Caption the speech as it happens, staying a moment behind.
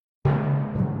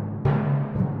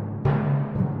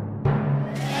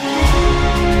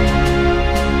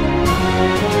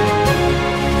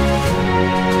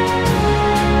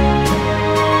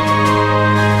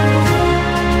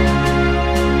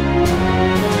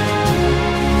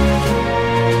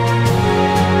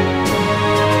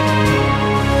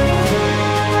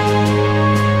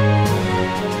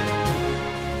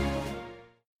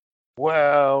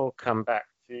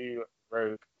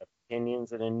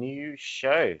a new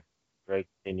show. Rogue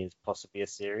Opinions, possibly a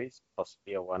series,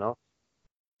 possibly a one-off.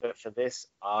 But for this,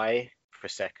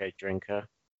 Prosecco drinker,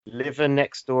 liver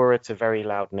next door to very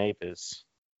loud neighbours,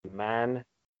 man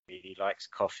really likes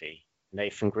coffee,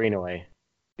 Nathan Greenaway,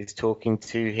 is talking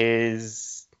to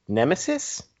his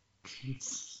nemesis?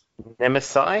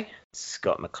 Nemesi?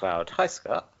 Scott McLeod. Hi,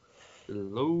 Scott.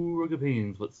 Hello, Rogue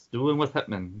Opinions. What's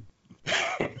happening?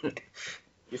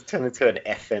 He's turned into an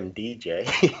FM DJ.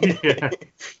 Yeah.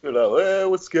 You're like, well,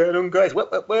 what's going on, guys?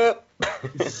 What? I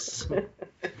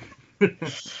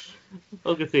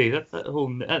was gonna say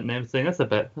that name thing. That's a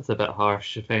bit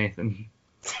harsh, if anything.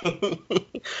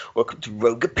 Welcome to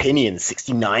Rogue Opinions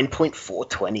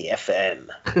 69.420 FM.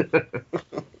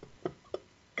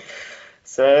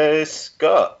 So,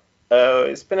 Scott,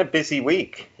 it's been a busy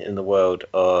week in the world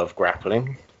of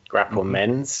grappling. Grapple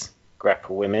men's,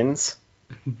 grapple women's,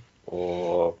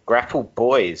 or grapple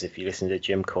boys if you listen to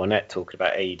Jim Cornette talking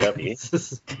about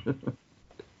AEW.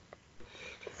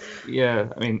 Yeah,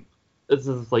 I mean, this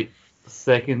is like the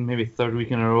second, maybe third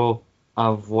week in a row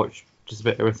I've watched just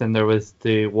about everything there was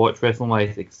to watch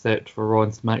wrestling-wise except for Raw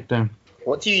and SmackDown.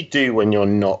 What do you do when you're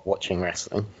not watching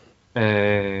wrestling?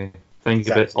 Think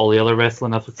about all the other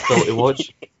wrestling I've still to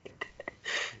watch.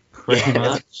 Pretty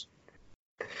much.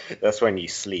 That's when you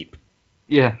sleep.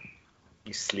 Yeah.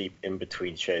 You sleep in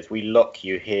between shows. We lock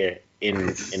you here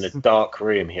in a dark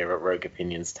room here at Rogue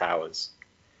Opinions Towers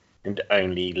and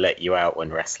only let you out when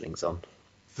wrestling's on.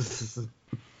 Just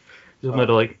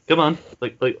like, come on,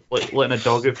 like letting a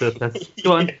dog out for the piss.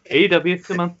 Come on, AEW,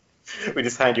 come on. We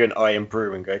just hand you an iron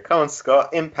brew and go, come on,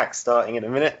 Scott, Impact's starting in a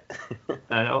minute.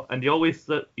 And you always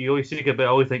think about, I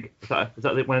always think, is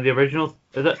that like one of the originals?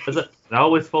 Is it? And I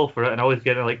always fall for it, and I always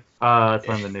get it like, it's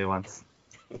one of the new ones.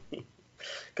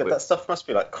 God, that stuff must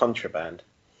be like contraband.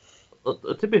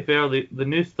 To be fair, the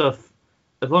new stuff,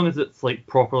 as long as it's like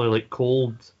properly like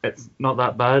cold, it's not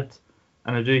that bad.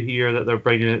 And I do hear that they're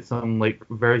bringing out some like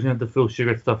version of the full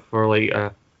sugar stuff for like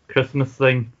a Christmas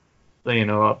thing. So, you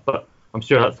know, but I'm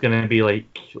sure that's going to be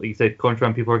like you said,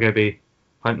 contraband. People are going to be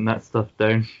hunting that stuff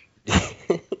down.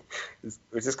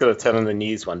 We're just going to turn on the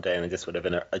news one day and there just would have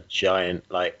been a giant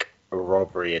like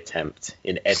robbery attempt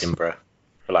in Edinburgh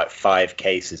for like 5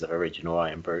 cases of original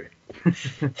Iron Brew.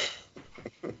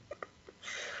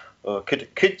 Or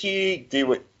could you do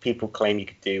what people claim you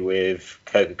could do with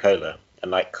Coca-Cola and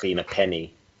like clean a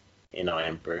penny in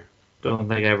Iron Brew? Don't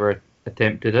think I ever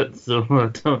attempted it, so I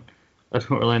don't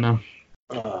really know.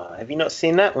 Have you not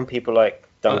seen that when people like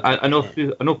dunk? I know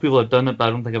people have done it, but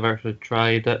I don't think I've actually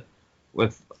tried it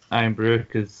with Iron Brew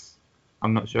because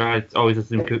I'm not sure. I always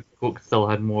assumed Coke still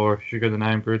had more sugar than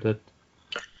Iron Brew did.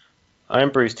 Iron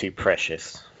Brew's too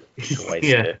precious to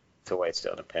waste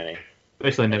it on a penny,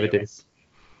 especially nowadays.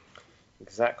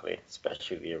 Exactly,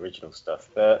 especially the original stuff.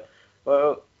 But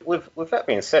well, with that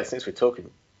being said, since we're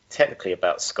talking technically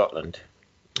about Scotland,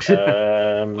 what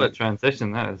a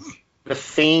transition that is. The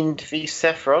Fiend v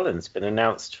Seth Rollins been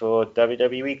announced for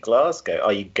WWE Glasgow.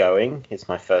 Are you going? Is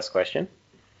my first question.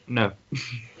 No.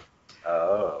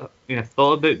 Oh. Yeah,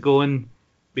 thought about going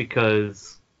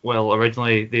because, well,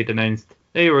 originally they'd announced,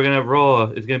 hey, we're going to have Raw,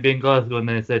 it's going to be in Glasgow, and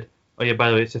then they said, oh yeah, by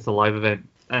the way, it's just a live event.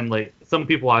 And like some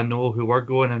people I know who were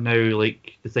going have now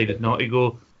like decided not to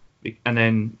go. And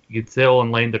then you'd sell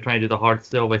online, they're trying to do the hard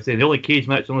sell by saying the only cage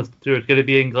match on this tour is going to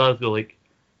be in Glasgow. Like,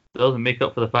 it doesn't make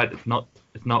up for the fact it's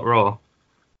not Raw.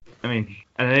 I mean,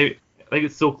 and I think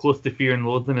it's so close to Fear and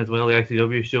Loathing as well, the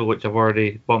ICW show, which I've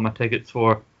already bought my tickets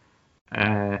for.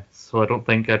 So I don't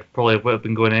think I'd probably would have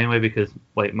been going anyway because,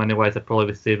 like, money-wise, I'd probably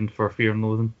be saving for Fear and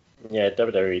Loathing. Yeah,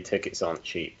 WWE tickets aren't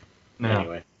cheap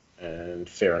anyway. And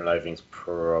Fear and Loathing's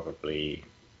probably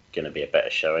going to be a better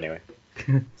show anyway.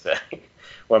 So,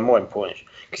 well, more important,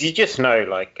 because you just know,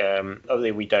 like,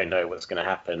 obviously we don't know what's going to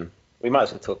happen. We might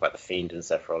as well talk about The Fiend and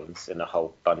Seth Rollins in a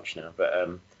whole bunch now, but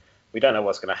we don't know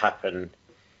what's going to happen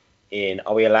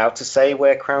are we allowed to say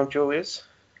where Crown Jewel is?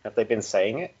 Have they been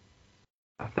saying it?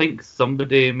 I think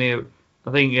somebody may have,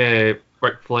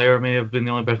 Ric Flair may have been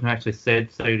the only person who actually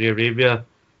said Saudi Arabia,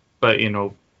 but, you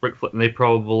know, Ric Flair, they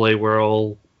probably were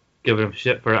all giving him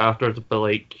shit for it afterwards, but,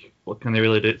 like, what can they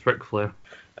really do? It's Ric Flair.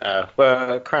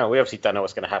 Well, Crown, we obviously don't know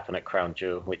what's going to happen at Crown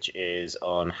Jewel, which is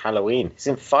on Halloween. It's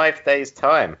in 5 days'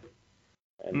 time.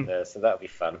 And so that'll be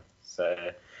fun. So,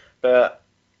 but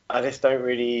I just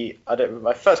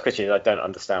my first question is I don't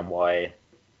understand why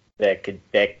they're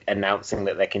announcing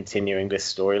that they're continuing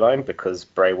this storyline because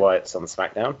Bray Wyatt's on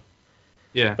SmackDown.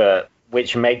 Yeah. But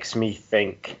which makes me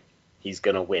think he's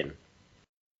going to win.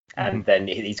 And then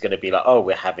he's going to be like, oh,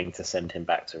 we're having to send him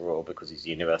back to Raw because he's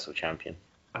Universal Champion.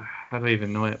 I don't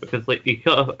even know it because like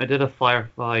I did a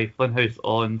Firefly Funhouse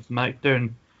on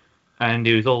SmackDown, and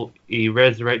he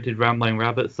resurrected Rambling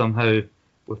Rabbit somehow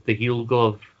with the heel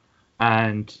glove,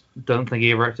 and don't think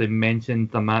he ever actually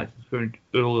mentioned the match.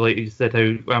 Like he just said how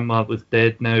Rambling Rabbit was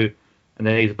dead now, and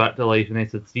then he's back to life, and he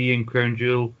said see you in Crown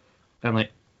Jewel, and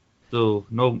like so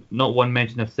no, not one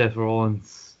mention of Seth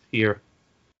Rollins here.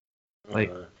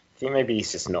 Like, I think maybe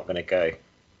he's just not going to go.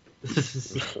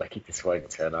 Like he just won't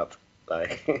turn up.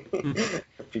 Like, it'd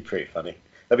be pretty funny.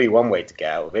 That'd be one way to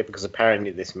get out of it because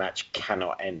apparently this match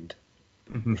cannot end.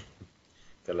 Mm-hmm.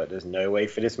 So like, there's no way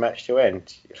for this match to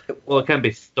end. Well, it can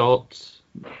be stopped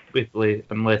basically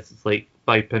unless it's like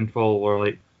by pinfall or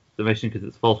like submission because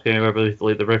it's false count. Where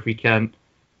basically the referee can't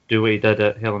do what he did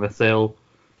at Hell in a Cell.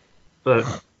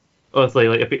 But honestly,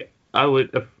 like I'd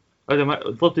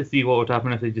love to see what would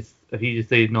happen if he just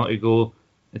decided not to go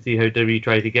and see how WWE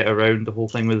tried to get around the whole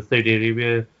thing with the Saudi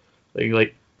Arabia thing.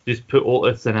 Like just put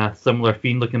Otis in a similar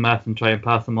Fiend-looking mask and try and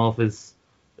pass him off as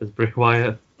Bray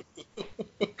Wyatt.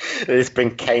 They just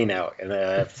bring Kane out in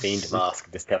a Fiend mask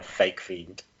and just have fake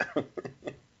Fiend.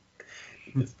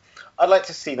 I'd like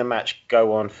to see the match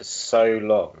go on for so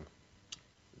long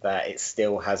that it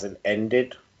still hasn't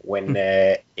ended when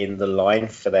they're in the line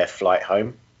for their flight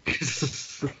home.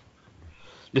 Just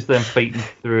them fighting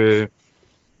through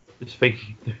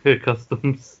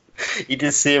customs. You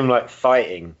just see them like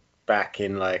fighting back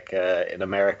in like in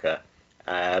America,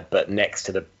 but next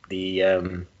to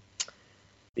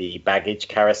the baggage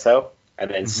carousel,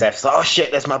 and then Seth's like, "Oh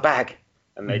shit, there's my bag,"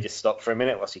 and they just stop for a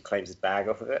minute whilst he claims his bag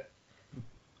off of it.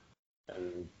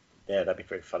 And yeah, that'd be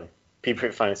pretty funny. Be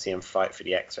pretty funny to see him fight for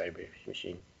the X-ray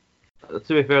machine. To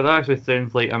be fair, that actually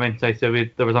sounds like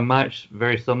there was a match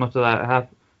very similar to that.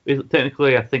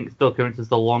 Technically, I think still counts as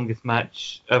the longest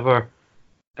match ever.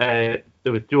 There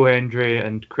was Joe Hendry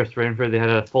and Chris Renfrew. They had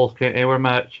a false count anywhere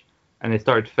match, and they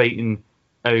started fighting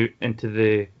out into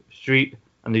the street,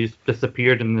 and they just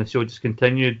disappeared, and the show just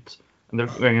continued. And the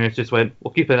ringers just went,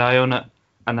 "We'll keep an eye on it,"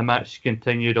 and the match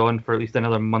continued on for at least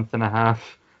another month and a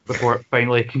half before it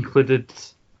finally concluded.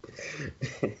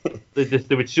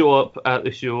 They would show up at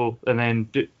the show, and then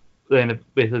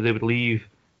basically they would leave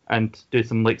and do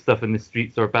some like stuff in the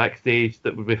streets or backstage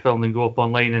that would be filmed and go up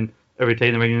online. And every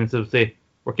time the ringers would say,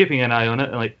 "We're keeping an eye on it,"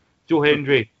 and like Joe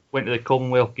Hendry went to the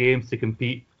Commonwealth Games to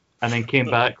compete, and then came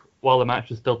back while the match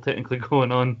was still technically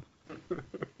going on.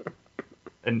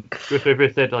 And Chris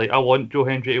Renfrew said, like, "I want Joe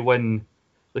Hendry to win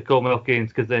the Commonwealth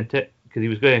Games because he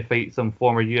was going to fight some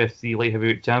former UFC light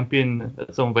heavyweight champion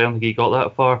at some point. I don't think he got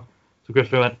that far." So Chris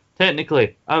Renfrew went,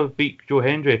 "Technically, I would beat Joe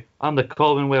Hendry. I'm the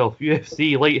Commonwealth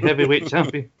UFC light heavyweight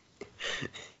champion."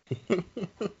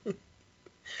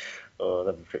 Oh,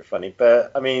 that'd be pretty funny.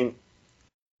 But I mean,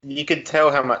 you could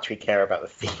tell how much we care about the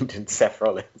Fiend and Seth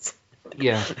Rollins.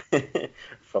 Yeah.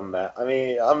 From that, I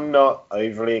mean, I'm not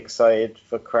overly excited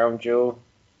for Crown Jewel.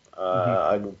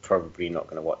 I'm probably not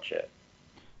going to watch it.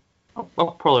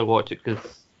 I'll probably watch it because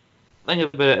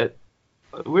think about it.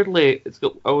 Weirdly, it's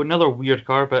got another weird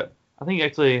card, but I think it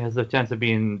actually has a chance of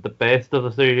being the best of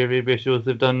the Saudi Arabia shows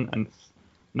they've done, and it's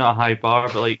not a high bar.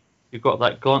 But like, you've got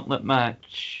that gauntlet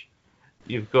match,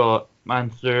 you've got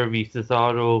Mansoor v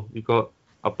Cesaro, you've got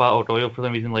a battle royal for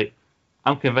some reason. Like,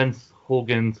 I'm convinced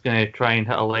Hogan's gonna try and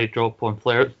hit a leg drop on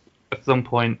Flair at some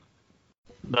point.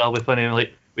 That'll be funny.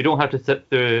 Like, we don't have to sit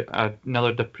through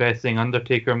another depressing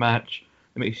Undertaker match.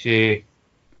 It makes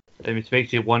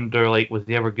you wonder, like, was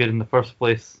he ever good in the first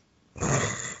place?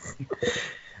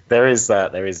 There is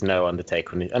that. There is no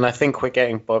Undertaker, and I think we're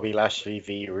getting Bobby Lashley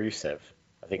v Rusev.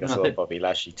 I think I saw a Bobby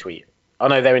Lashley tweet. Oh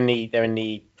no, they're in the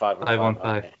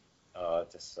 5-on-5. Oh,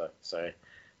 just sorry.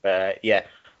 But yeah,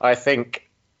 I think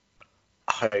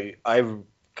I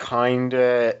kind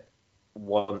of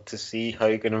want to see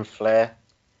Hogan and Flair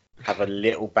have a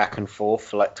little back and forth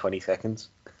for like 20 seconds.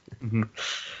 Mm-hmm.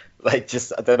 Like,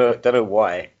 just I don't know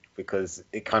why, because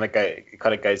it kind of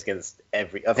goes against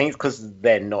every. I think it's because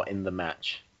they're not in the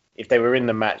match. If they were in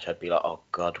the match, I'd be like, oh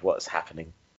god, what's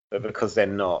happening? But because they're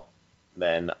not,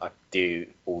 then I do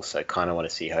also kind of want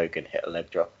to see Hogan hit a leg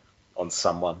drop on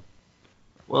someone.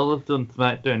 Well, I've done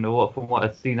SmackDown. From what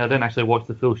I've seen, I didn't actually watch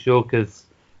the full show because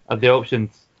of the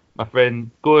options. My friend,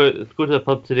 go to the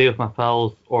pub today with my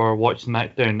pals or watch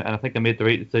SmackDown, and I think I made the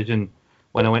right decision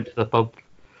when I went to the pub.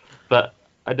 But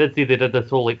I did see they did this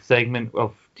whole like segment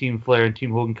of Team Flair and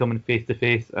Team Hogan coming face to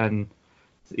face, and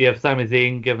you have Sami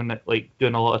Zayn giving it, like,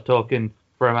 doing a lot of talking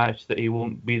for a match that he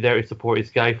won't be there to support his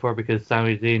guy for because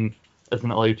Sami Zayn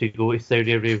isn't allowed to go to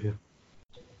Saudi Arabia.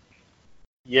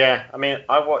 Yeah, I mean,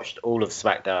 I watched all of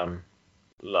SmackDown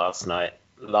last night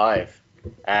live,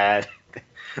 and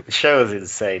the show was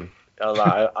insane.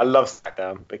 I love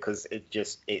SmackDown because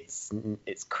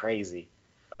it's crazy.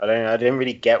 I didn't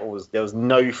really get there was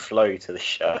no flow to the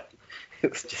show. It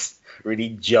was just really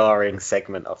jarring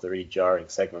segment after really jarring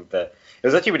segment. But it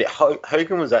was actually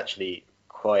Hogan was actually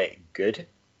quite good.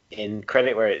 In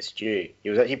credit where it's due, he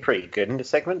was actually pretty good in the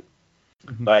segment.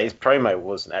 Mm-hmm. Like his promo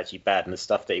wasn't actually bad, and the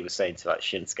stuff that he was saying to like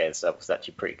Shinsuke and stuff was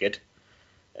actually pretty good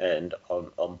and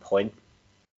on point.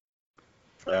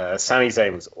 Sami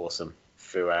Zayn was awesome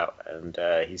throughout, and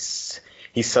he's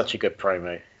such a good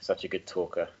promo, such a good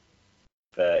talker.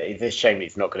 But it's a shame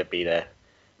he's not going to be there.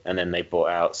 And then they brought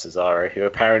out Cesaro, who's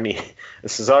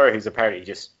apparently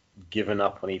just given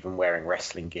up on even wearing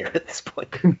wrestling gear at this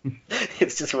point.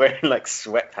 It's just wearing like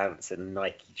sweatpants and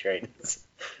Nike trainers.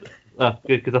 Oh,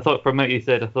 good, because I thought for a minute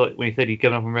I thought when he said he'd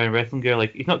given up on wearing wrestling gear,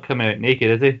 like he's not coming out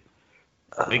naked, is he?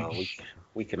 Like,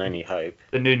 we can only hope.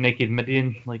 The new naked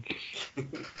Midian, like.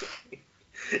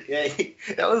 Yeah,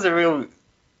 that was a real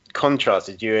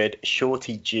contrast. You had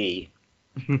Shorty G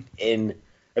in.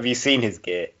 Have you seen his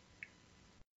gear?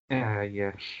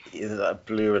 Yeah. He's like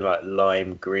blue and like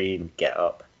lime green get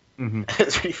up. Mm-hmm.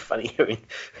 It's really funny. I mean,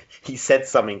 he said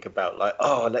something about like,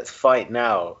 "Oh, let's fight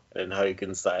now," and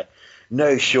Hogan's like,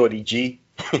 "No, Shorty G."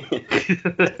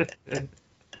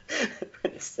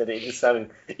 Instead, it just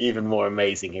sounded even more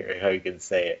amazing hearing Hogan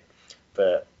say it.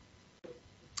 But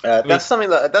that's something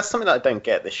that I don't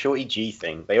get. The Shorty G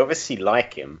thing. They obviously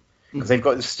like him because they've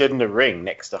got him stood in the ring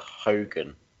next to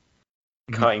Hogan,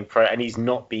 cutting pro, and he's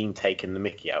not being taken the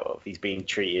mickey out of. He's being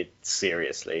treated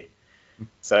seriously.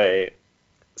 So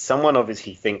someone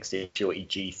obviously thinks the Shorty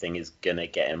G thing is gonna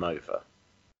get him over.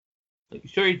 Like,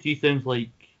 Shorty G sounds like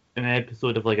an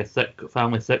episode of like a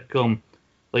family sitcom,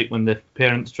 like when the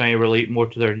parents try to relate more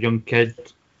to their young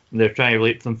kids and they're trying to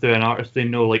relate to them through an artist they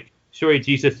know. Like Shorty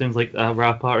G sounds like a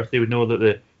rap artist. They would know that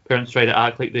the parents try to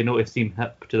act like they know to seem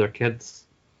hip to their kids.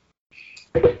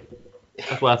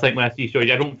 That's what I think when I see Shorty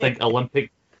G. I don't think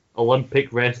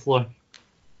Olympic wrestler.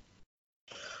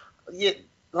 Yeah,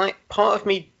 like part of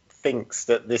me thinks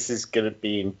that this is going to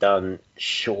be done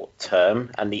short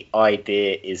term, and the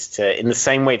idea is to, in the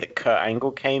same way that Kurt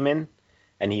Angle came in,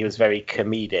 and he was very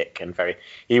comedic and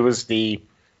he was the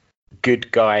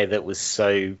good guy that was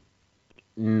so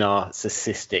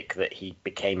narcissistic that he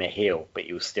became a heel, but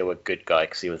he was still a good guy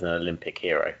because he was an Olympic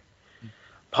hero.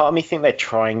 Part of me think they're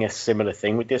trying a similar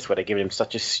thing with this, where they're giving him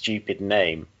such a stupid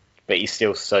name, but he's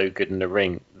still so good in the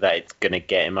ring that it's going to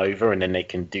get him over, and then they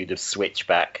can do the switch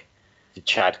back to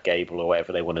Chad Gable or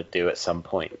whatever they want to do at some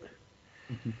point.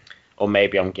 Or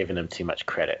maybe I'm giving them too much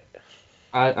credit.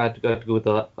 I'd go with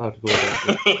that.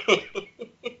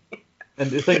 And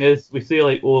the thing is, we say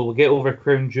like, oh, we'll get over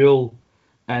Crown Jewel,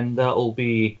 and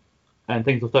and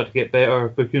things will start to get better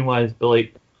booking wise. But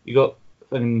like, you got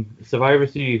Survivor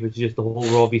Series, which is just the whole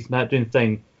Raw v SmackDown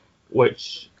thing,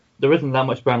 which there isn't that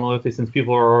much brand loyalty since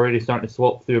people are already starting to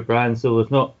swap through brands. So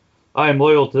there's not, I'm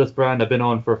loyal to this brand I've been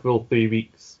on for a full 3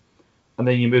 weeks, and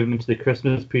then you move into the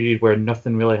Christmas period where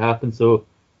nothing really happens. So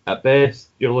at best,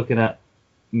 you're looking at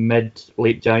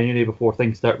late January before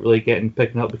things start really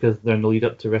picking up because they're in the lead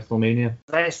up to WrestleMania.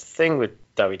 That's the thing with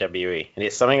WWE, and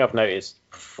it's something I've noticed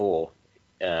before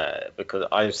because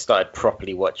I started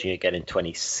properly watching again in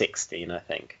 2016, I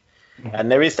think. Mm-hmm.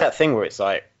 And there is that thing where it's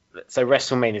like, so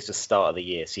WrestleMania is the start of the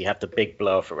year, so you have the big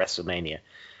blow off at WrestleMania,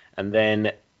 and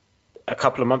then a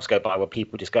couple of months go by where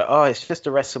people just go, oh, it's just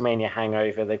a WrestleMania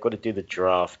hangover, they've got to do the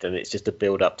draft, and it's just a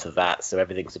build up to that, so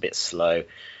everything's a bit slow.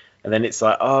 And then it's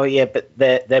like, oh yeah, but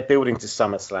they're building to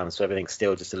SummerSlam, so everything's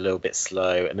still just a little bit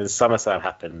slow. And then SummerSlam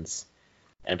happens,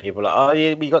 and people are like, oh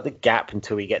yeah, we got the gap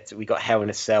until we got Hell in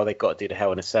a Cell. They've got to do the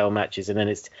Hell in a Cell matches, and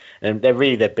then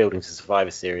they're building to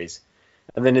Survivor Series.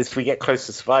 And then as we get close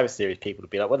to Survivor Series, people will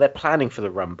be like, well, they're planning for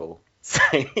the Rumble. So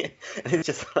it's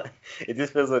just like, it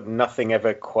just feels like nothing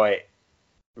ever quite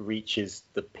reaches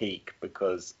the peak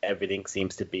because everything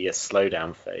seems to be a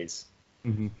slowdown phase.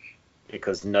 Mm-hmm.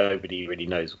 Because nobody really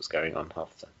knows what's going on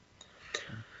half the time.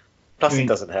 Plus, it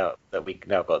doesn't help that we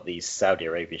now got these Saudi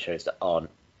Arabia shows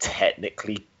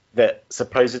that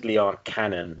supposedly aren't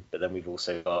canon, but then we've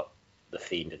also got The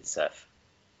Fiend and Seth.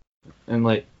 And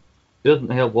like, it doesn't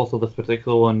help also this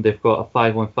particular one, they've got a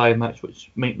 5-on-5 match,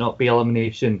 which might not be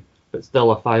elimination, but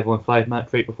still a 5-on-5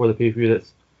 match right before the pay-per-view that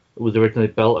was originally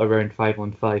built around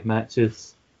 5-on-5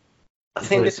 matches. I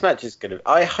think this match is going to...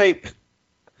 I hope...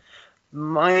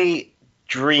 My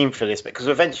dream for this, because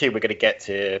eventually we're going to get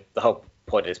to the whole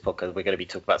point of this podcast, we're going to be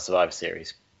talking about Survivor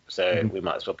Series, so we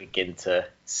might as well begin to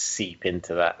seep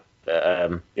into that.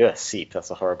 But seep,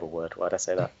 that's a horrible word. Why'd I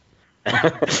say that?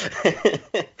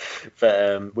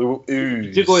 But we will ooze.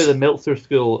 Did you go to the Meltzer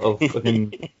school of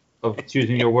fucking of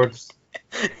choosing your words.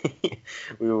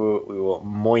 we will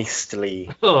moistly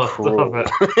Oh, crawl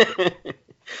stop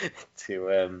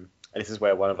to this is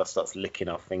where one of us starts licking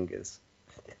our fingers.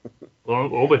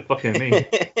 Well, be fucking me.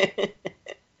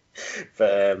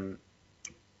 But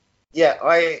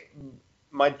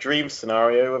my dream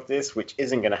scenario of this, which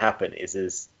isn't going to happen, is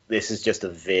this is just a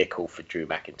vehicle for Drew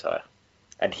McIntyre,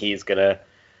 and he's going to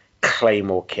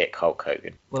Claymore kick Hulk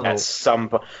Hogan at some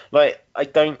point. Like, I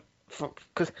don't,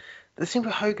 because the thing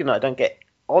with Hogan I don't get,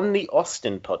 on the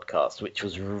Austin podcast, which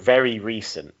was very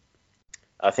recent,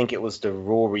 I think it was the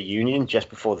Raw reunion just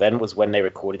before then was when they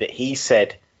recorded it. He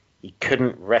said he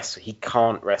couldn't wrestle, he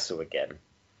can't wrestle again,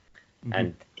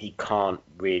 and he can't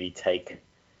really take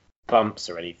bumps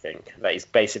or anything. That is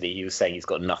basically, he was saying he's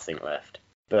got nothing left.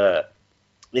 But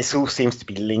this all seems to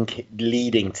be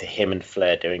leading to him and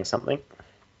Flair doing something.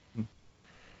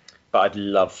 But I'd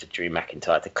love for Drew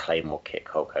McIntyre to Claymore kick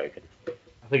Hulk Hogan.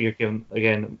 I think you're giving,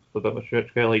 again, a bit of a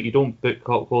stretch. Like, you don't book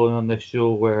Hulk Hogan on this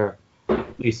show where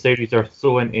these series are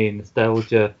so into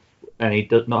nostalgia and he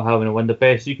does not having to win. The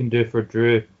best you can do for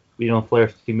Drew,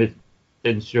 Flair's team, is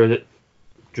ensure that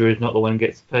Drew is not the one who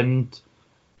gets pinned.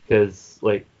 Because,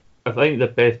 like, I think the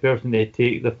best person to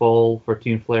take the fall for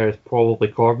Team Flair is probably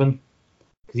Corbin.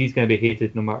 Because he's going to be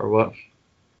hated no matter what.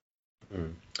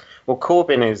 Well,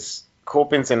 Corbin's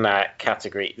in that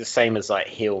category, the same as like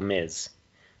heel Miz,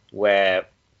 where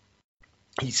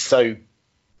he's so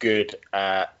good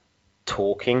at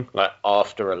talking, like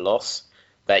after a loss,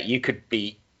 that you could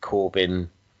beat Corbin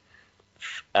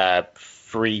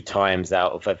 3 times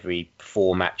out of every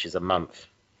 4 matches a month,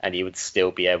 and he would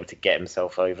still be able to get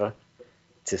himself over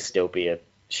to still be a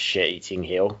shit-eating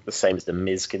heel, the same as the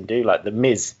Miz can do. Like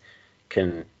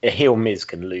a heel Miz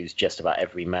can lose just about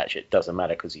every match. It doesn't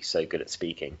matter because he's so good at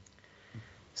speaking.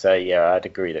 So yeah, I'd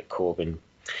agree that Corbin.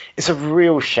 It's a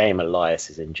real shame Elias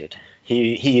is injured.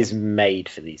 He is made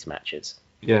for these matches.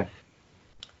 Yeah.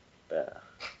 But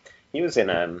he was in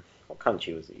what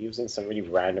country was it? He was in some really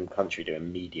random country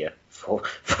doing media for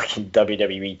fucking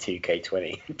WWE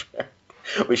 2K20,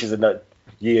 which is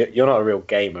you're not a real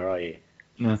gamer, are you?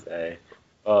 No. So,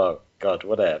 oh god,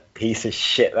 what a piece of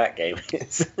shit that game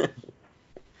is.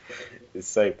 It's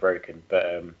so broken. But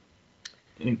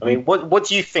I mean, what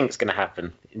do you think's going to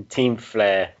happen in Team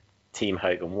Flair, Team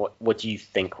Hogan? What do you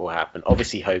think will happen?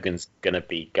 Obviously, Hogan's going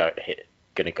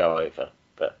to go over,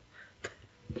 but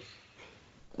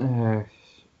I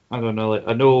don't know. Like,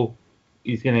 I know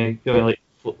he's going to go. Like,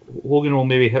 Hogan will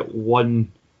maybe hit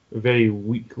one very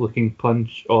weak-looking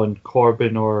punch on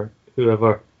Corbin or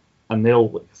whoever, and they'll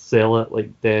like sell it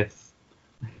like death.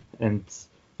 And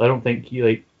I don't think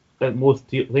I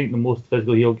think the most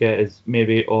physical he'll get is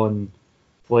maybe on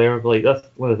Flair. But, like, that's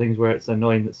one of the things where it's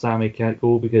annoying that Sammy can't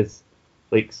go, because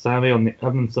like Sammy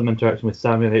having some interaction with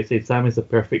Sammy on the outside, Sammy's the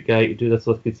perfect guy to do this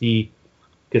with,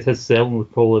 because his selling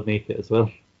would probably make it as well.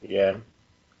 Yeah,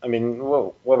 I mean,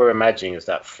 what we're imagining is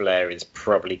that Flair is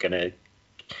probably gonna.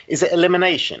 Is it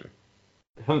elimination?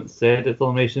 I haven't said it's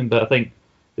elimination, but I think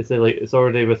they say like it's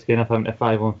already risky enough having a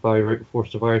 5-on-5 right before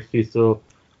Survivor Series, so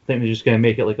I think they're just gonna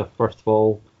make it like a first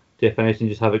fall to a finish and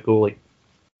just have it go like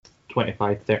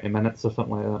 25-30 minutes or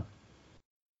something like that.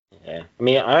 Yeah, I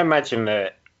mean, I imagine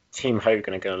that Team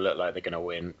Hogan are going to look like they're going to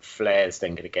win. Flair's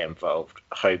then going to get involved.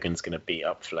 Hogan's going to beat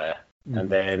up Flair. And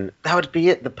then that would be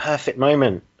it, the perfect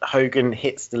moment. Hogan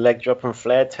hits the leg drop and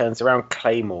Flair turns around,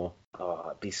 Claymore. Oh,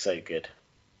 it'd be so good.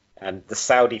 And the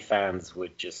Saudi fans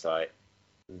would just like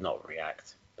not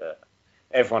react, but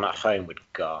everyone at home would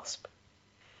gasp.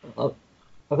 I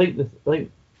think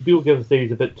people give the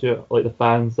series a bit too, like the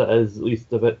fans, that is at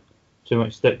least a bit too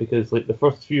much stick, because like the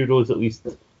first few rows, at least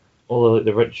all the like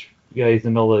the rich guys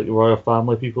and all the royal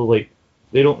family people, like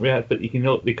they don't react, but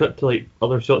they cut to like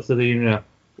other shots of the arena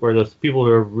where there's people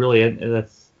who are really into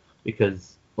this,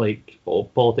 because like all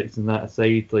politics and that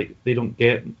aside, like they don't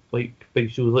get like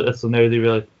big shows like this, so now they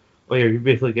realize, oh yeah, you're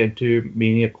basically getting 2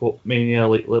 mania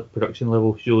like production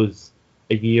level shows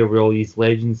a year with all these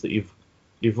legends that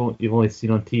you've only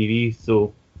seen on TV.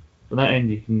 So on that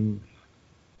end,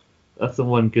 that's the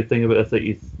one good thing about this,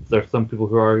 that there's some people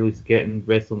who are at least getting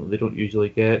wrestling that they don't usually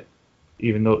get,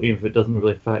 even if it doesn't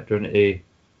really factor into the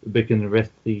booking the rest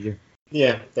of the year.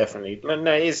 Yeah, definitely.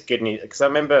 No, it is good news, because I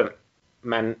remember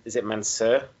is it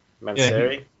Mansuri?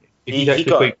 Yeah, he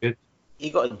got quite good. He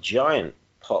got a giant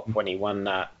pop when he won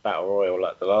that Battle Royal,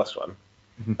 like the last one.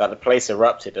 Mm-hmm. Like the place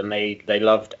erupted, and they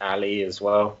loved Ali as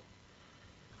well.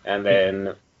 And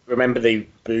then remember the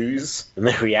boos and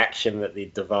the reaction that the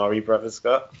Daivari brothers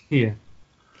got? Yeah.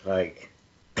 Like,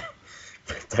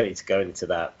 don't need to go into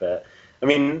that, but I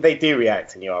mean, they do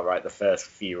react, and you are right. The first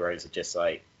few rows are just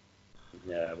like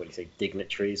what do you say,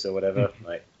 dignitaries or whatever,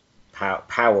 like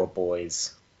power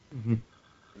boys,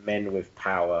 men with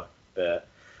power. But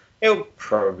it'll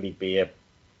probably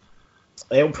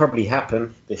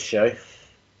happen, this show,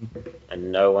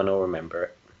 and no one will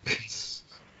remember it.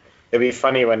 It'll be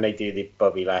funny when they do the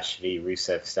Bobby Lashley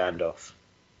Rusev standoff,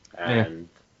 and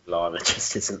Lana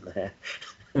just isn't there.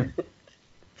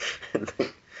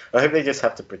 I hope they just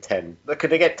have to pretend. Look, could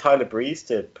they get Tyler Breeze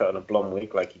to put on a blonde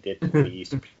wig like he did when he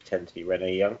used to pretend to be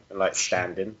Renee Young and like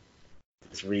stand in?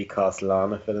 Just recast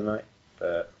Lana for the night.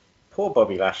 But poor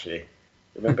Bobby Lashley.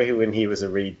 Remember when he was a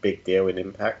really big deal in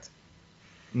Impact?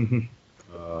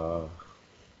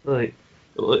 Like,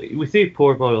 we say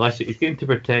poor Bobby Lashley. He's getting to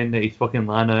pretend that he's fucking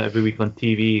Lana every week on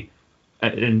TV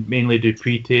and mainly do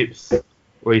pre-tapes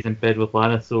where he's in bed with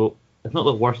Lana. So it's not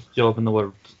the worst job in the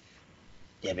world.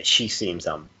 Yeah, but she seems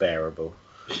unbearable.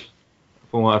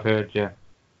 From what I've heard, yeah.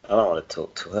 I don't want to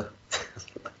talk to her.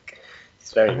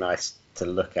 It's very nice to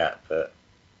look at, but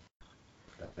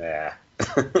yeah.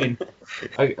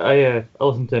 I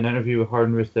listened to an interview with her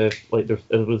and Rusev. Like,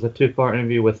 it was a 2-part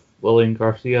interview with Lillian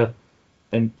Garcia,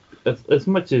 and as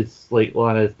much as like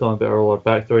Lana is talking about all her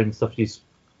backstory and stuff she's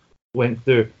went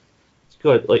through,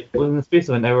 God, like in the space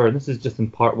of an hour, and this is just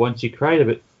in part 1, she cried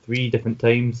about 3 different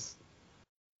times.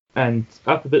 And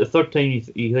after the third time,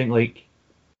 you think like,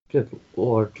 good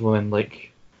lord, woman,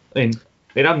 like, I mean,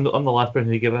 I'm the last person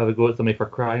to give a go at somebody for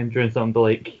crying during something, but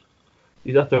like,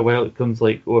 after a while, it comes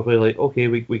like overly like, okay,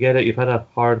 we get it, you've had a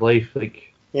hard life,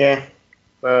 like. Yeah,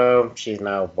 well, she's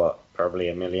now probably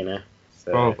a millionaire.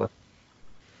 So. Probably.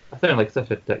 I sound like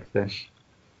such a dick then.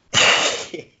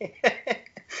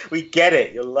 We get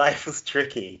it. Your life was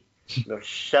tricky. No,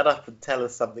 shut up and tell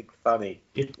us something funny.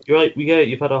 You're right. We get it.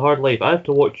 You've had a hard life. I have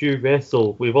to watch you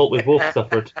wrestle. We've both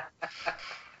suffered.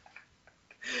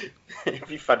 It'd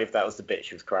be funny if that was the bit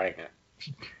she was crying at.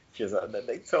 She was like,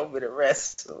 they told me to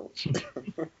wrestle.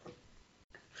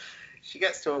 She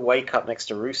gets to wake up next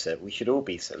to Rusev. We should all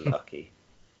be so lucky.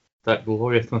 That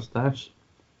glorious moustache.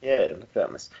 Yeah, look at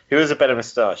that moustache. Who has a better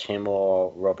moustache, him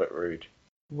or Robert Roode?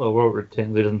 Well, Robert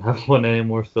technically doesn't have one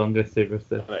anymore, so I'm going to say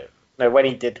Rusev. No, when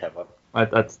he did have one.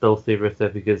 I'd still say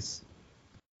Rusev because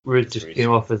Roode just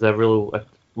came off as a real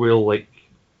like,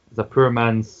 as a poor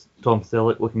man's Tom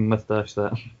Selleck looking moustache.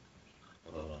 That.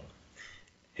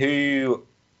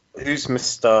 Whose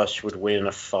moustache would win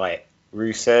a fight?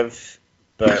 Rusev,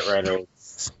 Burt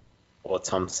Reynolds, or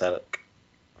Tom Selleck?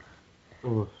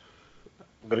 Ooh.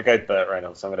 I'm gonna go Burt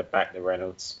Reynolds. I'm gonna back the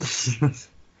Reynolds.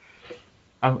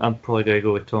 I'm probably gonna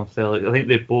go with Tom Selleck. I think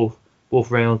they both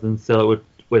Reynolds and Selleck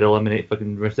would eliminate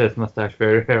fucking Rusev's moustache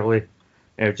very early.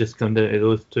 It would just come down to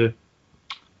those two. Do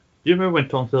you remember when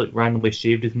Tom Selleck randomly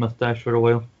shaved his moustache for a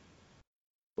while?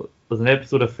 There's an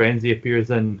episode of Friends he appears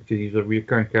in because he's a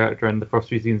recurring character in the first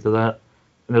few seasons of that.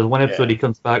 And there's one episode he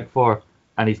comes back for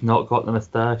and he's not got the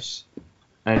moustache.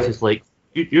 And it's just like,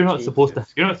 you're not supposed to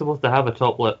have a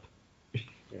top lip.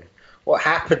 What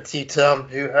happened to you, Tom?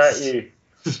 Who hurt you?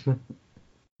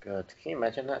 God, can you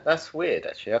imagine that? That's weird,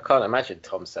 actually. I can't imagine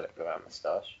Tom Selleck without a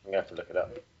moustache. I'm going to have to look it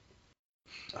up.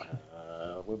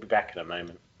 We'll be back in a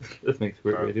moment. This makes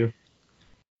great radio.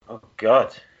 Oh,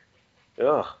 God.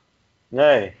 Ugh.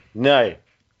 No.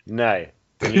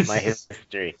 Delete my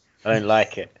history. I don't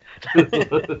like it.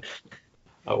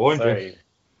 I warned you.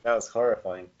 That was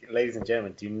horrifying. Ladies and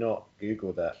gentlemen, do not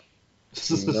Google that.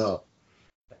 Do not.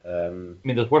 I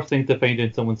mean, there's worse things to find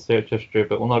in someone's search history,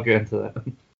 but we'll not get into that.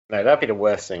 No, that'd be the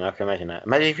worst thing. I can imagine that.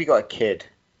 Imagine if you got a kid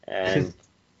and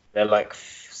they're like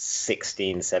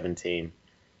 16, 17,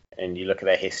 and you look at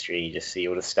their history and you just see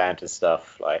all the standard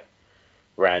stuff, like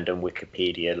random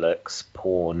Wikipedia looks,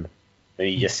 porn, and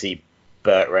you just see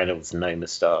Burt Reynolds no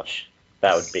moustache.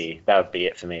 That would be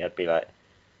it for me. I'd be like,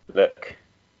 look,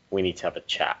 we need to have a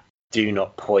chat. Do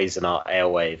not poison our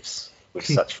airwaves with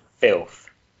such filth.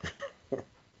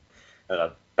 And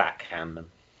I'd backhand them.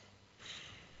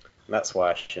 And that's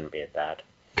why I shouldn't be a dad.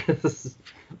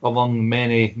 Among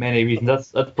many, many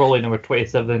reasons. That's probably number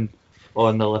 27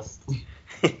 on the list.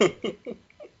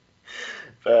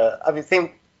 But I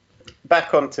mean,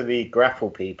 back onto the grapple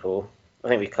people. I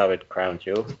think we covered Crown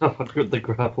Jewel. The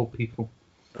grapple people.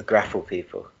 The grapple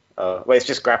people. Well, it's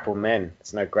just grapple men.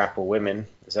 There's no grapple women.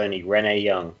 There's only Renee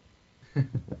Young.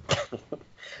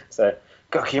 So,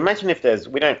 God, can you imagine if there's...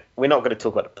 We're not going to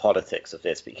talk about the politics of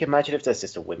this, but you can imagine if there's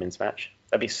just a women's match.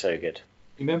 That'd be so good.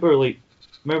 Remember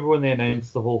when they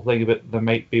announced the whole thing about there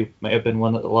might have been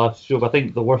one at the last show, but I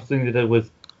think the worst thing they did was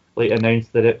like announce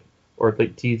that it, or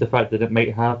like tease the fact that it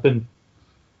might happen.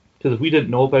 Because if we didn't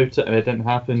know about it and it didn't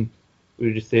happen, we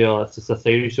would just say, oh, it's just a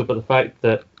Saturday show. But the fact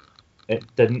that it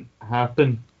didn't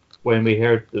happen when we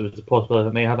heard there was a possibility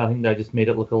it may happen. I think that just made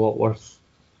it look a lot worse.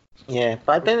 Yeah,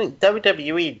 but I don't think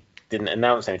WWE didn't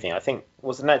announce anything. I think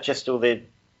wasn't that just all the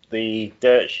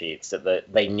dirt sheets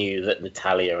that they knew that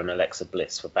Natalia and Alexa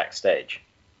Bliss were backstage.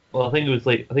 Well, I think it was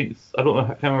like I don't know,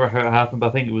 I can't remember how it happened, but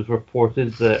I think it was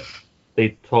reported that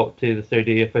they talked to the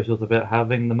Saudi officials about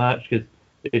having the match because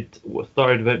it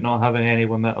started about not having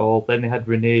anyone at all. Then they had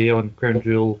Renee on Crown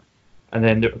Jewel, and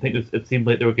then I think it seemed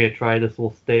like they were going to try this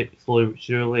whole step slowly but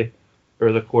surely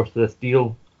over the course of this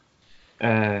deal,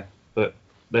 but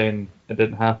then it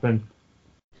didn't happen.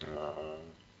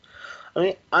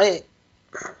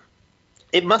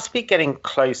 It must be getting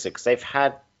closer because they've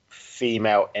had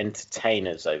female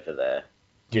entertainers over there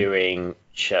doing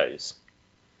shows.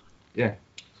 Yeah.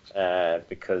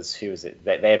 Because who was it?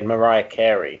 They had Mariah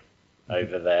Carey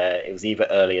over there. It was either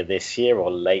earlier this year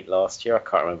or late last year. I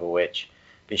can't remember which.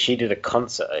 But she did a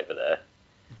concert over there.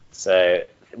 So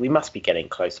we must be getting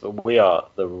closer, but we are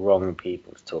the wrong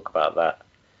people to talk about that.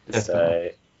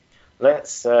 Definitely.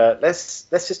 So let's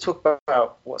just talk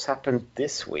about what's happened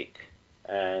this week,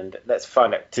 and let's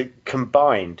find out.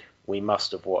 Combined, we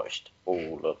must have watched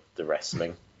all of the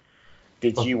wrestling.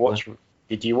 Did you watch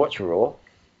Raw?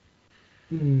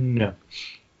 No.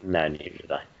 No, neither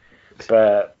did I.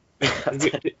 But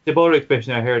the borrow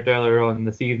expression I heard earlier on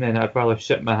this evening, I'd rather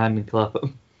shit my hand and clap it.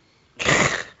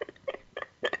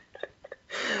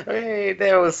 Hey,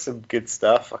 there was some good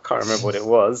stuff. I can't remember what it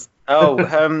was. Oh,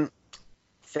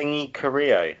 Thingy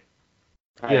Carrillo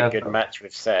had a good match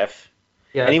with Seth.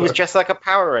 Yeah, and he was just like a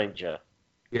Power Ranger.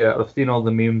 Yeah, I've seen all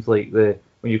the memes like when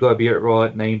you got to be at Raw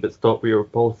at 9 but stop with your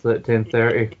pulse at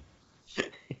 10:30.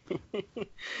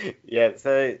 Yeah,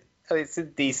 so it's some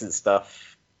decent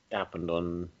stuff happened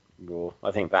on Raw.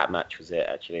 I think that match was it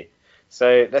actually.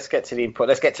 So let's get to the input.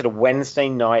 Let's get to the Wednesday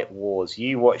Night Wars.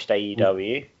 You watched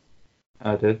AEW.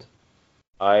 I did.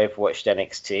 I've watched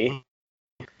NXT.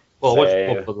 Well, I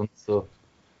watched both of them, so.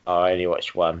 I only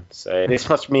watched one. So this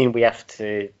must mean we have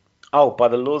to. Oh, by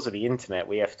the laws of the internet,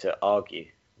 we have to argue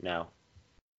now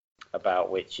about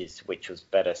which was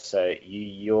better. So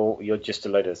you're just a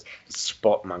load of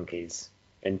spot monkeys,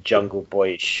 and Jungle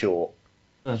Boy is short.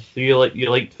 So you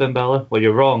liked Finn Balor? Well,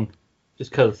 you're wrong. Just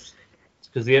because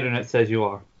the internet says you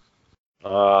are.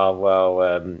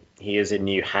 He has a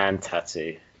new hand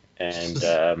tattoo,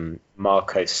 and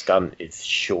Marco Stunt is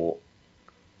short.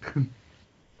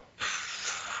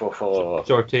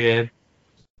 Short TM.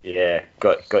 Yeah,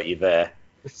 got you there.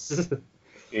 Who's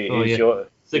your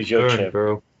champ?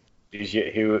 Bro.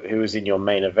 Who was in your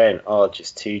main event? Oh,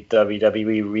 just two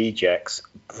WWE rejects.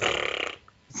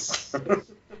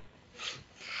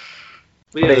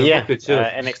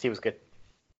 NXT was good.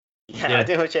 Yeah, I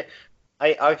didn't watch it.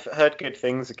 I've heard good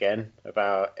things again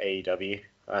about AEW.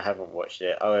 I haven't watched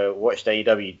it. I watched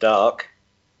AEW Dark.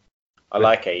 I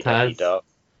like AEW Dark.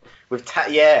 With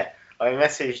I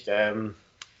messaged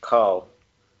Carl,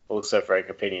 also for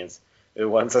Opinions.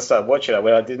 Once I started watching it,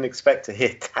 I didn't expect to hear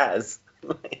Taz.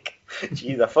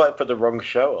 Jeez, I thought I put the wrong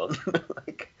show on.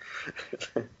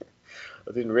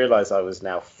 I didn't realize I was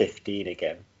now 15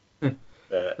 again. It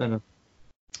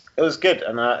was good,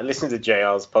 and I listened to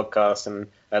JR's podcast, and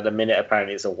at the minute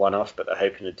apparently it's a one-off, but they're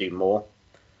hoping to do more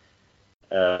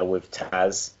with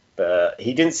Taz. But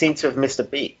he didn't seem to have missed a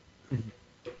beat.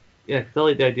 Yeah, I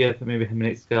like the idea of maybe him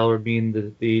and Excalibur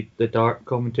being the Dark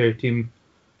commentary team.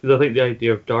 Because I think the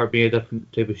idea of Dark being a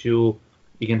different type of show,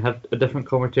 you can have a different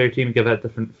commentary team and give it a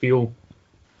different feel.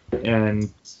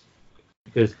 And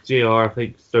because JR, I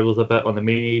think, struggles a bit on the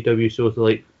main AEW show, so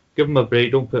give him a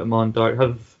break, don't put him on Dark.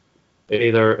 Have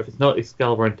either, if it's not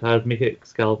Excalibur and Taz, make it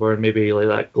Excalibur and maybe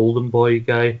that Golden Boy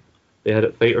guy they had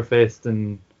at Fyter Fest,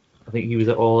 and I think he was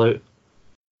at All Out.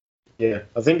 Yeah,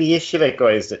 I think the issue they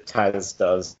got is that Taz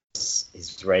does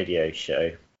his radio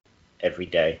show every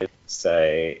day.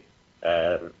 So,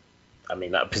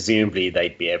 presumably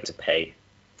they'd be able to pay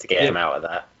to get him out of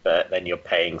that. But then you're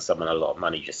paying someone a lot of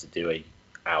money just to do a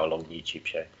hour-long YouTube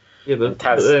show. Yeah, but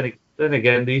then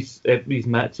again, these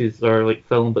matches are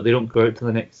filmed, but they don't go out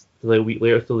to a week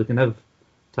later, so they can have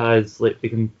Taz they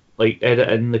can edit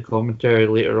in the commentary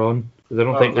later on. Because I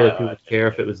don't think people would care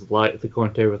if it was live, if the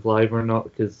commentary was live or not.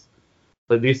 Because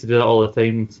they used to do that all the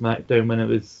time in SmackDown when it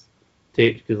was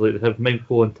taped. Because they'd have Mick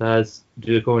Foley and Taz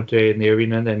do the commentary in the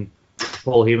arena, and then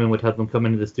Paul Heyman would have them come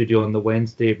into the studio on the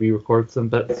Wednesday, re-record some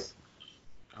bits.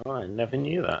 Oh, I never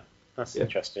knew that. That's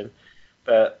interesting.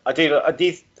 But I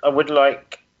would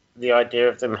like the idea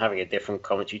of them having a different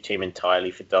commentary team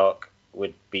entirely for Dark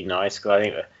would be nice, because I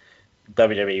think that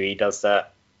WWE does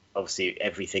that. Obviously,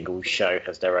 every single show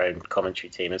has their own commentary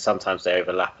team, and sometimes they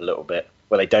overlap a little bit.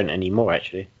 Well, they don't anymore,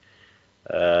 actually.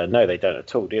 No, they don't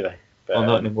at all, do they? But, Well,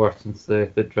 not anymore since the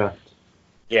draft.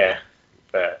 Yeah,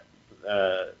 but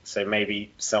so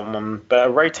maybe someone, but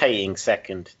a rotating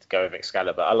second to go with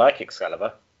Excalibur. I like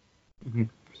Excalibur. Mm-hmm.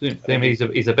 Same, he's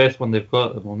the best one they've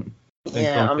got at the moment.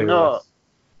 Yeah,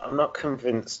 I'm not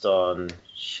convinced on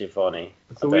Shivani.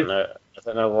 I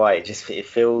don't know why. It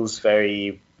feels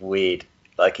very weird.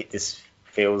 Like it just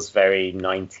feels very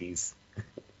 90s.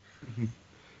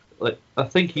 Like I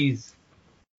think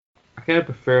I kind of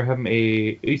prefer him.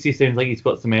 He seems like he's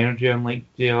got some energy unlike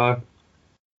JR.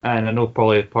 And I know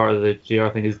probably part of the JR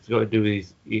thing is got to do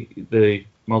with the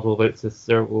multiple bouts of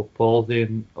cerebral palsy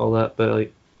and all that, but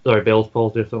like, sorry, Bell's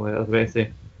palsy or something like that, I was about to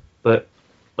say. But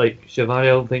like Shivani, I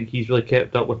don't think he's really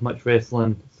kept up with much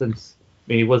wrestling since. I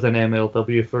mean, he was in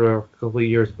MLW for a couple of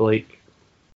years, but like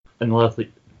in the last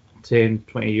like 10,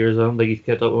 20 years, I don't think he's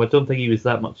kept up. I don't think he was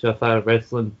that much of a fan of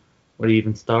wrestling when he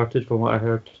even started, from what I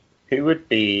heard. Who would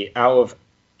be out of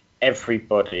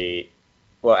everybody?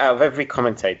 Well, out of every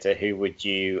commentator, who would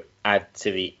you add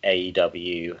to the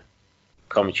AEW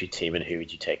commentary team, and who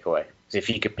would you take away? So if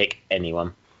you could pick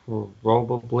anyone,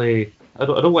 probably I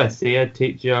don't want to say I'd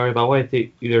take JR, but I want to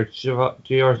take either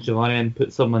JR or Giovanni and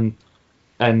put someone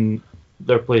in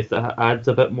their place that adds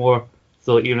a bit more.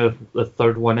 So even if the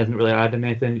third one isn't really adding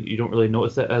anything, you don't really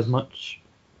notice it as much.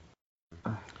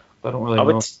 I don't really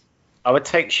know. I would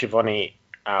take Shivani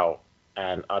out,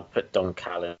 and I'd put Don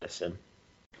Callis in.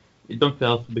 Don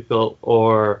Callis would be cool,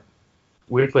 or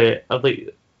weirdly, I'd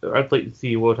like to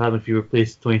see what would happen if you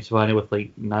replaced Tony Schiavone with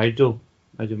like Nigel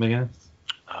McGuinness.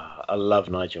 I love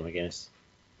Nigel McGuinness.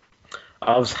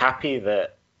 I was happy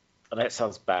that, I know it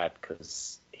sounds bad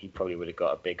because he probably would have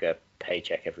got a bigger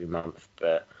paycheck every month,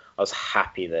 but I was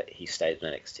happy that he stayed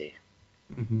in NXT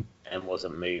and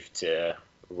wasn't moved to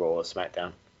Raw or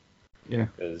SmackDown. Yeah,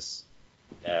 because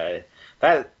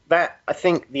that I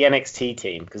think the NXT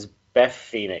team, because Beth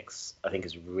Phoenix, I think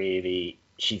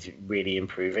she's really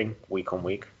improving week on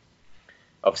week.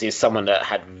 Obviously, as someone that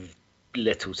had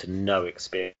little to no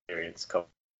experience,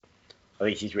 I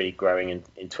think she's really growing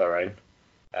into her own,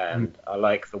 and I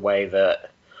like the way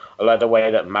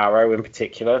that Mauro in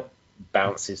particular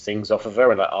bounces things off of her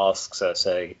and like asks her.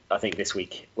 So I think this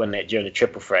week during the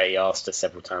triple threat, he asked her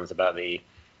several times about the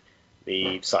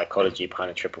psychology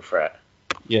behind a triple threat.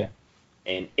 Yeah.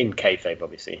 In kayfabe,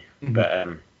 obviously,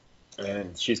 but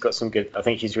and she's got some good. I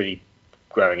think she's really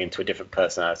growing into a different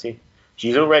personality.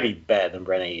 She's already better than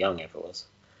Renee Young ever was.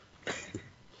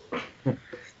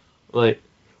 Like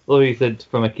you said,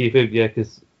 from a kayfabe, yeah,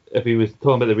 because if he was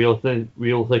talking about the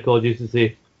real psychology, to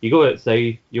say you go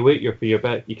outside, you wait for your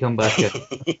back, you come back in.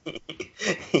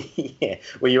 Yeah.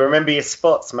 Well, you remember your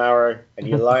spots, Mauro, and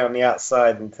you lie on the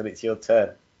outside until it's your turn.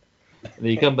 And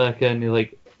then you come back in, you're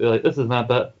like, this is my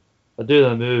bit. I do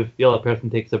the move, the other person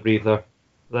takes a breather,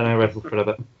 then I wrestle for a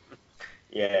bit.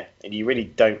 Yeah, and you really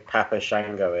don't Papa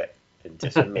Shango it and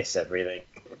just miss everything.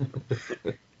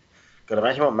 God,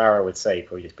 imagine what Mauro would say. He'd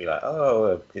probably just be like,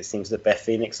 "Oh, it seems that Beth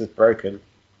Phoenix is broken."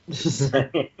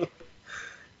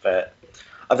 But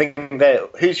I think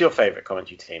who's your favourite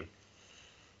commentary team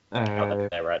out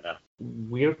there right now?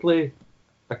 Weirdly,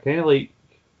 I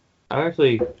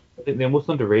actually think the most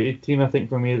underrated team I think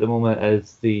for me at the moment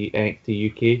is the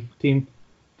NXT UK team.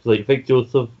 So like Vic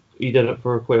Joseph, he did it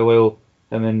for quite a while,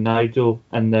 and then Nigel,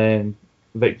 and then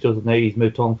Vic Joseph now he's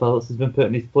moved. Tom Phillips has been put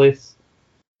in his place.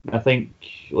 I think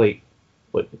like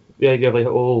the idea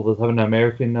of there's having an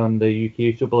American on the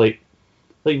UK show, but like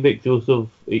Vic Joseph,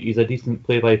 he's a decent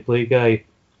play-by-play guy,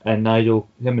 and him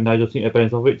and Nigel seem to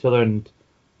bounce off each other, and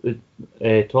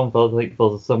Tom Phillips I think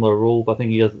fills a similar role, but I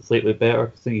think he does it slightly better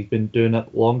because I think he's been doing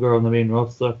it longer on the main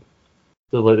roster.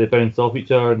 So like they bounce off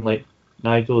each other, and like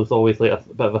Nigel is always like a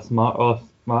bit of a smart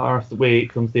ass way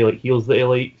it comes to like heels that he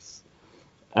likes,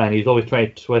 and he's always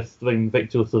trying to twist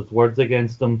Vic Joseph's words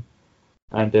against him.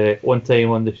 And one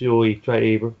time on the show,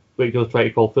 Vic Joseph tried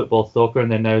to call football soccer,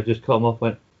 and then now just cut him off and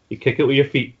went, "You kick it with your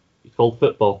feet. It's called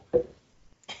football."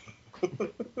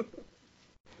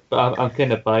 But I'm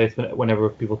kind of biased whenever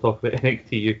people talk about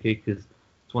NXT UK because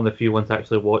it's one of the few ones I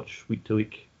actually watch week to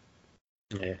week.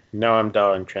 Yeah, Noam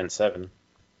Dar and Trent Seven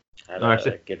had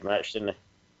a good match, didn't they?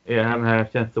 Yeah, I haven't had a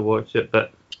chance to watch it,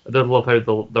 but I did love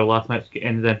how their last match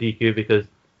ended in DQ because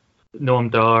Noam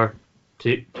Dar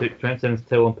took Trent Seven's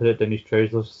tail and put it down his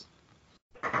trousers.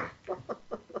 I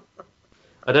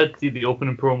did see the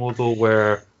opening promo though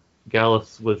where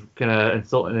Gallus was kind of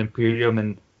insulting Imperium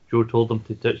and Joe told him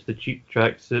to ditch the cheap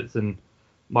tracksuits, and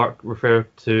Mark referred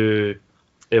to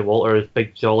Walter as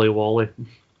Big Jolly Wally.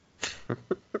 I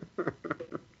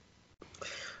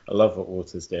love what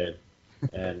Walter's doing,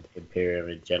 and Imperium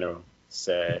in general.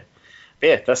 So,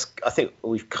 Yeah, I think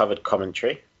we've covered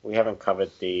commentary. We haven't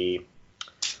covered the.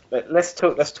 Let's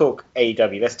talk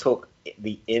AEW. Let's talk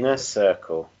the Inner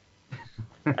Circle,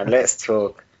 and let's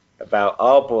talk about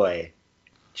our boy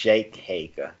Jake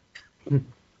Hager.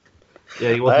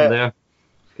 Yeah, he wasn't there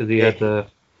because he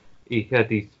had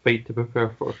his fight to prepare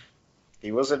for.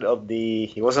 He wasn't on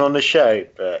the show,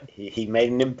 but he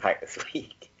made an impact this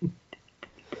week.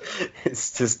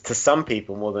 It's to some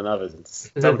people more than others, and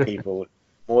to some people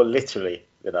more literally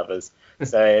than others.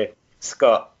 So,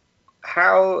 Scott,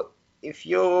 if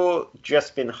you're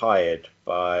just been hired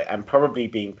by and probably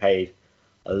being paid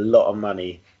a lot of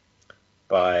money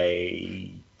by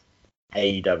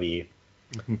AEW,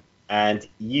 and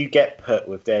you get put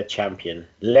with their champion,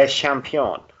 Le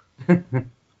Champion,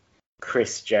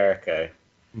 Chris Jericho,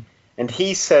 and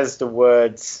he says the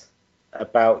words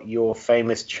about your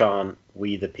famous chant,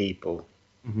 "We the People."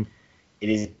 It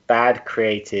is bad,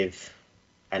 creative,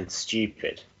 and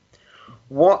stupid.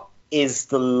 What is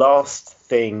the last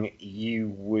thing you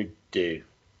would do?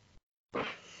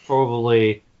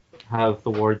 Probably have the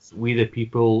words "We the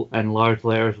People" in large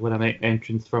letters when I make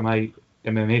entrance for my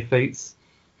MMA fights.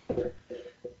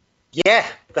 Yeah,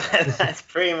 that's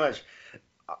pretty much.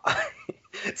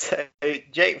 So,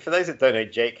 Jake, for those that don't know,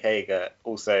 Jake Hager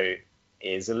also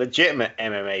is a legitimate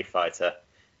MMA fighter,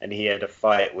 and he had a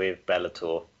fight with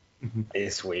Bellator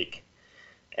this week.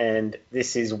 And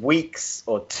this is weeks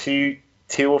or two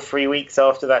or 3 weeks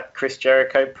after that Chris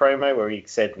Jericho promo where he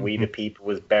said "We the People"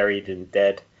 was buried and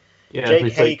dead. Yeah,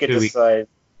 Jake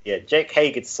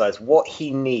Hager decides what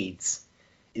he needs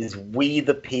is "We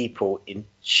the People" in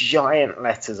giant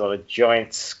letters on a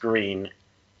giant screen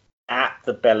at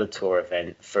the Bellator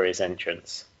event for his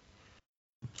entrance.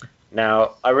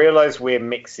 Now, I realize we're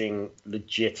mixing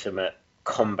legitimate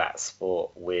combat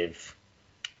sport with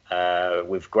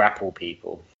grapple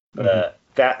people, but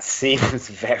that seems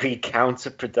very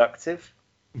counterproductive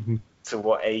to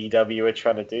what AEW are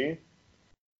trying to do.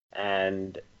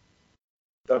 And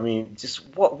I mean, just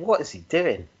what is he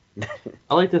doing?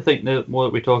 I like to think that more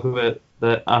that we talk about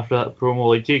that after that promo,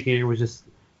 like Jake Hager was just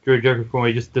Drew Jericho promo,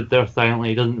 he just stood there silently.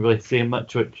 He doesn't really say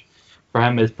much, which for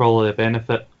him is probably a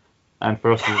benefit, and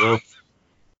for us as well.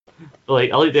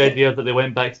 Like I like the idea that they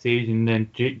went backstage and then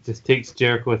Jake just takes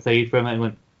Jericho aside from it and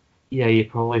went, "Yeah, you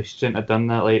probably shouldn't have done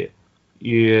that. Like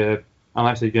I'm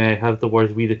actually going to have the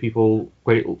words "We the People"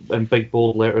 quite in big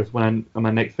bold letters when I'm in my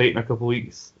next fight in a couple of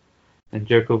weeks." And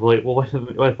Jericho was like, "Well,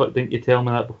 why the fuck didn't you tell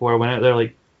me that before I went out there?"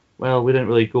 Like, well, we didn't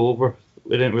really go over what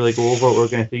we were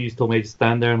going to say. You just told me to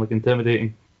stand there and look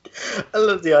intimidating. I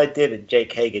love the idea that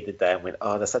Jake Hager did that and went,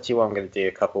 "Oh, that's actually what I'm going to do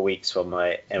a couple of weeks for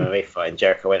my MMA fight." And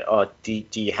Jericho went, "Oh, do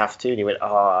you have to?" And he went,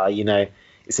 "Oh,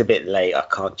 it's a bit late. I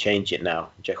can't change it now."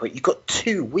 And Jericho went, "You got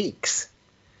 2 weeks."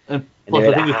 And plus, he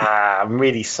went, I'm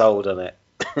really sold on it.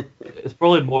 It's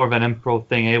probably more of an improv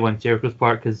thing, on Jericho's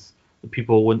part, because the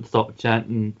people wouldn't stop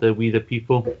chanting the "We the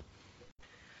People."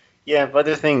 Yeah, but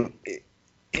the thing,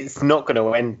 it's not going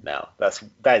to end now.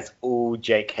 That is all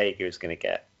Jake Hager is going to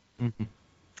get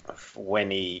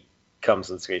when he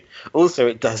comes on screen. Also,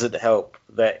 it doesn't help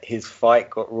that his fight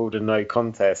got ruled a no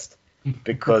contest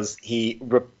because he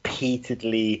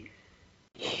repeatedly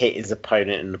hit his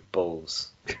opponent in the balls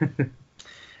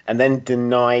and then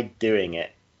denied doing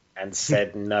it and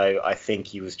said, "No, I think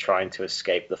he was trying to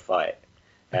escape the fight."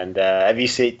 And did you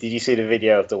see the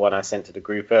video of the one I sent to the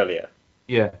group earlier?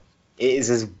 Yeah. It is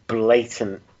as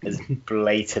blatant a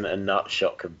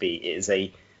nutshot could be. It is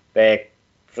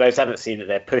for those who haven't seen it,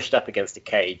 they're pushed up against a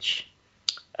cage.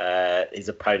 His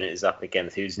opponent is up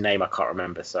against, whose name I can't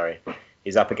remember, sorry.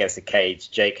 He's up against the cage.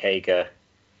 Jake Hager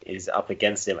is up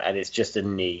against him, and it's just a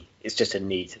knee. It's just a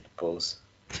knee to the balls.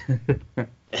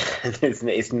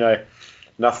 It's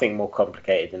nothing more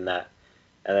complicated than that.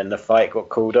 And then the fight got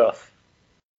called off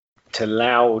to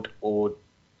loud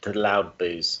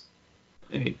boos.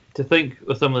 To think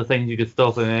of some of the things you could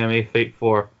stop an MMA fight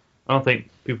for, I don't think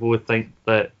people would think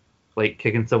that like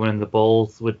kicking someone in the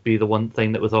balls would be the one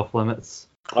thing that was off limits.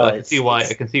 I can see why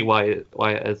it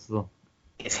is though.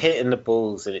 It's hitting the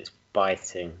balls and it's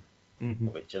biting,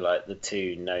 which are like the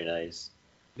 2 no-nos.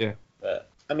 Yeah. But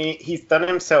I mean, he's done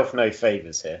himself no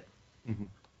favors here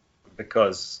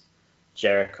because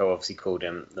Jericho obviously called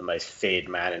him the most feared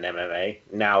man in MMA.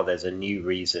 Now there's a new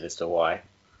reason as to why.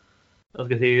 I was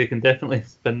gonna say they can definitely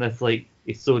spin this like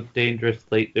he's so dangerous.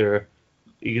 Like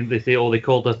they say, "Oh, they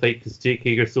called a fight because Jake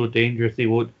Hager's so dangerous.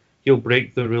 He'll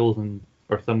break the rules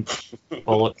or some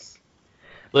bollocks."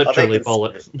 Literally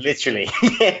bollocks. Literally,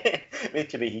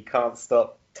 literally, he can't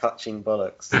stop touching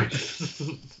bollocks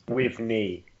with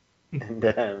knee. And,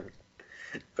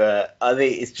 but I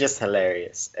think it's just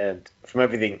hilarious, and from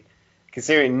everything,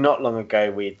 considering not long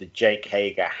ago we had the Jake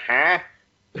Hager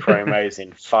promos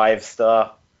in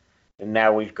 5-star, and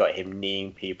now we've got him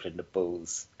kneeing people in the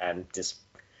balls and just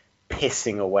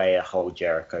pissing away a whole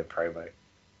Jericho promo.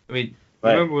 I mean,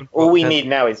 Like, remember when all we need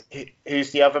now is who's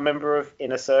the other member of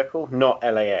Inner Circle? Not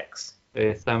LAX.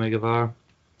 Sammy Guevara.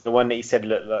 The one that he said,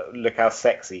 look how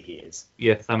sexy he is.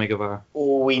 Yeah, Sammy Guevara.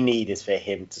 All we need is for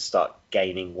him to start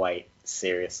gaining weight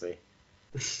seriously,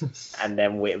 and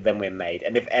then we're made.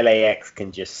 And if LAX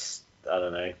can just, I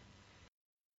don't know,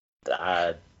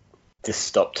 just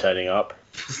stop turning up,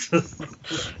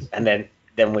 and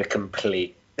then we're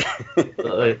complete.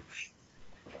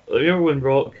 Remember when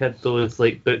Rock had those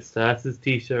like Boots to Asses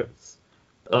t-shirts?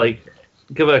 Like,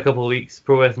 give it a couple of weeks,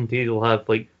 Pro Wrestling Tees will have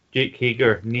like Jake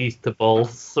Hager knees to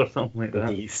balls or something like that.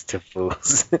 Knees to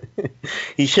balls.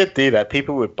 He should do that.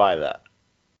 People would buy that.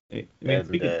 I mean,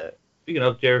 speaking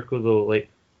of Jericho though, like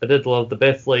I did love the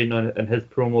best line in his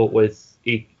promo was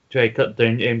he tried to cut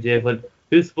down MJF like,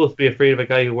 who's supposed to be afraid of a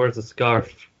guy who wears a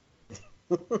scarf?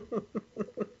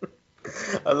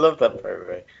 I love that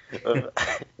promo.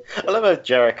 I love how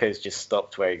Jericho's just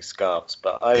stopped wearing scarves.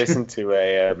 But I listened to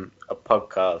a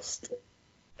podcast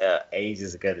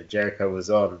ages ago that Jericho was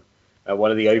on.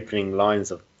 One of the opening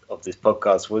lines of this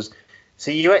podcast was,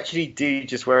 "So you actually do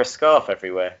just wear a scarf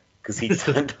everywhere?" Because he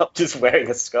turned up just wearing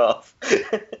a scarf.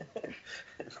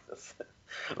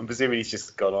 I'm presuming he's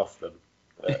just gone off them.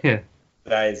 Yeah,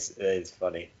 that is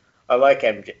funny. I like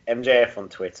MJF on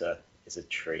Twitter. Is a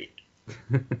treat.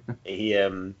 He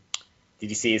did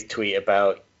you see his tweet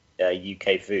about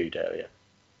UK food earlier?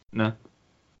 No.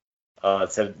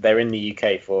 So they're in the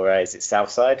UK for is it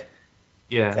Southside?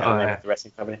 Yeah. The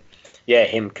wrestling company. Yeah,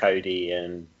 him, Cody,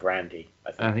 and Brandy.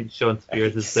 I think Sean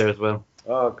Spears is there as well.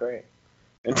 Oh, great.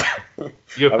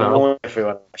 Your I pal. warned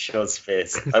everyone. Sean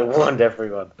Spears. I warned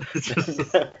everyone.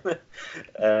 Sorry,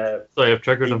 I've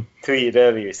triggered him. Tweeted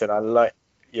earlier. He said, "I like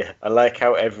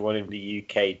how everyone in the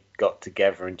UK got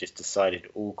together and just decided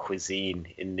all cuisine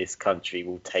in this country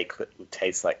will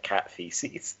taste like cat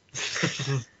feces."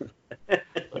 I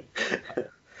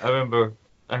remember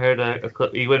I heard a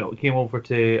clip. He came over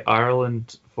to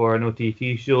Ireland for an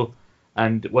OTT show,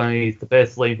 and the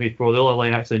best line from his promo, the only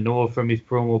line I actually know from his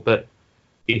promo, but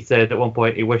he said at one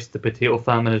point he wished the potato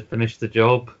famine had finished the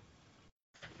job.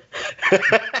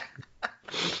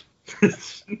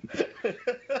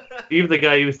 Even the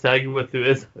guy he was tagging with,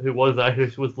 who was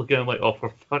Irish, was looking at him like, "Oh, for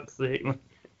fuck's sake!"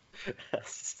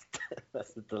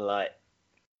 That's a delight.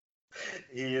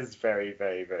 He is very,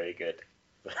 very, very good.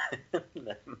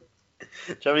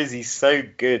 The trouble is, he's so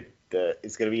good that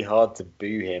it's going to be hard to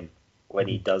boo him when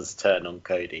he does turn on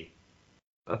Cody.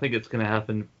 I think it's going to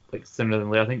happen like sooner than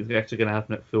later. I think it's actually going to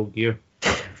happen at Full Gear.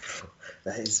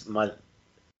 That is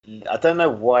I don't know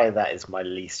why that is my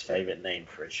least favourite name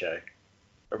for a show.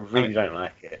 I really don't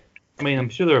like it. I mean, I'm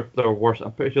sure there are worse.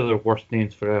 I'm pretty sure there are worse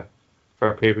names for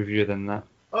a pay-per-view than that.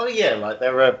 Oh yeah, like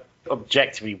there are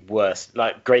objectively worse,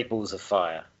 like Great Balls of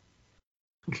Fire.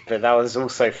 But that was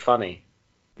also funny.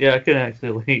 Yeah, I can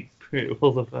actually like Great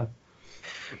Balls of Fire.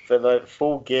 But like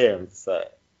Full Gear, it's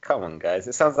like, come on guys,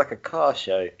 it sounds like a car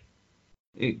show.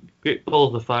 Great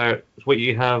Balls of Fire is what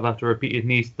you have after repeated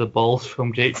knees to the balls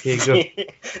from Jake Hager.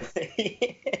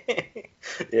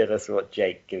 Yeah, that's what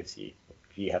Jake gives you.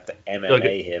 If you have to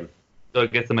MMA him. So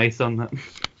get some ice on that.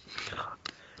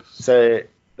 So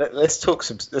let's talk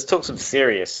some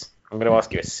serious. I'm going to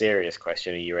ask you a serious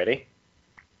question. Are you ready?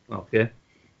 Okay.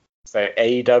 So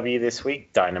AEW this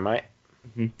week, Dynamite.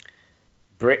 Mm-hmm.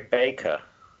 Britt Baker.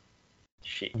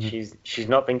 She's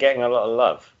not been getting a lot of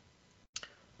love.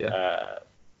 Yeah.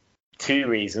 2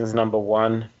 reasons. Number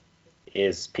 1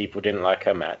 is people didn't like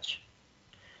her match.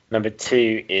 Number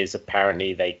 2 is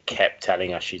apparently they kept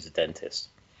telling us she's a dentist.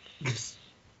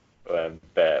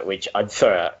 But which I'm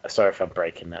sorry if I'm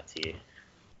breaking that to you.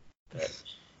 But,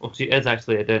 well, she is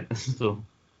actually a dentist, so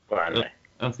well, I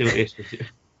don't see what the issue is.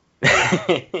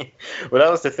 Well,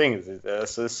 that was the thing.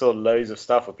 So I saw loads of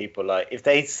stuff where people like, if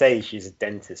they say she's a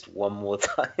dentist one more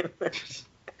time.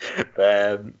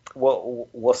 But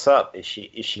what's up? Is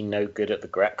she no good at the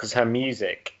grab? Because her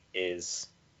music is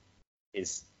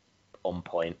on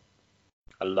point.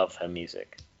 I love her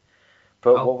music.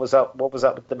 But what was up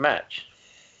with the match?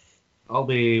 I'll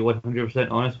be 100%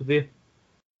 honest with you.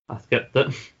 I skipped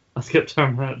it. I skipped her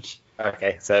match.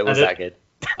 Okay, so it was that good.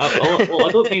 I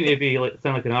don't mean to be like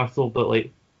sound like an arsehole, but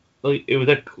like it was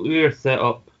a clear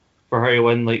setup for her to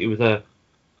win. Like it was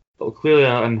clearly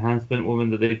an enhancement woman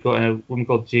that they've got in a woman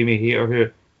called Jamie Hayter, who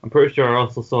I'm pretty sure I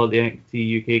also saw at the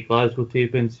NXT UK Glasgow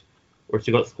tapings where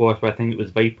she got squashed by, I think it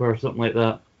was Viper or something like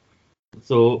that.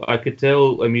 So I could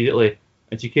tell immediately,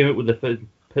 and she came out with the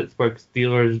Pittsburgh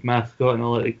Steelers mascot, and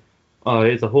all like, oh,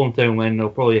 it's a hometown win, they'll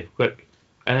probably have quick.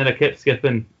 And then I kept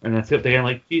skipping, and I skipped again,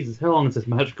 like, Jesus, how long does this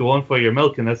match go on for? You're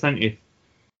milking this, aren't you?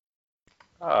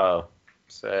 Oh,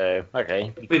 so,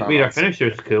 okay. Wait, our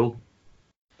finisher's cool.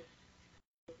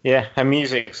 Yeah, her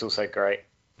music's also great.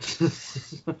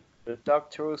 The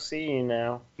doctor will see you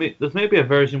now. Wait, there's maybe a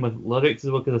version with lyrics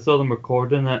as well, because I saw them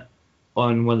recording it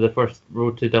on one of the first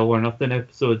Road to Double or Nothing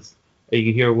episodes. You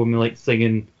can hear a woman like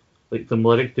singing like some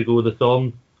lyrics to go with the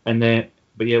song, and then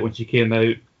but yeah, when she came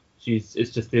out, it's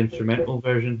just the instrumental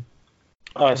version.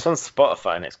 Oh, it's on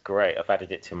Spotify and it's great. I've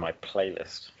added it to my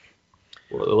playlist.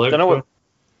 What the lyrics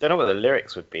don't know what the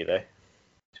lyrics would be though. It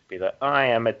would be like, I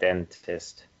am a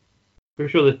dentist.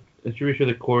 Pretty sure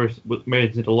the chorus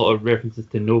mentioned a lot of references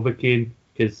to Novocaine,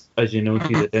 because as you know,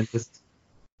 she's a dentist.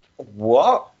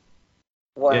 What?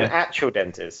 What, yeah. An actual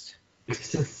dentist?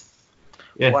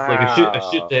 Yeah, wow. Like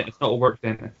a shoot dentist, not a work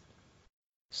dentist.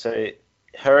 So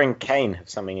her and Kane have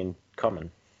something in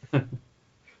common.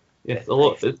 Yes, a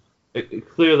lot. It's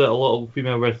clear that a lot of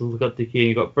female wrestlers got to Kane.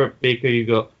 You got Britt Baker, you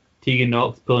got Tegan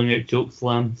Knox pulling out choke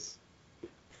slams.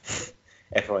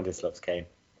 Everyone just loves Kane.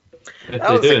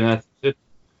 That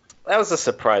was a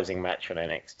surprising match on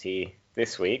NXT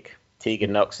this week.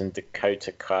 Tegan Knox and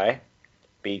Dakota Kai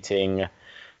beating,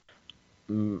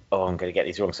 I'm going to get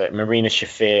these wrong, so Marina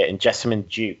Shafir and Jessamine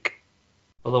Duke.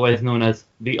 Otherwise known as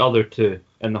the other two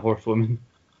in the Horsewomen.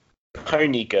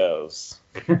 Pony Girls.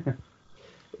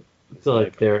 So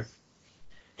like they're...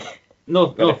 No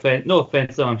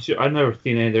offense. I'm sure I've never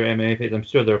seen any of their MMA fights. I'm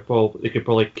sure they could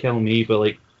probably kill me, but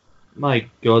like, my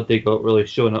God, they got really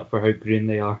shown up for how green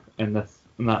they are in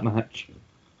that match.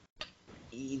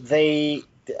 They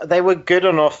were good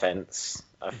on offense,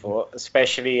 I thought,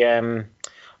 especially I don't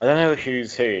know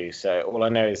who's who, so all I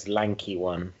know is Lanky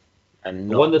One and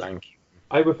not Lanky.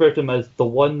 I refer to him as the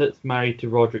one that's married to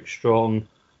Roderick Strong,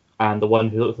 and the one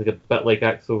who looks like a bit like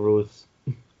Axl Rose.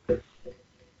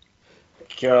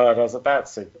 God, I was about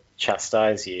to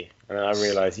chastise you, and then I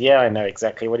realised, yeah, I know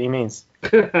exactly what he means.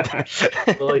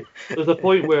 Like, there's a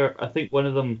point where I think one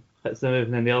of them hits the move,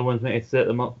 and then the other one's meant to set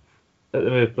them up at the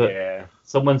move, but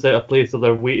someone's out of place, so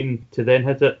they're waiting to then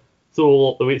hit it.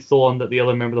 So they wait so long that the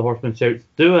other member of the Horseman shouts,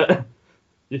 "Do it!"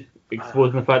 Just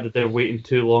exposing the fact that they're waiting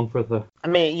too long for the. I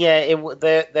mean, yeah,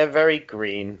 they're very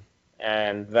green,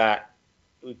 and that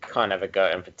we can't have a go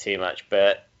at them for too much,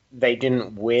 but they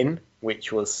didn't win,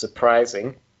 which was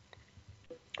surprising.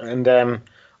 And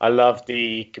I love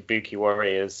the Kabuki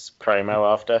Warriors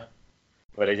promo after,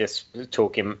 where they're just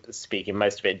speaking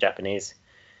most of it in Japanese.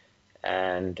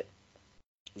 And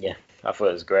yeah, I thought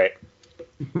it was great.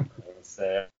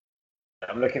 So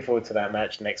I'm looking forward to that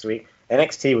match next week.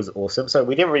 NXT was awesome. So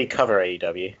we didn't really cover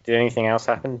AEW. Did anything else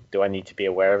happen? Do I need to be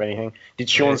aware of anything? Did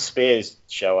Sean Spears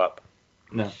show up?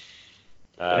 No.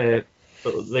 Okay.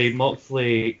 But the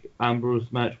Moxley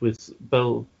Ambrose match was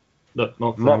Bill.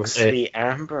 Moxley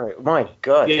Ambrose. My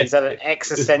God, yeah, is that an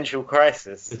existential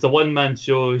crisis? It's a one-man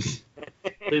show. Like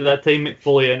that time Mick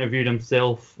Foley interviewed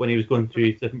himself when he was going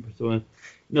through different personas.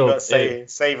 No,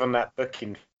 save on that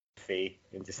booking fee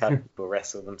and just have people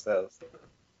wrestle themselves.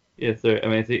 Yes, sir. I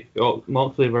mean,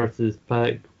 Moxley versus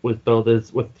Pac was billed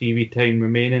as with TV time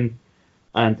remaining,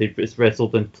 and they just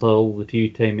wrestled until the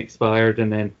TV time expired,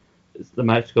 and then the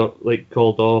match got like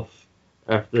called off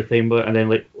after the time, and then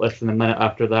like less than a minute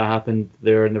after that happened,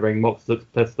 they're in the ring. Moxley looks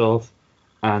pissed off,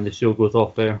 and the show goes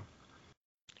off there.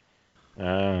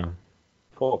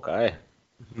 Poor guy.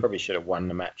 Probably should have won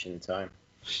the match in time.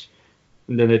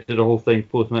 And then they did a whole thing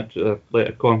post-match, like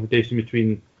a confrontation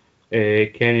between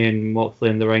Kenny and Moxley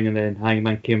in the ring, and then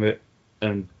Hangman came out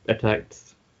and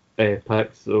attacked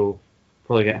Pac, so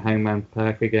probably get Hangman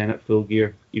Pac again at Full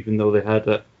Gear, even though they had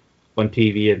it on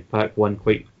TV and Pac won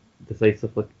quite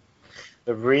decisively.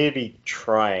 They're really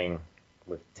trying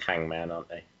with Hangman, aren't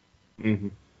they? Mm-hmm.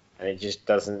 And it just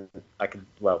doesn't.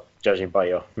 Judging by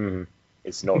your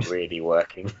it's not really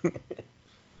working.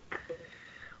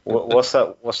 What's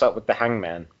up with the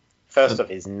Hangman? First off,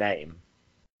 his name.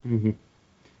 Mm-hmm.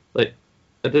 Like,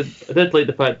 I did like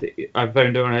the fact that I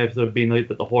found out on an episode being like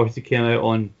that the horse he came out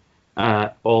on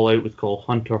All Out was called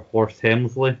Hunter Horse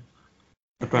Hemsley.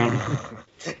 Apparently.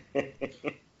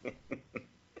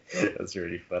 That's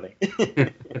really funny.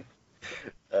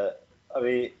 I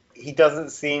mean, he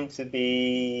doesn't seem to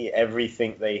be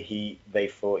everything they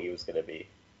thought he was going to be.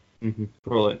 Mm-hmm.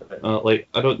 Probably.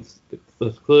 I don't.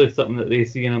 There's clearly something that they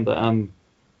see in him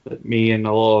that me and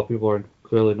a lot of people are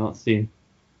clearly not seeing.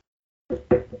 He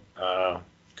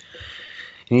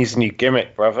needs a new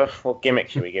gimmick, brother. What gimmick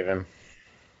should we give him?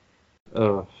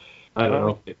 I don't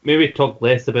know. Maybe talk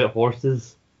less about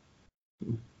horses.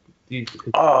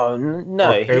 Oh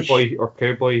no, or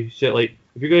cowboy shit. Like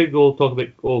if you're gonna go talk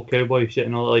about cowboy shit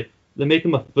and all that, like they make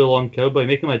him a full-on cowboy,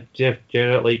 make him a Jeff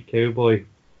Jarrett like cowboy.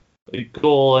 Like, go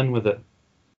all in with it.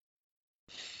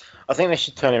 I think they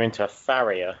should turn him into a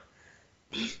farrier.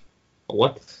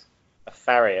 What? A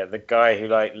farrier, the guy who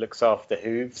like looks after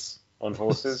hooves on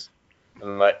horses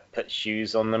and like puts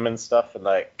shoes on them and stuff and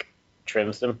like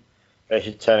trims them. They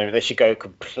should turn him. They should go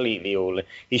completely all in.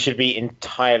 He should be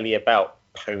entirely about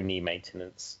pony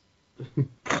maintenance.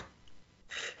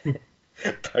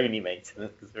 Pony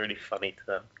maintenance is a really funny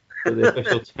term. The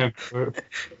official term for it.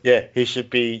 Yeah, he should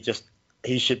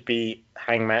be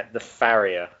Hangman, the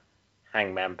farrier,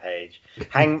 Hangman Page.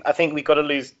 I think we got to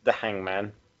lose the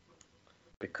Hangman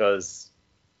because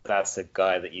that's a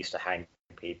guy that used to hang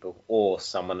people or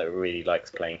someone that really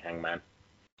likes playing Hangman.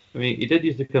 I mean, he did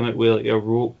used to come out with like a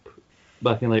rope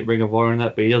back in like Ring of Honor and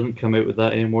that, but he doesn't come out with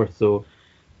that anymore. So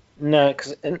no,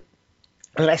 because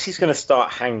unless he's going to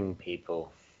start hanging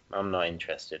people, I'm not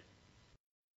interested.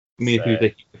 I mean,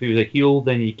 if he was a heel,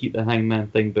 then you keep the Hangman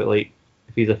thing. But like,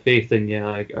 if he's a face, then yeah,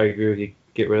 I agree with you.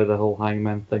 Get rid of the whole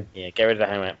Hangman thing. Yeah, get rid of the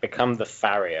Hangman. Become the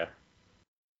farrier.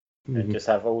 And just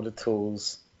have all the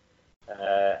tools.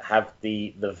 Have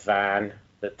the van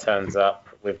that turns up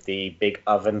with the big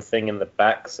oven thing in the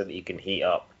back so that you can heat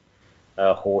up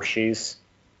horseshoes.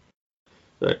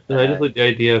 I just like the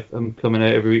idea of him coming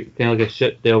out every week, kind of like a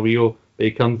shit Del Rio, but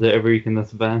he comes out every week in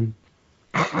this van.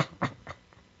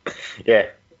 Yeah,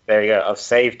 there you go. I've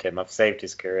saved him. I've saved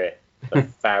his career. The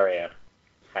farrier,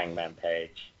 Hangman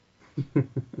Page.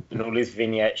 And all his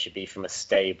vignettes should be from a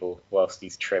stable whilst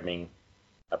he's trimming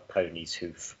a pony's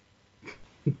hoof.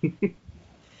 There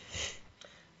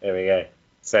we go.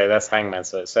 So that's Hangman.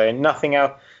 So nothing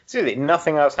else. Seriously,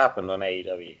 nothing else happened on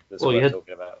AEW. That's what I'm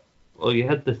talking about. Well, you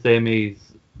had the semis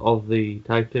of the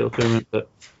tag title tournament, but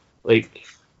like.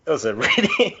 That was a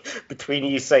really, between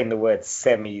you saying the word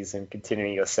semis and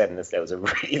continuing your sentence, there was a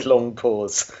really long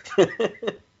pause.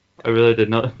 I really did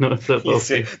not notice that.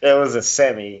 Okay. There was a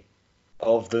semi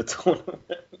of the tournament.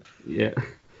 Yeah,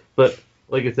 but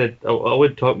like I said, I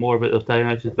would talk more about those tag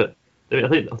matches, but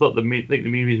I thought the main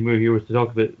reason we were here was to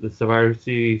talk about the Survivor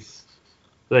Series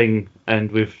thing,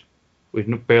 and we've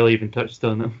barely even touched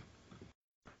on it.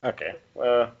 Okay,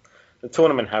 well, the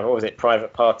tournament had, what was it,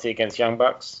 Private Party against Young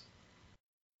Bucks?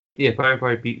 Yeah, Private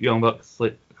Party beat Young Bucks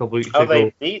like a couple weeks ago. Oh,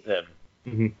 they beat them?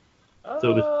 Mm-hmm.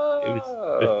 So it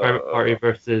was Private Party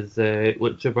versus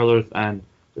Lucha Brothers and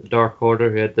the Dark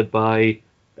Order, who had the bye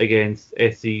against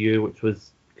SCU, which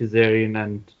was Kazarian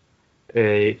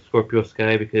and Scorpio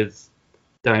Sky, because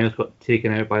Daniels got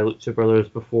taken out by Lucha Brothers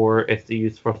before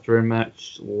SCU's first round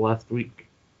match last week.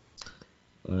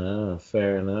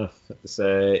 Fair enough.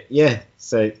 So yeah,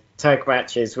 so tag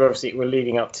matches. We're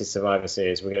leading up to Survivor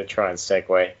Series. We're going to try and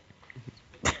segue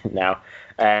now,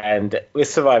 and with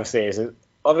Survivor Series,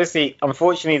 obviously,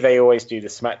 unfortunately, they always do the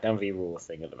SmackDown v Raw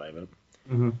thing at the moment.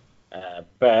 Mm-hmm.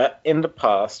 But in the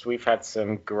past, we've had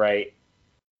some great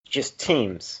just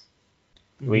teams.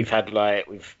 Mm-hmm. We've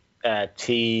had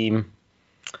team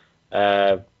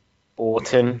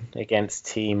Orton against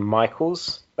Team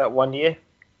Michaels that one year.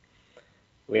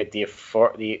 We had the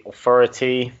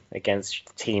Authority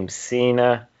against Team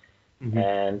Cena. Mm-hmm.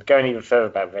 And going even further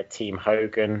back, we had Team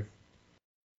Hogan.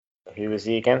 Who was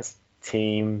he against?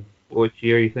 Which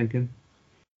year are you thinking?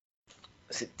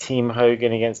 Was it Team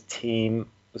Hogan against Team...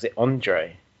 Was it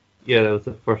Andre? Yeah, that was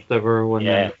the first ever one.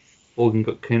 Yeah. Hogan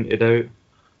got counted out.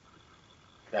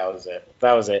 That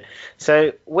was it.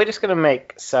 So we're just going to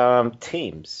make some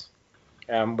teams.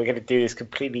 We're going to do this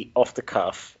completely off the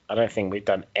cuff. I don't think we've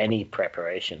done any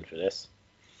preparation for this.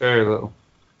 Very little.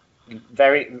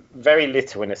 Very, very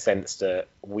little in the sense that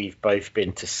we've both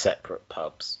been to separate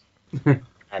pubs.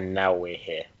 And now we're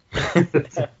here.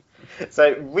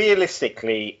 So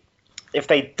realistically, if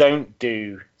they don't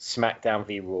do SmackDown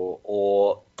v Raw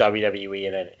or WWE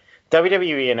and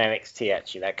NXT,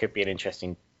 actually, that could be an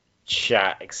interesting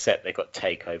chat, except they got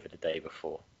TakeOver the day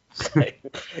before. So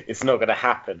it's not going to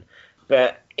happen.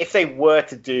 But if they were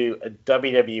to do a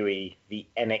WWE v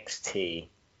NXT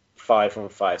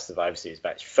 5-on-5 Survivor Series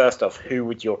match, first off, who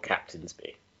would your captains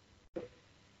be?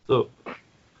 So,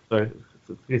 sorry,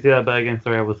 can you say that back again?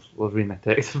 Sorry, I was reading my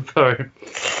text. Sorry.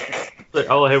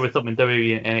 All I heard was something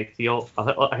WWE and NXT.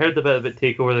 I heard the bit about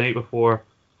TakeOver the night before.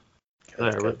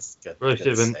 Really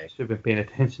should have been paying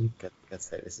attention. Good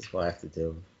say, this is what I have to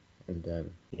do.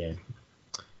 And yeah.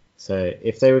 So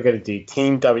if they were going to do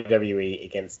Team WWE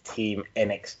against Team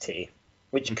NXT,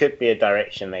 which could be a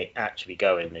direction they actually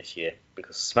go in this year,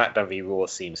 because SmackDown v Raw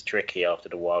seems tricky after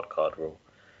the wildcard rule.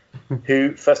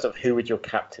 First off, who would your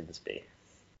captains be?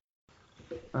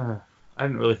 I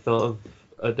hadn't really thought of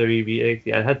a WB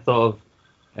NXT. I had thought of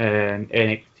an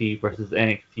NXT versus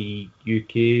NXT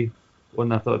UK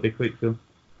one. I thought would be quite cool.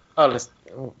 Oh,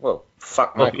 well,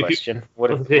 fuck my question. What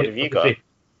have you got? I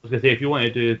was gonna say if you want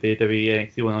to do the WWE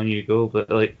NXT one on, you go. But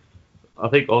like, I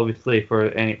think obviously for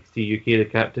NXT UK the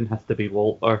captain has to be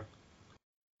Walter,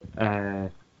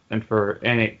 and for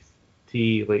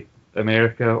NXT like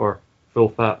America or full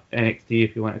fat NXT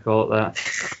if you want to call it that.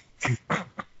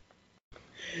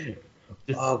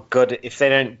 Oh god, if they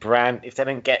don't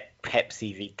get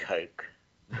Pepsi v Coke,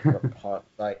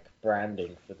 like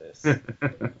branding for this,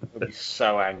 I'd be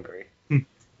so angry.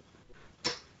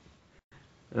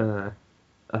 I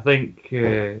think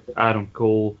Adam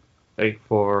Cole, like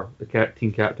for the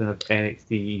team captain of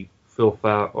NXT full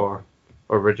fat or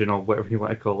original, whatever you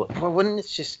want to call it. Well, wouldn't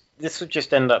this would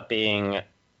just end up being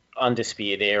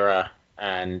Undisputed Era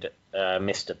and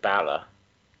Mr. Balor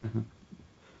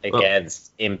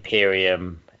against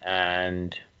Imperium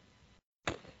and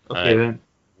then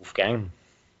Wolfgang.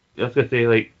 I was gonna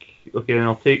say then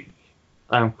I'll take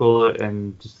Adam Cole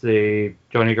and just say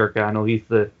Johnny Gargano. He's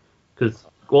because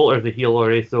Walter's the heel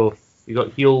already, so you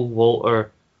got heel Walter.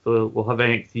 So we'll have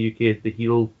NXT UK as the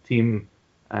heel team,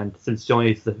 and since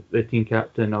Johnny's the team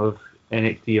captain of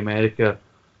NXT America,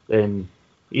 then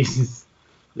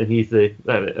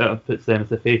that puts them as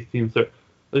the face team. So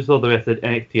I just thought the rest of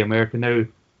NXT America now.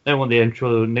 I want the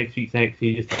intro next week's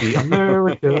NXT just to be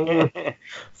America.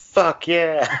 Fuck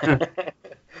yeah.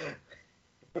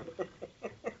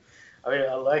 I mean,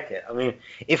 I like it. I mean,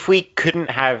 if we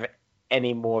couldn't have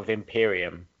any more of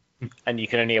Imperium, and you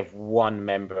can only have one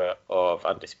member of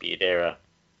Undisputed Era,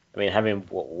 I mean, having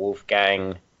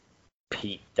Wolfgang,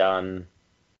 Pete Dunne,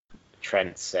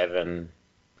 Trent Seven,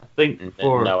 I think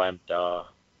for Noam Dar.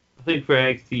 I think for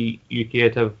NXT UK,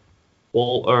 I'd have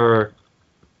Walter,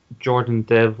 Jordan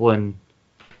Devlin,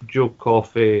 Joe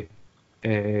Coffey,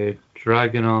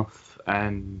 Dragunov,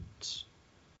 and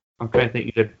I'm trying to think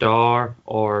either Dar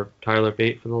or Tyler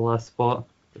Bate for the last spot,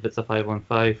 if it's a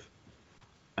 5-on-5.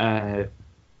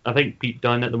 I think Pete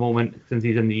Dunne at the moment, since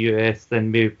he's in the US,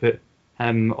 then maybe put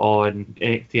him on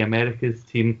NXT America's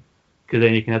team, because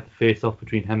then you can have the face-off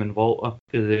between him and Walter,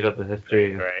 because they've got the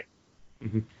history. Great.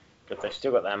 Mm-hmm. But they've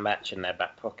still got that match in their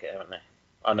back pocket, haven't they?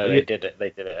 Oh no, they did it.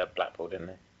 They did it at Blackpool, didn't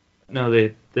they? No,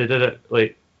 they did it,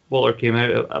 like, Walter came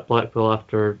out at Blackpool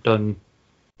after Dunne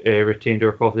retained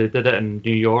her Coffey. They did it in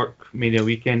New York Mania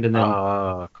weekend, and then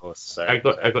of course. So I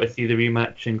got to see the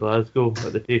rematch in Glasgow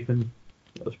at the taping.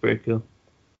 That was pretty cool.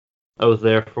 I was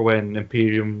there for when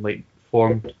Imperium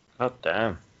formed. Oh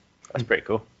damn, that's pretty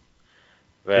cool.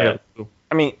 But, yeah, cool.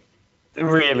 I mean,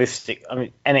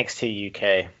 NXT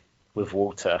UK with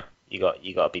Walter, you got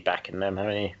to be backing them,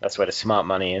 haven't you? That's where the smart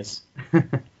money is.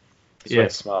 Where the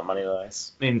smart money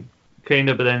lies. I mean, kind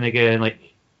of, but then again,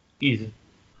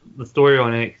 the story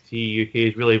on NXT UK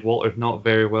is really Walter's not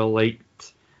very well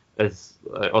liked as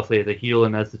obviously the heel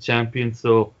and as the champion.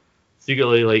 So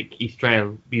secretly, he's trying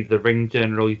to be the ring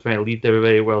general. He's trying to lead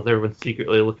everybody, while everyone's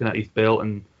secretly looking at his belt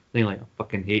and saying I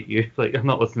fucking hate you. I'm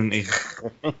not listening to you.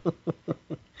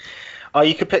 Oh,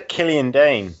 you could put Killian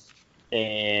Dane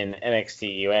in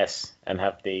NXT US and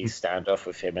have the standoff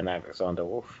with him and Alexander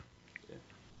Wolf.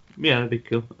 Yeah, that'd be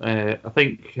cool. I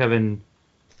think having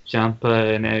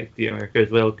Ciampa in NXT America as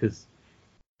well, because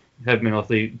having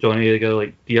obviously Johnny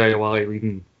together, DIY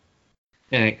leading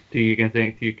NXT against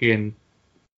NXT UK, and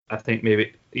I think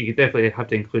maybe you could definitely have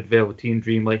to include Velveteen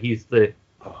Dream. He's the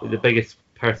biggest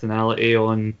personality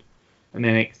on an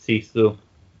NXT, so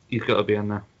he's got to be on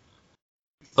there.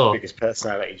 The biggest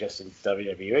personality just in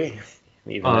WWE,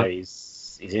 even though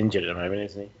he's injured at the moment,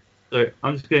 isn't he? So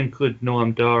I'm just going to include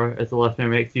Noam Dar as the last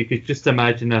member of NXT. You could just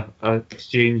imagine a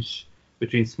exchange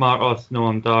between Smartos,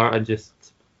 Noam Dar, and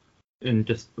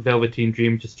just Velveteen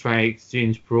Dream just trying to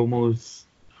exchange promos.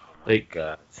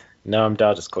 God. Noam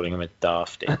Dar just calling him a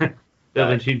dafty.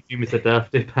 Velveteen Dream is a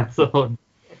dafty, pass on.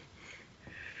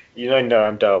 You know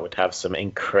Noam Dar would have some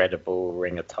incredible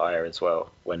ring attire as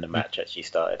well when the match actually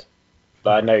started.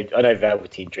 But I know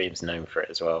Velveteen Dream's known for it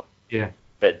as well. Yeah.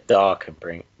 But Dar can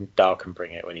bring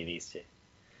it when he needs to.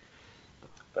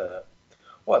 But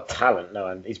what talent,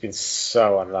 no, he's been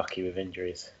so unlucky with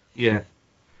injuries. Yeah.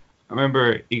 I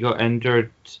remember he got injured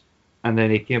and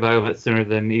then he came out of it sooner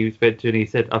than he was meant to, and he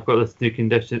said, I've got this new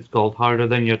condition, it's called harder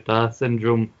than your dad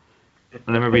syndrome. And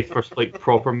I remember his first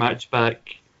proper match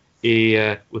back,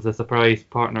 he was a surprise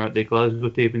partner at the Glasgow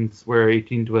tapings where he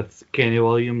teamed with Kenny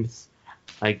Williams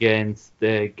against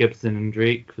Gibson and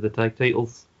Drake for the tag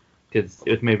titles, because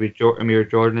it was maybe Amir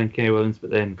Jordan and Kenny Williams,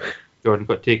 but then Jordan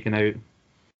got taken out.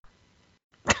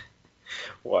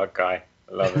 What a guy.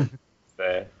 I love it.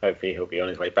 So hopefully he'll be on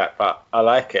his way back. But I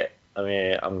like it. I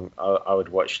mean, I would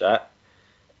watch that.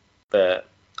 But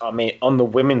I mean, on the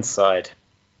women's side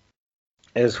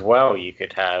as well, you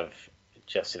could have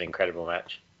just an incredible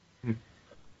match.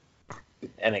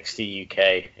 NXT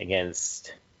UK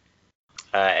against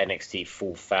NXT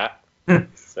Full Fat.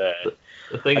 So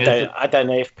The thing I don't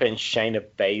know if putting Shayna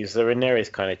Baszler in there is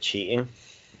kind of cheating.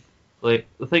 Like,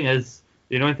 the thing is,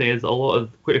 the annoying thing is,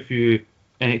 quite a few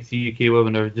NXT UK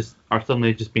women are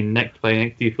suddenly just being nicked by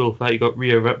NXT Full Fat. You got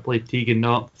Rhea Ripley, Tegan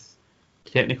Knox,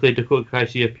 technically Dakota Kai.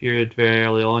 She appeared very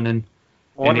early on in.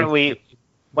 Why don't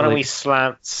we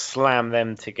slam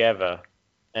them together?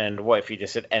 And what if you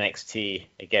just said NXT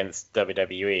against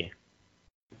WWE?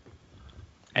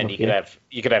 And okay.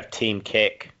 you could have Team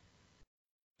Kick,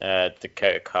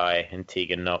 Dakota Kai and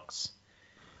Tegan Knox,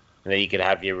 and then you could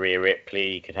have your Rhea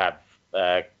Ripley. You could have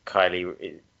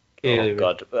Kylie. Oh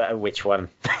God, which one?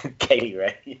 Kaylee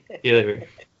Ray. Kaylee Ray.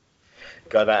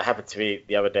 God, that happened to me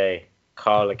the other day.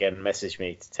 Carl again messaged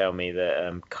me to tell me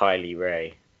that Kylie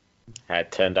Ray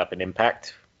had turned up in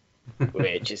Impact,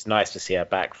 which is nice to see her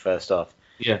back first off.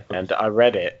 Yeah. And I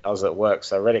read it. I was at work,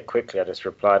 so I read it quickly. I just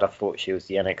replied, I thought she was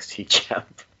the NXT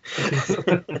champ.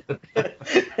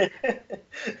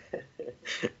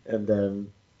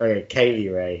 And okay,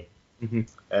 Kaylee Ray,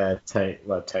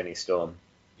 Tony Storm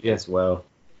as well.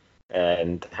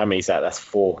 And how many is that? That's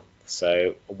 4.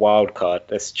 So a wild card.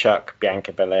 Let's chuck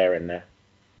Bianca Belair in there.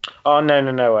 Oh no.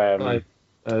 Io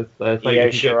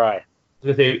Shirai. I was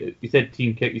gonna say, you said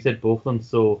Team Kick. You said both of them,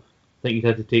 so I think you'd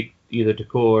have to take either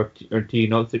Dakota or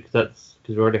Tegan Knox, because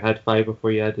we already had 5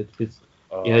 before you added. You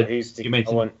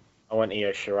mentioned. I want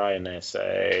Io Shirai in there.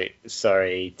 So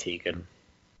sorry, Tegan.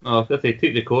 Oh, I was gonna say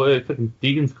take Dakota. Fucking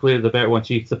Tegan's clearly the better one.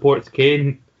 She supports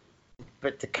Kane.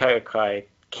 But Dakota Kai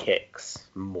kicks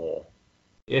more.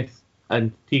 Yes,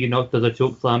 and Tegan Knox does a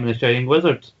choke slam in the Shining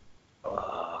Wizard.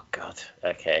 Oh God.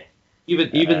 Okay.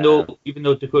 Even though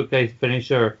Dakota Kai's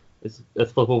finisher is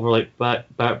flip over like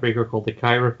backbreaker called the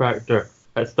Chiropractor,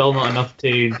 it's still not enough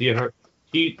to endear her.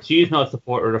 She's not a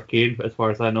supporter of Kane, as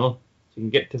far as I know. She can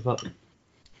get to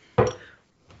that.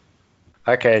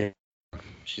 Okay,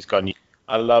 she's gone.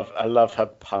 I love her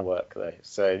pun work though.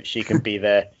 So she can be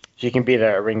there. She can be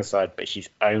there at ringside, but she's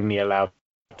only allowed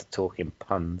to talk in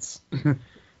puns.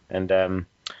 And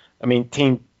I mean,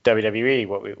 Team WWE.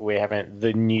 What we're having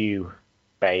the new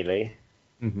Bayley,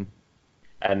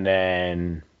 and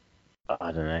then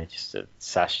I don't know, just a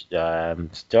Sasha. Do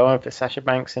I want to put Sasha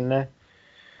Banks in there?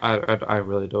 I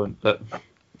really don't, but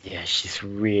yeah, she's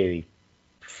really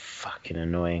fucking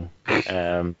annoying. I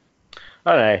don't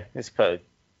know. Let's put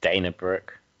Dana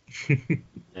Brooke,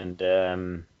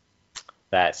 and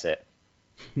that's it.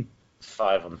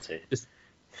 5 on 2.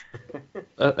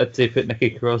 I'd say put Nikki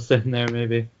Cross in there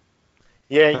maybe.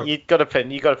 Yeah, you got to put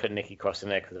Nikki Cross in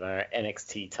there because of our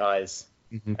NXT ties,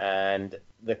 and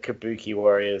the Kabuki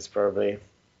Warriors probably.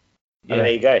 Yeah. And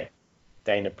there you go.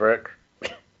 Dana Brooke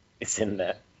is in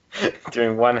there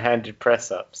doing one-handed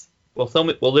press-ups. Well,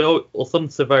 some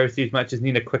Survivor Series matches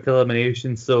need a quick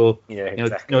elimination, so yeah,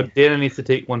 exactly. Dana needs to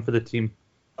take one for the team.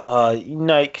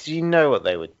 Because you know what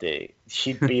they would do.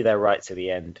 She'd be there right to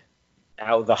the end,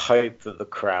 out of the hope that the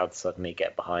crowd suddenly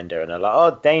get behind her and are like,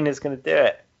 "Oh, Dana's going to do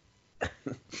it."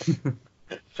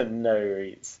 For no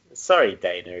reason. Sorry,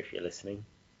 Dana, if you're listening.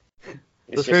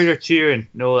 The crowd are cheering.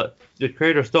 No, the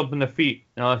crowd are stomping their feet.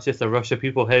 No, it's just a rush of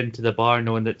people heading to the bar,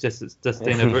 knowing that it's just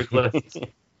Dana Brooke left.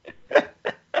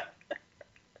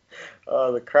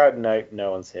 Oh, the crowd,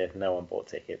 no one's here. No one bought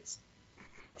tickets.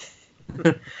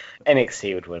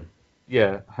 NXT would win.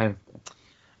 Yeah. I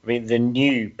mean, the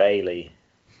new Bayley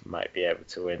might be able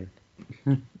to win.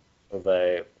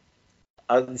 Although,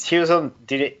 she was on.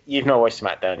 You've not watched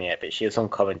SmackDown yet, but she was on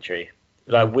commentary,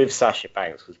 like with Sasha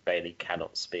Banks, because Bayley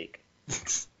cannot speak,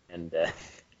 and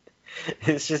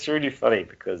it's just really funny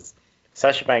because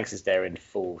Sasha Banks is there in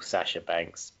full Sasha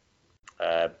Banks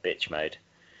bitch mode,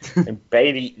 and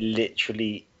Bayley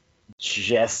literally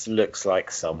just looks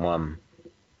like someone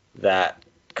that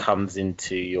comes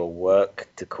into your work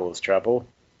to cause trouble.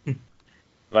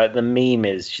 Like the meme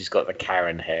is she's got the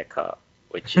Karen haircut,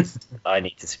 which is I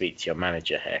need to speak to your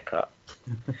manager haircut.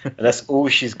 And that's all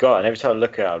she's got. And every time I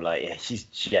look at her, I'm like, yeah, she's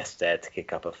just there to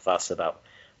kick up a fuss about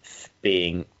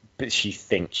but she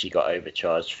thinks she got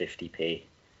overcharged 50p.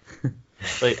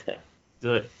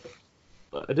 I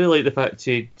do like the fact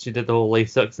she did the whole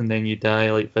life sucks and then you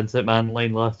die like Vince McMahon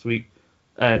line last week.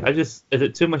 Is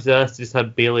it too much to ask to just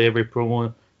have Bayley every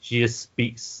promo? She just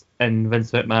speaks in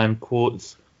Vince McMahon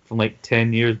quotes from like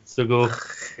 10 years ago.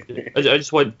 I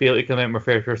just want Bayley to come out and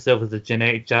refer to herself as a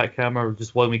genetic jackhammer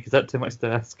just 1 week. Is that too much to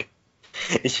ask?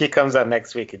 If she comes out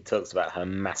next week and talks about her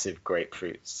massive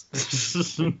grapefruits,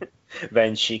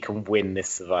 then she can win this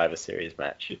Survivor Series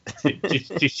match.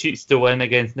 she shoots to win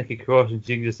against Nikki Cross, and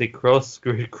she can just say, "Cross,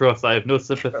 screw Cross. I have no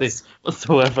sympathy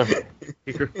whatsoever."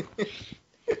 It'd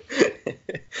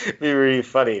be really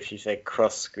funny if she said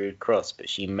 "cross screwed cross," but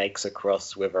she makes a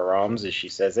cross with her arms as she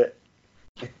says it.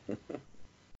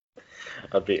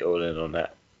 I'd be all in on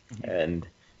that. And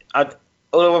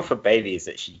all I want for Bayley is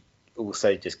that she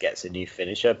also just gets a new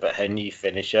finisher, but her new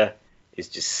finisher is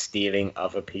just stealing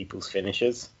other people's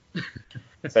finishers.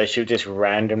 So she'll just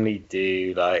randomly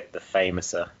do like the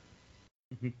Famouser.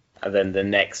 And then the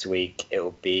next week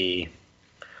it'll be,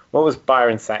 what was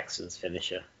Byron Saxton's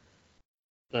finisher?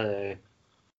 I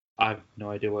have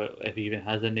no idea if he even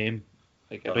has a name.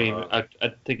 Like, I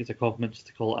think it's a compliment just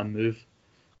to call it a move.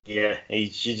 Yeah,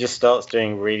 she just starts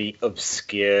doing really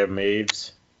obscure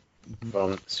moves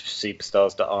from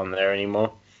superstars that aren't there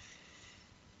anymore.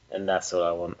 And that's all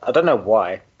I want. I don't know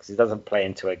why, because it doesn't play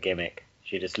into her gimmick.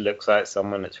 She just looks like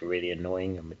someone that's really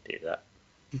annoying and would do that.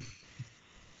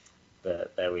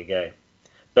 But there we go.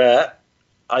 But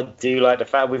I do like the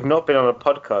fact we've not been on a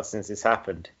podcast since this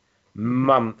happened.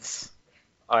 Months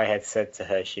I had said to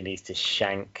her she needs to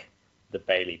shank the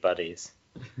Bayley buddies.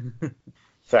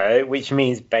 So, which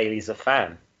means Bayley's a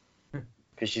fan.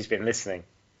 Because she's been listening.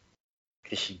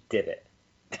 Because she did it.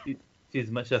 She's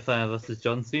as much a fan of us as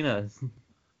John Cena is.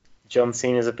 John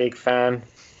Cena's a big fan.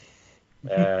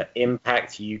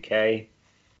 Impact UK,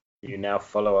 you now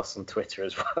follow us on Twitter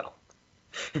as well.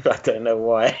 I don't know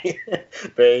why,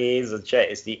 but it is a chat.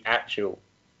 It's the actual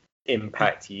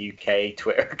Impact UK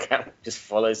Twitter account. Just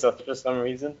follows us for some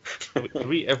reason. Have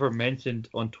we ever mentioned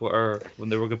on Twitter when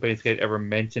the Rogan Pains Guide ever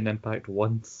mentioned Impact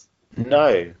once?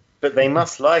 No, but they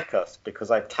must like us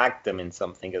because I tagged them in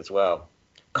something as well.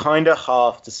 Kind of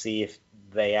half to see if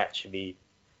they actually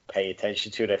pay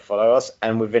attention to it, they follow us,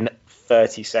 and within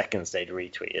 30 seconds they'd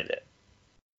retweeted it.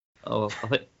 Oh,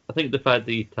 I think the fact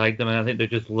that you tagged them, and I think they're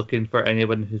just looking for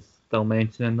anyone who's still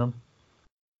mentioning them.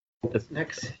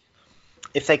 Next,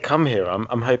 if they come here,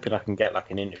 I'm hoping I can get like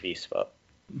an interview spot,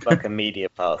 like a media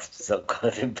pass to some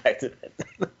kind of Impact event.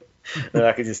 And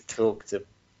I could just talk to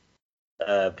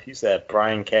who's there,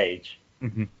 Brian Cage.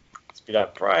 Just be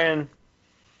like, Brian,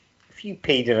 if you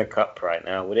peed in a cup right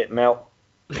now, would it melt?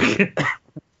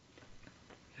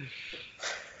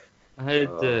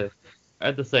 I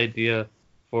had this idea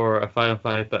for a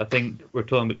 5-on-5, but I think we're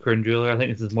talking about Crown Jewel. I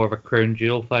think this is more of a Crown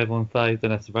Jewel 5-on-5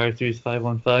 than a Survivor Series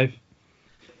 5-on-5.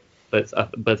 But it's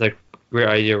a great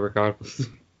idea regardless.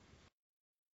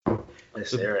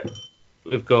 Let's hear it.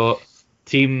 We've got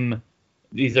team.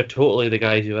 These are totally the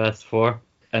guys you asked for,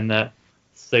 and that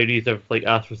Saudis have like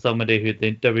asked for somebody who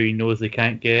the WWE knows they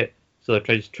can't get, so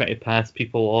they're trying to pass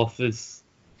people off as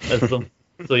them.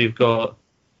 So you've got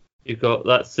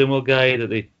that sumo guy that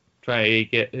they try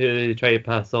to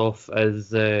pass off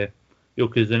as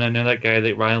Yokozuna. Now that guy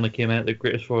that randomly came out at the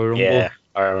Greatest Royal Rumble. Yeah,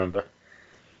 I remember.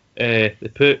 They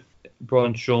put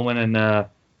Braun Strowman in a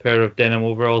pair of denim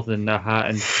overalls and a hat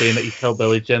and saying that he's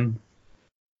Hillbilly Jim.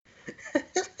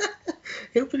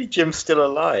 Hillbilly Jim's still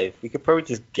alive. We could probably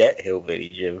just get Hillbilly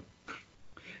Jim.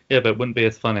 Yeah, but it wouldn't be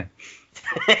as funny.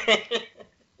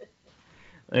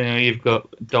 You've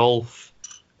got Dolph,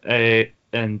 and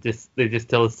they just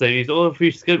tell the series, "Oh, if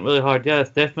you're scouting really hard, yeah, that's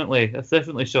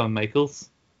definitely Shawn Michaels."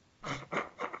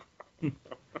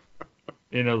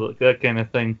 Like that kind of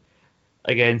thing.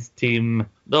 Against team,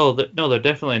 no, they're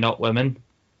definitely not women,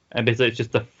 and basically it's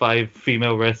just the 5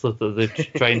 female wrestlers that they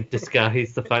try and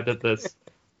disguise the fact that this,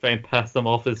 try and pass them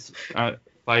off as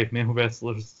 5 male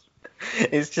wrestlers.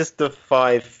 It's just the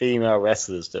 5 female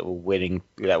wrestlers that were willing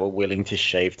to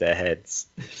shave their heads.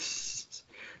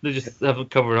 They just have them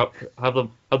cover up, have them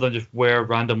just wear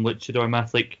random luchador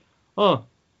masks. Like, oh,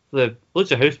 the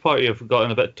Lucha House Party have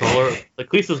gotten a bit taller. Like,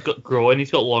 Kalisto's got growing,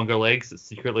 he's got longer legs. It's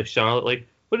secretly Charlotte. Like,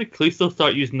 when did Kalisto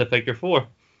start using the figure 4?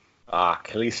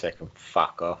 Kalisto can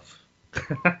fuck off.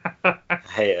 I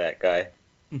hate that guy.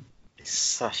 He's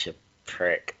such a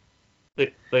prick.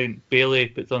 Then Bayley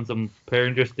puts on some Power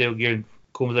Ranger style gear and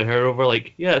combs her hair over.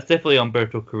 Like, yeah, it's definitely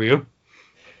Humberto Carrillo.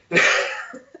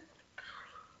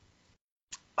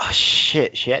 Oh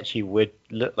shit, she actually would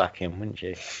look like him, wouldn't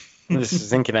she? I'm just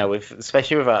thinking now,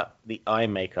 especially with the eye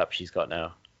makeup she's got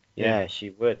now. Yeah, she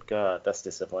would. God, that's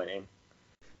disappointing.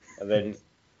 And then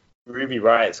Ruby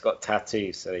Riot's got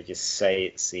tattoos, so they just say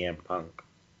it's CM Punk.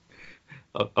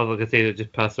 I was going to say they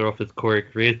just pass her off as Corey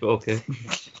Graves, but okay.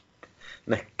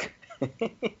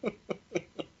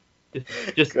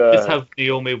 just have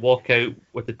Naomi walk out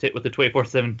with the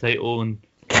 24/7 title and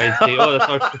try and say, "Oh,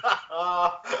 that's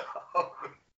not."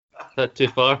 Is that too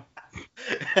far?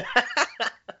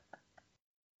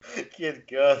 Good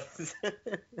God.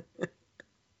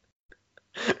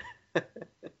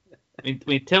 I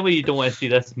mean, tell me you don't want to see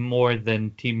this more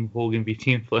than Team Hogan v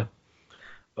Team Flair.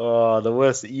 Oh, the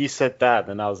worst. You said that,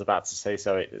 and I was about to say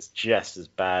something that's just as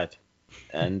bad,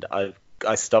 and I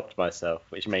stopped myself,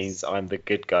 which means I'm the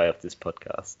good guy of this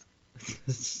podcast.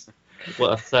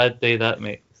 What a sad day that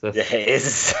makes. Yeah, it is a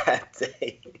sad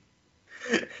day.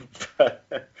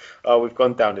 But, oh, we've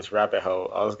gone down this rabbit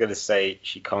hole. I was going to say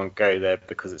she can't go there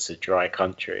because it's a dry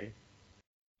country.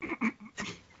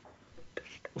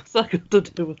 What's that got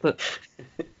to do with it?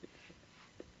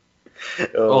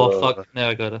 Oh, fuck. Now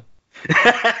I got it.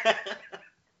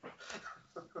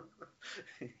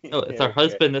 No, it's her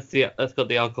husband that's got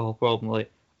the alcohol problem. Like,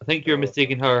 I think you're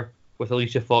mistaking her with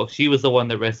Alicia Fox. She was the one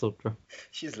that wrestled her.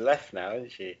 She's left now,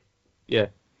 isn't she? Yeah.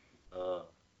 Oh,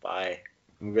 bye.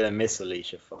 I'm gonna miss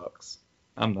Alicia Fox.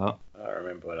 I'm not. I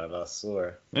remember when I last saw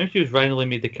her. Remember she was randomly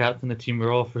made the captain of Team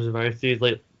Raw for Survivor Series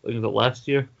like was it last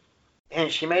year?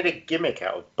 And she made a gimmick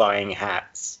out of buying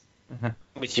hats,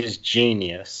 which is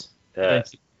genius. And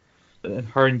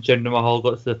her and Jinder Mahal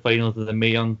got to the finals of the Mae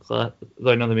Young class.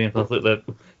 Sorry, not the Mae Young class, like the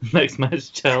Mixed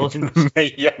Match Challenge.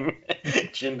 Mae Young.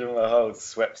 Jinder Mahal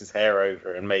swept his hair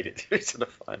over and made it through to the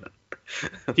final.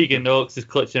 Tegan Knox is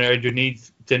clutching her injured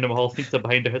knees. Jinder Mahal sneaks up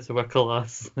behind her, hits her with a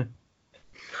class.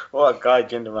 What a guy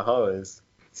Jinder Mahal is.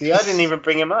 See, I didn't even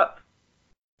bring him up.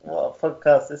 What a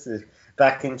podcast this is.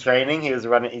 Back in training,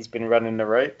 he's been running the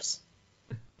ropes.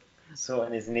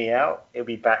 Sorting his knee out. He'll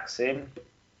be back soon.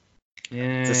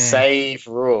 Yeah. To save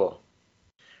Raw.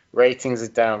 Ratings are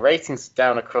down. Ratings are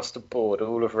down across the board,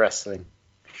 all of wrestling.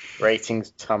 Ratings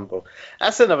tumble.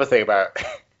 That's another thing about...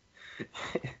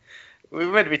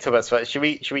 We're meant to be talking about sports. Should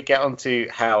we get on to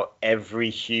how every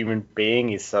human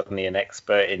being is suddenly an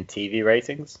expert in TV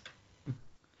ratings?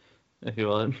 If you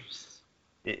want.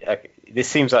 This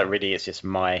seems like really it's just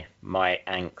my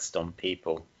angst on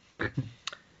people.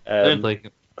 Don't like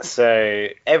it. So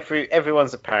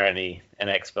everyone's apparently an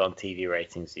expert on TV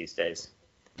ratings these days.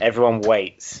 Everyone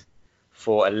waits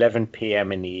for 11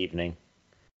 p.m. in the evening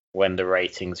when the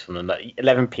ratings from the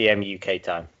 11 p.m. UK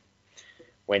time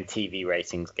when TV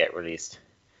ratings get released.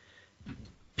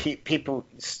 People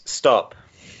stop.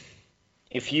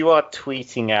 If you are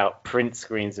tweeting out print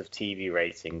screens of TV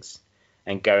ratings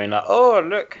and going like, "Oh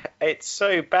look, it's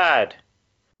so bad,"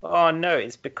 oh no,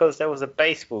 it's because there was a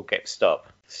baseball game. Stop.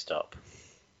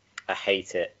 I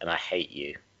hate it, and I hate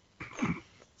you.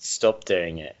 Stop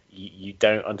doing it. You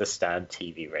don't understand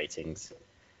TV ratings.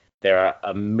 There are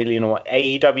a million.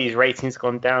 AEW's ratings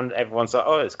gone down. Everyone's like,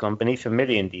 oh, it's gone beneath 1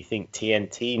 million. Do you think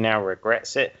TNT now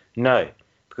regrets it? No,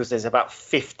 because there's about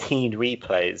 15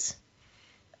 replays,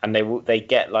 and they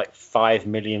get like 5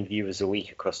 million viewers a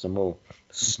week across them all.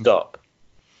 Stop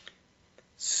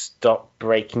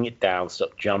breaking it down.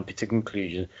 Stop jumping to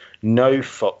conclusions. No,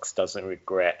 Fox doesn't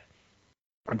regret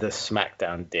the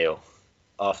SmackDown deal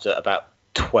after about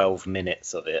 12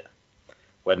 minutes of it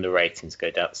when the ratings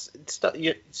go down.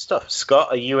 Stop. Scott,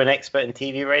 are you an expert in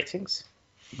TV ratings?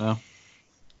 No.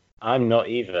 I'm not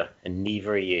either, and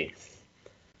neither are you.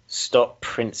 Stop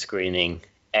print screening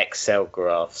Excel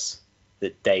graphs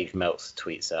that Dave Meltzer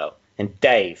tweets out. And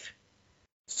Dave,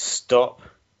 stop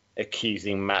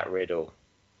accusing Matt Riddle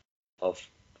of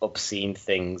obscene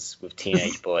things with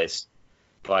teenage boys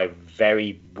by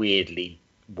very weirdly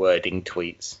wording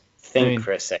tweets. Think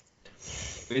for a second.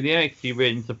 The NXT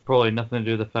ratings have probably nothing to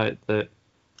do with the fact that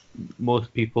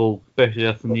most people, especially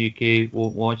us in the UK,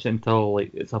 won't watch it until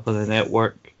like it's up on the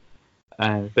network.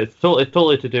 But it's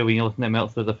totally to do when you listen to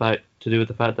Meltzer with the fact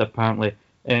that apparently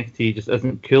NXT just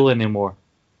isn't cool anymore.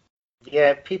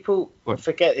 Yeah, people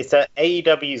forget it's that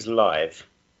AEW's live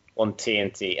on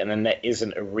TNT, and then there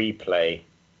isn't a replay.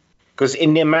 Because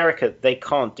in America, they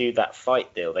can't do that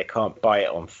fight deal. They can't buy it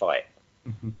on Fight.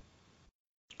 Mm-hmm.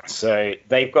 So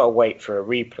they've got to wait for a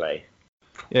replay.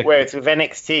 Yeah. Whereas with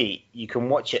NXT, you can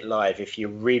watch it live if you're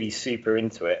really super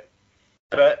into it.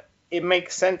 But it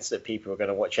makes sense that people are going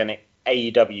to watch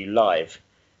AEW live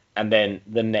and then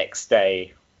the next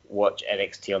day watch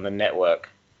NXT on the network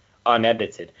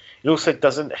unedited. It also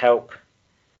doesn't help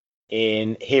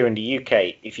here in the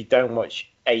UK if you don't watch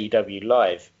AEW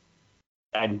live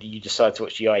and you decide to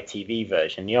watch the ITV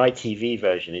version. The ITV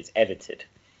version is edited.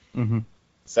 Mm-hmm.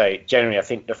 So generally, I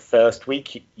think the first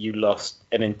week you lost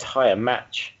an entire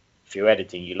match. If you're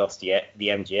editing, you lost the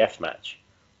MGF match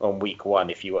on week 1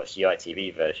 if you watch the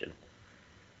ITV version.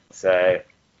 So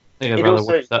people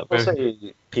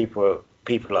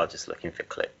are just looking for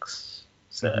clicks.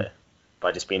 So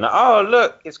by just being like, oh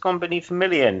look, it's gone beneath 1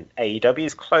 million. AEW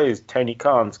is closed. Tony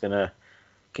Khan's gonna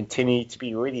continue to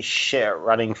be really shit at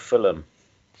running Fulham.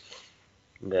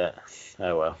 Yeah.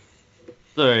 Oh well.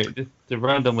 Sorry, just to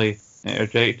randomly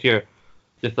interject here.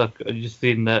 I just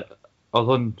seen that I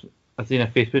seen a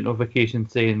Facebook notification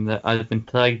saying that I'd been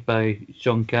tagged by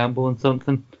Sean Campbell and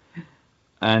something,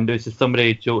 and it was just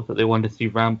somebody joked that they wanted to see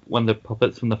one of the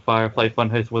puppets from the Firefly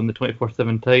Funhouse win the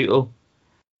 24/7 title,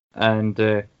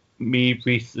 and me,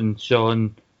 Reese, and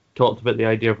Sean talked about the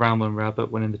idea of Ramblin'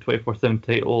 Rabbit winning the 24/7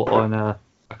 title on a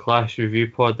Clash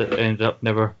review pod that ended up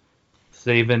never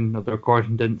saving, or the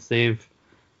recording didn't save.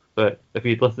 But if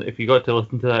you got to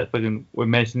listen to that, we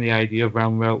mentioned the idea of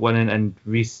Ramblin' Rabbit winning, and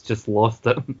Reese just lost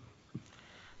it.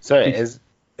 So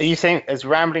are you saying is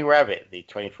Rambling Rabbit the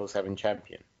 24/7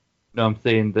 champion? No, I'm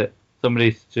saying that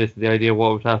somebody suggested the idea of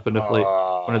what would happen if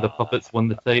one of the puppets won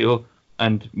the title,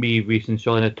 and me, Reese, and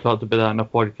Sean had talked about that in a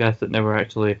podcast that never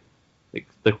actually, the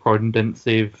recording didn't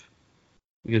save,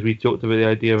 because we talked about the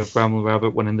idea of Ramblin'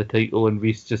 Rabbit winning the title, and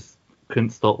Reese just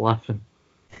couldn't stop laughing.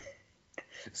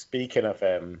 Speaking of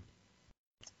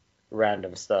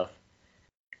random stuff,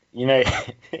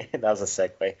 that was a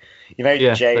segue.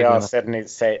 JR said in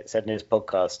his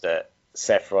podcast that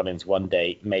Seth Rollins one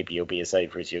day maybe you'll be as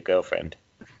over as your girlfriend.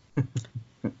 Yeah.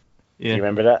 You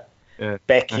remember that? Yeah.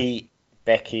 Becky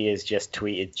has just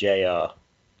tweeted JR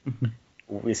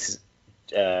with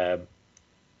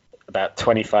about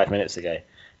 25 minutes ago.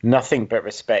 Nothing but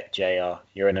respect, JR.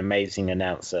 You're an amazing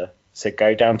announcer. So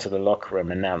go down to the locker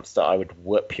room and announce that I would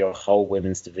whoop your whole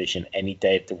women's division any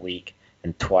day of the week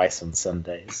and twice on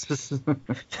Sundays.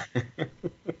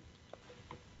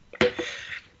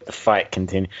 The fight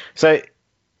continues. So,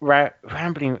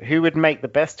 rambling. Who would make the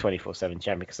best 24/7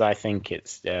 champion? Because I think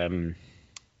it's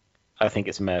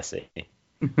Mercy.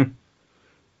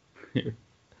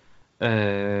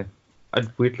 I'd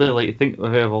weirdly like to think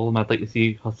out of all of them, I'd like to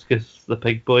see Huskus the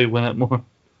Pig Boy win it more.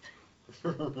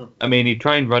 I mean, he'd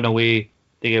try and run away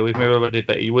to get away from everybody,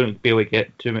 but he wouldn't be able to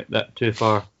get too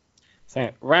far. So,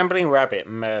 Rambling Rabbit,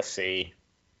 Mercy,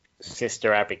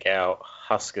 Sister Abigail,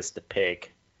 Huskus the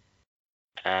Pig,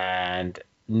 and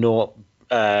not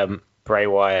Bray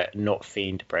Wyatt, not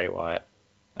Fiend Bray Wyatt.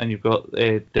 And you've got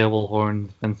Devil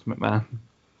Horns, Vince McMahon.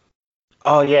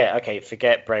 Oh yeah, okay,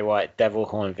 forget Bray Wyatt, Devil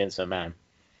Horn, Vince McMahon.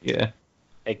 Yeah.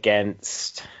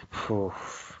 Against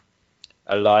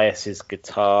Elias's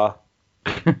guitar,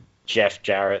 Jeff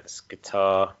Jarrett's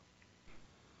guitar,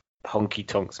 Honky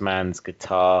Tonks Man's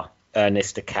guitar,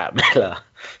 Ernest the Cat Miller,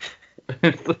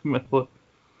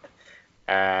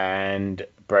 and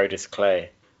Brodus Clay.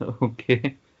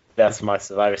 Okay. That's my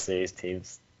Survivor Series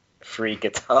teams. 3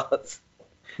 guitars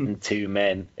and 2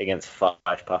 men against 5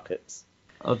 puppets.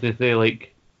 I was going to say,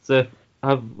 like, Seth,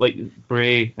 have, like,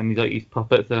 Bray and he's like his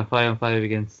puppets in a 5-on-5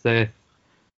 against Seth,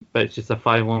 but it's just a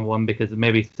 5-on-1 because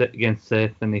maybe against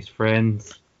Seth and his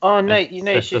friends. Oh, no,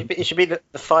 it should be the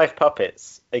 5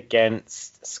 puppets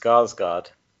against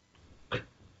Skarsgård.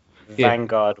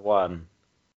 Vanguard 1.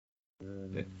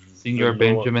 Senior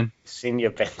Benjamin,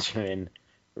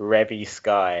 Rebby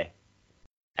Sky,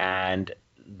 and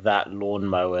that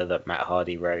lawnmower that Matt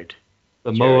Hardy rode.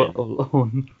 The mower of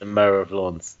lawns. The mower of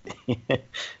lawns.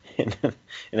 in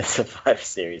a Survivor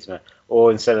Series, man. Or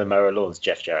instead of the mower of lawns,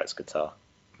 Jeff Jarrett's guitar.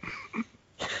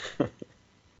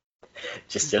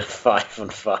 Just a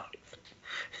 5-on-5.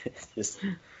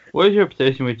 What is your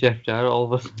obsession with Jeff Jarrett all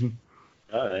of a sudden?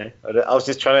 I don't know. I was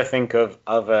just trying to think of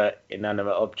other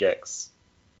inanimate objects.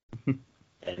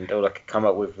 And all I could come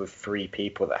up with 3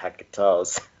 people that had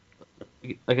guitars.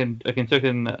 I can check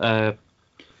in.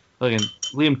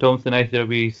 Liam Thompson,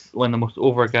 ICW's one of the most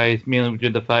over guys, mainly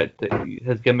due to the fact that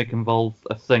his gimmick involves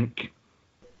a sink.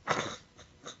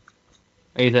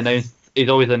 He's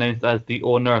always announced as the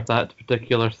owner of that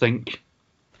particular sink.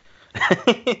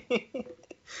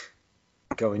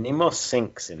 God, we need more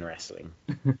sinks in wrestling.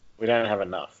 We don't have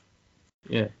enough.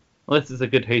 Yeah. Unless it's a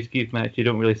good housekeeping match, you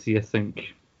don't really see a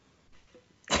sink.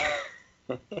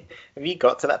 Have you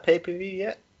got to that pay-per-view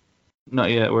yet?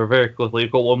 Not yet. We're very close.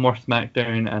 We've got one more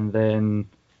SmackDown, and then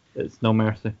it's No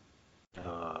Mercy.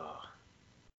 Oh,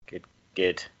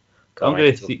 good. I'm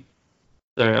going to see.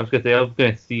 Sorry, I was going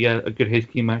to see a good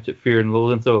housekeeping match at Fear and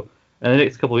Loathing. So in the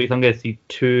next couple of weeks, I'm going to see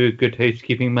 2 good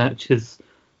housekeeping matches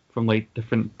from like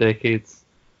different decades.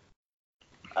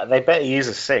 They better use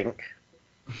a sink.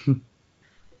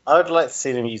 I would like to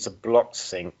see them use a blocked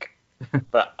sink,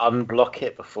 but unblock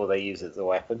it before they use it as a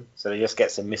weapon. So they just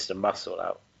get some Mr. Muscle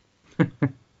out.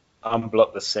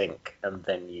 Unblock the sink and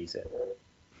then use it.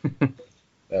 That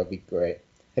would be great.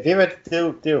 Have you ever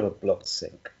deal with a blocked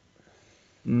sink?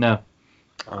 No.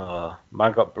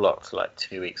 Mine got blocked like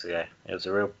 2 weeks ago. It was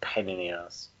a real pain in the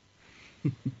ass.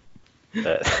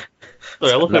 But,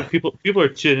 Sorry, I look at people are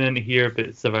tuning in to hear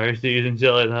about Survivor Series and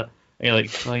shit like that, and you're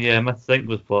like, oh yeah, my sink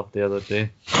was blocked the other day.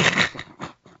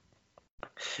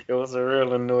 it was a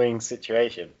real annoying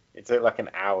situation. It took like an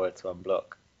hour to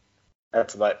unblock. I had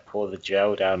to like pour the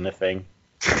gel down the thing.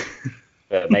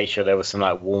 But make sure there was some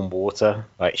like warm water,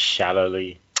 like shallow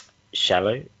in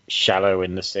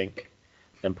the sink.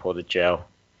 Then pour the gel,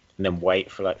 and then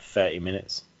wait for like 30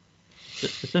 minutes.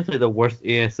 It's essentially the worst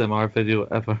ASMR video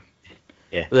ever.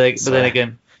 Yeah. But then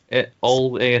again,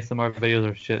 all ASMR videos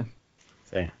are shit.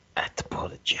 So I had to pour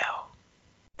the gel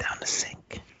down the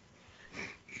sink.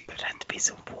 But there had to be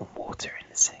some warm water in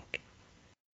the sink.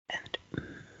 And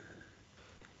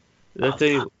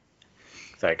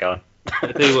sorry, go on.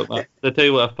 I'll tell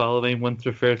you what a pal of mine once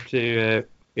referred to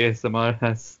ASMR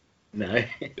as. No.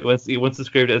 He once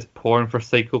described it as porn for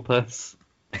psychopaths.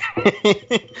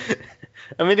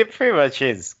 I mean, it pretty much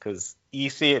is, because you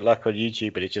see it like on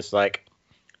YouTube, but it's just like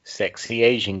sexy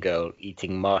Asian girl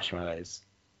eating marshmallows.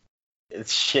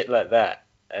 It's shit like that.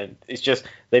 And it's just,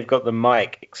 they've got the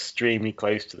mic extremely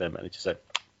close to them, and it's just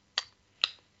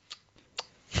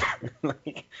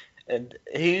like, and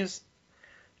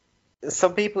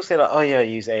some people say like, oh yeah, I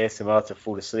use ASMR to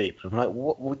fall asleep. I'm like,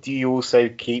 what do you also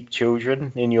keep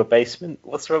children in your basement?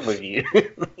 What's wrong with you?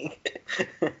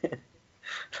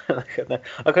 I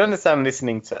can understand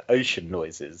listening to ocean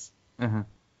noises,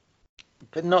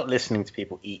 but not listening to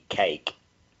people eat cake.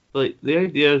 Like, the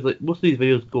idea is, like, most of these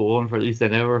videos go on for at least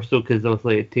an hour or so, because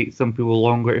obviously it takes some people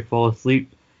longer to fall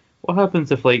asleep. What happens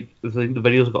if the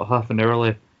video's got half an hour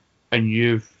left and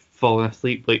you've fallen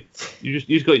asleep? Like, you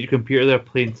just got your computer there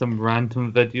playing some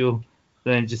random video, and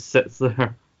then it just sits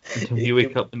there until you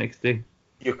wake up the next day.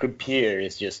 Your computer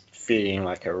is just feeling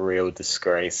like a real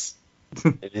disgrace.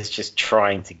 It is just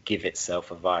trying to give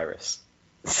itself a virus.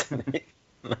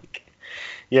 Like,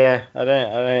 yeah, I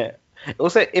don't.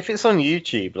 Also, if it's on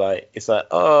YouTube, like, it's like,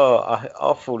 oh,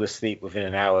 I'll fall asleep within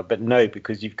an hour, but no,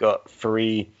 because you've got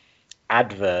 3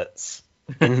 adverts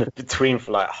in between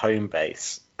for like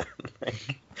Homebase.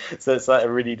 So it's like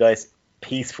a really nice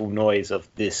peaceful noise of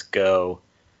this girl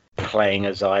playing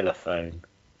a xylophone,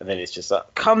 and then it's just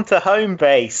like, come to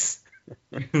Homebase.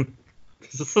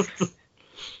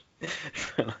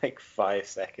 For like 5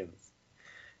 seconds.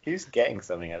 Who's getting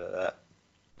something out of that?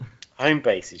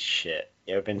 Homebase is shit.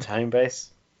 You ever been to Homebase?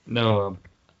 No,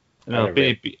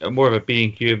 I'm more of a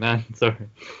B&Q man. Sorry.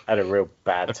 I had a real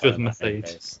bad time at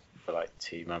Homebase for like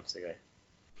 2 months ago.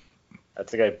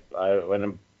 I went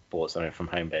and bought something from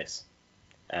Homebase,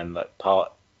 and like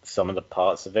some of the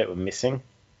parts of it were missing.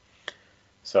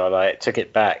 So I like took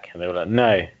it back, and they were like,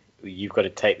 "No, you've got to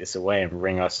take this away and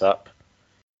ring us up."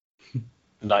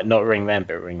 Like, not ring them,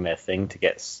 but ring their thing to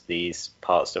get these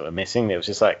parts that were missing. There was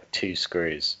just like 2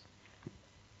 screws.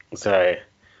 So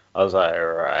I was like, all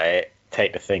right,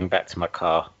 take the thing back to my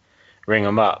car, ring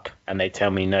them up, and they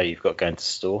tell me, no, you've got to go into the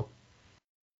store.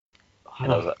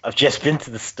 And I was like, I've just been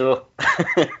to the store.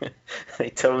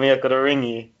 They told me I've got to ring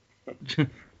you.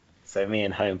 So me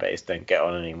and Homebase don't get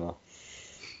on anymore.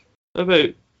 How about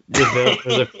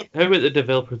the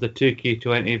developers of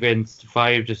 2K20 events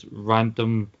 5 just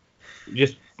random? We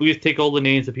just take all the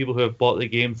names of people who have bought the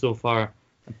game so far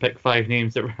and pick 5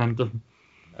 names at random.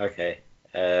 Okay.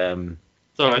 Sorry,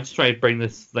 I'm just trying to bring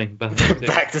this thing back.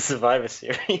 Back to Survivor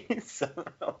Series.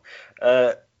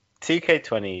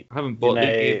 2K20. I haven't bought the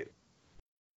game.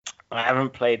 I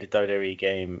haven't played a WWE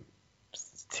game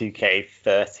since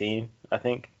 2K13, I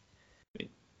think.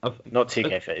 Not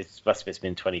 2K13. It must have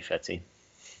been 2013.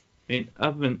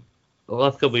 I mean, the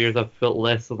last couple of years I've felt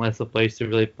less and less obliged to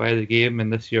really buy the game,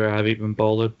 and this year I haven't even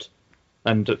bothered.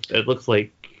 And it looks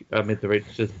like I made the right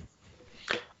decision.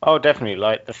 Oh, definitely.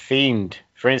 Like The Fiend,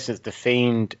 for instance, The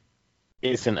Fiend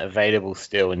isn't available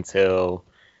still until,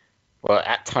 well,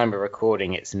 at time of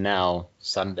recording, it's now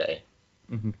Sunday.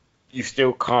 Mm-hmm. You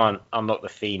still can't unlock The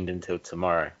Fiend until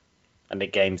tomorrow, and the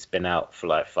game's been out for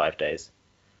like 5 days.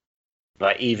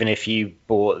 Like, even if you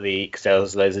bought because there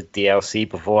was loads of DLC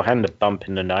beforehand, the Bump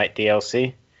in the Night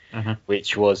DLC,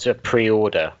 which was a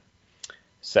pre-order.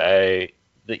 So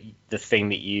the thing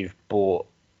that you've bought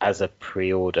as a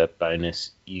pre-order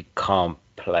bonus, you can't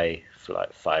play for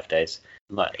like 5 days,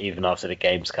 like even after the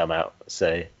game's come out.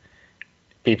 So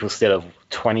people still have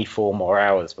 24 more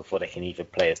hours before they can even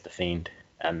play as the Fiend,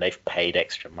 and they've paid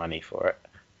extra money for it.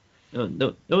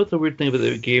 No, what's the weird thing about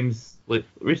the games? Like,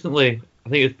 recently, I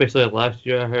think especially last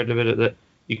year, I heard about it that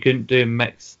you couldn't do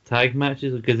mixed tag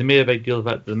matches because they made a big deal of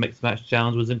that the mixed match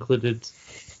challenge was included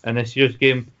in this year's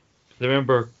game. I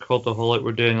remember Cultaholic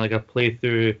were doing like a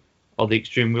playthrough of the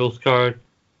Extreme Rules card,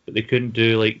 but they couldn't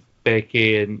do like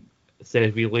Becky and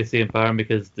Seth v Lacey and Baron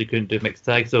because they couldn't do mixed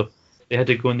tag, so they had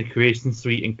to go in the creation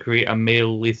suite and create a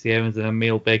male Lacey Evans and a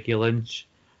male Becky Lynch,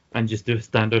 and just do a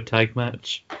standard tag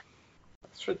match.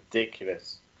 That's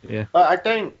ridiculous. Yeah. But I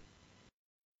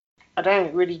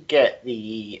don't really get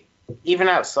even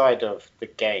outside of the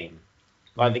game.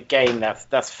 Like the game,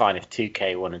 that's fine if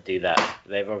 2K want to do that.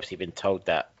 They've obviously been told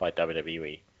that by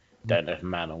WWE. Don't know if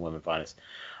man or woman violence.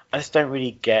 I just don't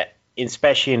really get,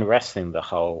 especially in wrestling, the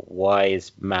whole why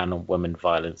is man on woman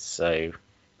violence so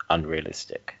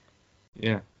unrealistic?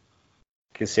 Yeah.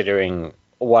 Considering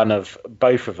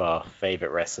both of our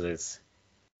favorite wrestlers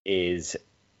is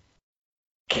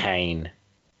Kane,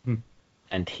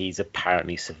 and he's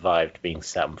apparently survived being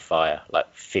set on fire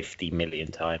like 50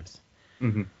 million times.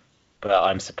 Mm-hmm. But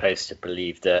I'm supposed to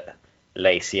believe that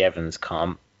Lacey Evans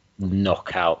can't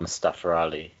knock out Mustafa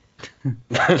Ali.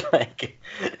 Like,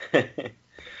 I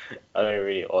don't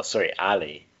really. Or sorry,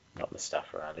 Ali, not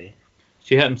Mustafa Ali.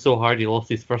 She hit him so hard he lost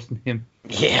his first name.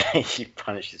 Yeah, she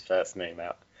punched his first name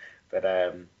out. But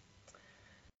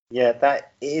yeah,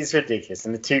 that is ridiculous.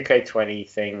 And the 2K20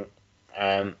 thing,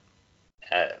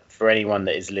 for anyone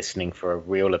that is listening for a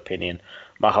real opinion,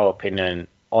 my whole opinion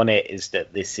on it is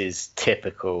that this is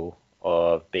typical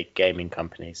of big gaming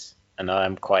companies. And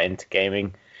I'm quite into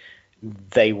gaming.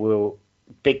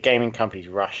 Big gaming companies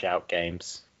rush out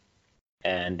games.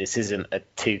 And this isn't a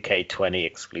 2K20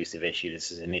 exclusive issue.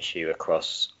 This is an issue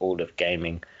across all of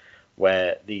gaming,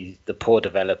 where the poor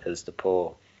developers, the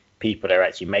poor people that are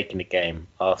actually making the game,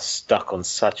 are stuck on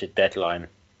such a deadline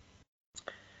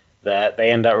that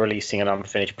they end up releasing an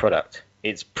unfinished product.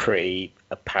 It's pretty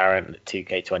apparent that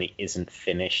 2K20 isn't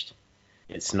finished.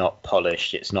 It's not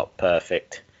polished. It's not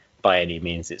perfect by any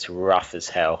means. It's rough as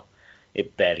hell.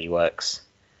 It barely works.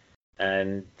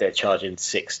 And they're charging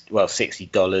 $60,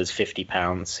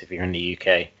 £50 if you're in the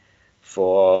UK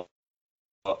for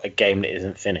a game that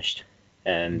isn't finished.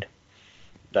 And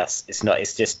that's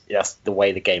the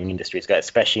way the gaming industry is going,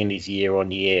 especially in these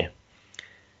year-on-year,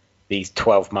 these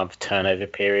 12-month turnover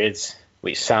periods,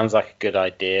 which sounds like a good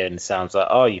idea and sounds like,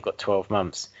 oh, you've got 12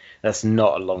 months. That's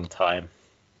not a long time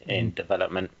in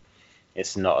development.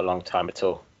 It's not a long time at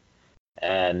all.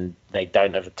 And they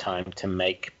don't have the time to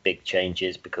make big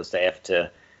changes because they have to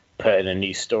put in a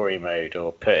new story mode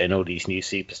or put in all these new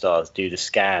superstars, do the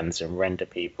scans and render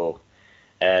people.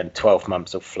 And 12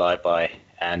 months will fly by.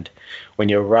 And when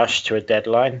you're rushed to a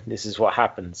deadline, this is what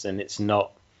happens. And it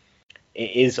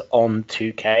is on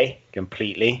 2K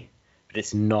completely, but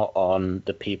it's not on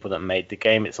the people that made the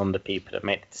game. It's on the people that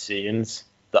make the decisions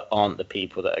that aren't the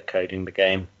people that are coding the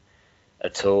game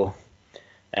at all.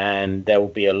 And there will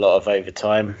be a lot of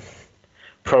overtime.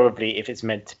 Probably if it's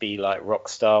meant to be like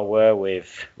Rockstar were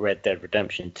with Red Dead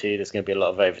Redemption 2, there's going to be a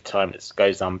lot of overtime that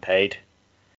goes unpaid,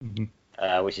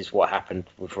 which is what happened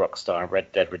with Rockstar and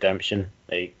Red Dead Redemption.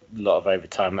 A lot of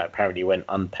overtime that apparently went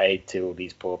unpaid to all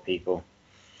these poor people.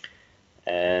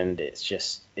 And it's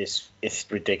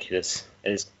ridiculous.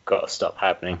 It's got to stop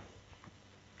happening.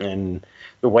 And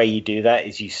the way you do that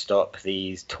is you stop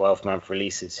these 12-month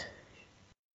releases.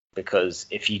 Because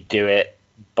if you do it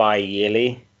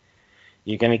bi-yearly,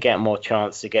 you're going to get more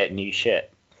chance to get new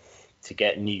shit, to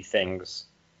get new things.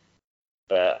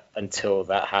 But until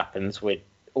that happens,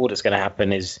 all that's going to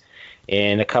happen is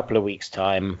in a couple of weeks'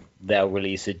 time, they'll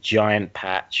release a giant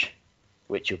patch,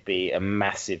 which will be a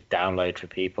massive download for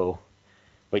people,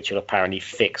 which will apparently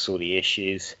fix all the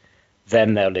issues.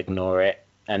 Then they'll ignore it,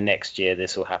 and next year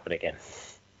this will happen again.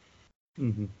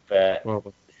 But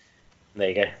there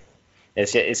you go.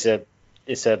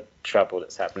 It's a trouble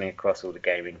that's happening across all the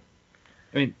gaming.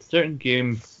 I mean, certain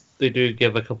games, they do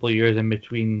give a couple of years in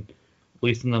between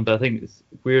releasing them, but I think it's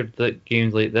weird that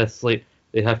games like this, like,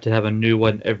 they have to have a new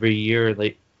one every year.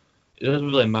 Like, it doesn't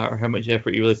really matter how much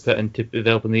effort you really put into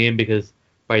developing the game, because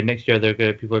by next year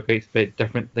people are going to expect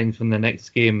different things from the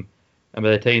next game, and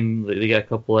by the time they get a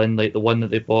couple in, like the one that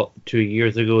they bought 2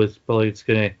 years ago is probably just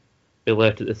going to be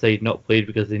left at the side, not played,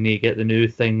 because they need to get the new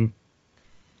thing.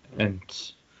 And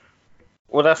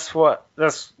well, that's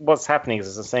what's happening.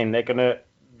 Is the same.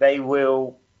 They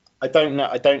will. I don't know.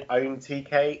 I don't own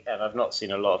TK, and I've not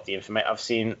seen a lot of the information. I've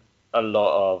seen a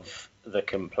lot of the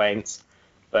complaints,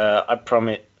 but I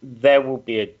promise there will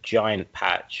be a giant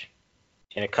patch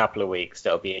in a couple of weeks.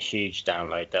 There'll be a huge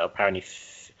download. That'll apparently,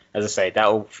 as I say,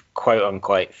 that'll quote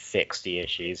unquote fix the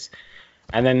issues,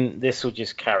 and then this will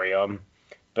just carry on.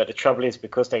 But the trouble is,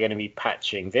 because they're going to be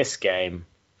patching this game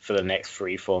for the next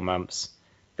 3-4 months,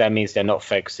 that means they're not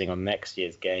focusing on next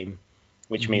year's game,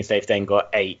 which means they've then got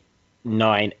 8,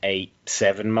 9, 8,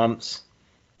 7 months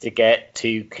to get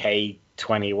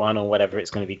 2K21 or whatever it's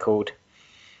going to be called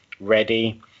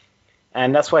ready.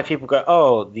 And that's why people go,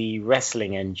 oh, the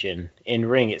wrestling engine in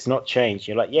Ring, it's not changed.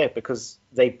 You're like, yeah, because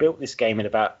they built this game in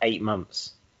about 8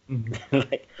 months. Mm-hmm.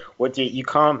 Like, you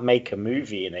can't make a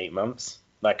movie in 8 months.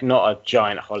 Like, not a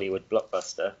giant Hollywood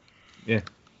blockbuster. Yeah.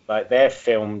 Like, they're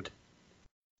filmed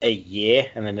a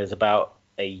year, and then there's about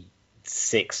a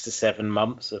 6 to 7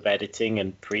 months of editing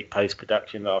and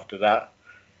post-production after that.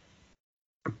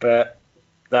 But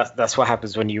that's what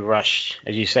happens when you rush,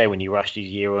 as you say, when you rush these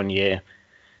year-on-year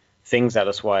things out.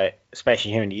 That's why,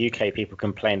 especially here in the UK, people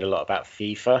complained a lot about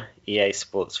FIFA, EA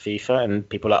Sports FIFA, and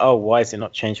people are like, oh, why is it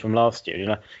not changed from last year? You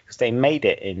know, because they made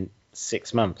it in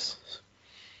 6 months.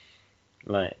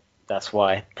 Like, that's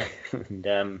why.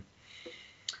 And,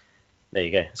 there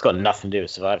you go. It's got nothing to do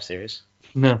with Survivor Series.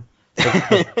 No.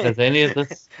 Has any of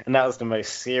this? And that was the most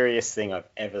serious thing I've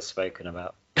ever spoken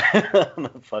about on a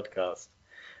podcast.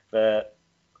 But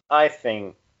I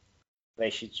think they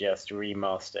should just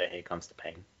remaster Here Comes the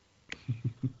Pain.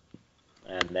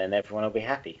 And then everyone will be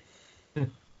happy.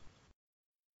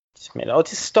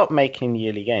 Just stop making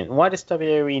yearly games. Why does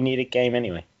WWE need a game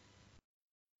anyway?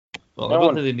 Well, I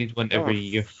don't think they need one every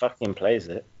year. Fucking plays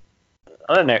it.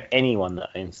 I don't know anyone that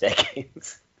owns their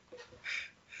games.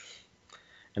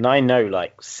 And I know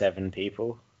like 7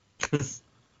 people. So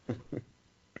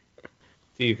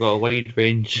you've got a wide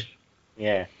range.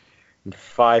 Yeah. And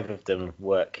 5 of them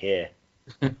work here.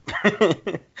 But,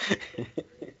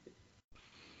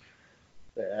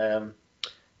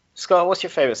 Scott, what's your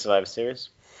favourite Survivor Series?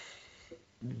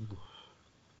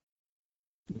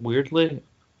 Weirdly,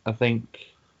 I think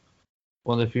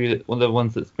one of the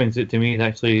ones that springs out to me is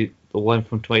actually the one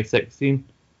from 2016,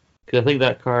 because I think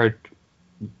that card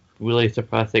really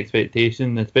surpassed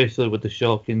expectation, especially with the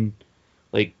shocking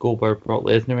like Goldberg Brock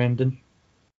Lesnar ending.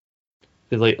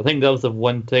 Because like I think that was the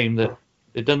one time that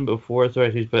they'd done it before at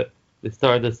Survivor Series, but they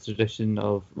started this tradition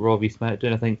of Raw v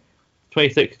SmackDown. I think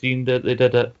 2016 that they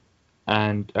did it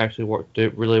and actually worked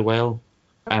out really well.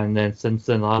 And then since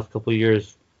then, the last couple of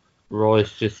years, Raw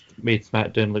has just made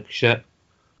SmackDown look shit.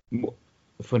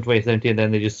 From 2017,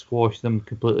 then they just squashed them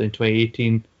completely in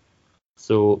 2018.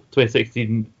 So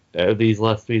 2016, out of these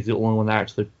last 3, is the only one that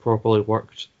actually properly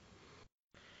worked.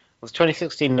 Was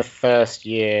 2016 the first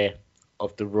year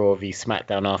of the Raw v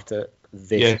SmackDown after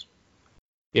this?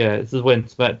 Yeah, this is when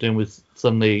SmackDown was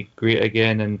suddenly great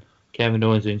again, and Kevin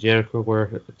Owens and Jericho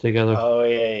were together. Oh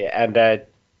yeah. And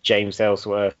James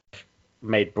Ellsworth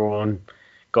got Braun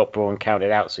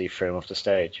counted out, so he threw him off the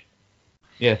stage.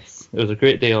 Yes, it was a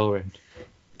great day all around.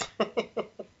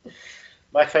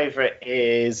 My favourite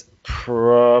is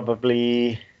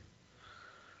probably...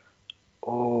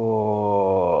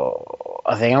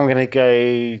 I think I'm going to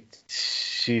go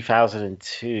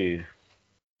 2002.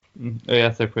 Oh yeah,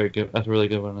 that's a really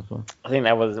good one as well. I think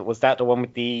that was that the one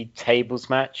with the tables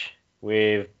match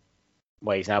with,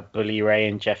 he's now Bully Ray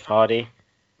and Jeff Hardy.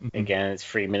 Mm-hmm. Again, it's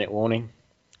 3-minute warning.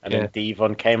 And then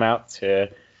Devon came out to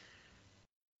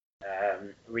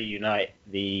reunite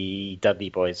the Dudley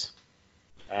Boys.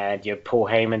 And you have Paul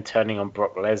Heyman turning on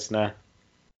Brock Lesnar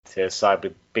to side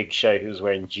with Big Show, who was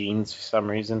wearing jeans for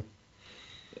some reason.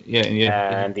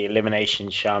 Yeah. And the Elimination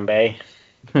Shambe.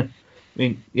 I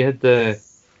mean, you had the...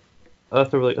 I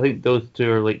think those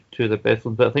two are like 2 of the best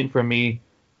ones. But I think for me,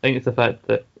 I think it's the fact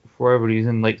that for whatever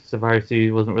reason, like Survivor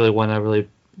Series wasn't really one I really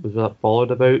was that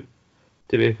bothered about,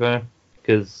 to be fair.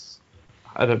 Because,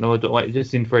 I don't know, it just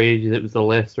seemed for ages it was the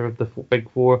lesser of the big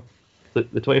 4. The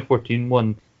 2014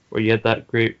 one, where you had that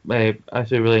great... I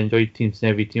actually really enjoyed Team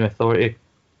Snevi, Team Authority.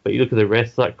 But you look at the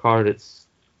rest of that card, it's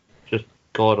just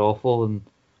god-awful. And,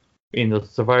 the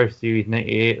Survivor Series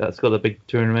 98, that's got the big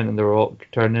tournament and the Rock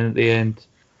turning at the end.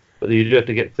 But you do have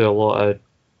to get through a lot of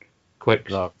quick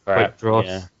draws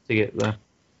to get there.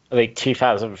 I think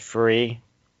 2003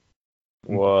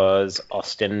 was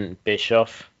Austin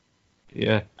Bischoff.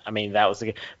 Yeah. I mean, that was a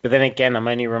good... But then again, I'm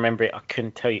only remembering... I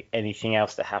couldn't tell you anything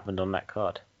else that happened on that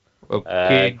card. Well,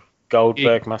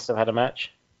 Goldberg must have had a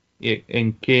match. Yeah,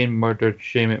 and Kane murdered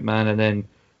Shane McMahon and then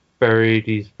buried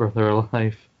his brother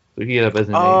alive. So he had a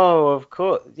business. Oh, of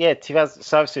course. Yeah,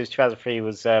 Survivor Series 2003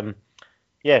 was...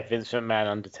 Vince McMahon,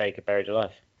 Undertaker, buried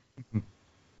alive.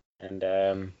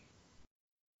 And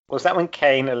was that when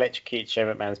Kane electrocuted Shane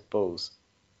McMahon's balls?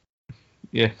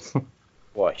 Yes.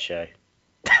 What a show!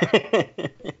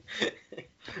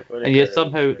 And yet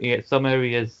somehow he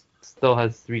still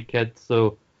has 3 kids,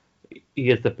 so he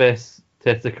has the best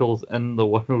testicles in the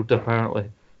world. Apparently,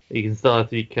 he can still have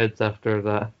 3 kids after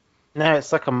that. No,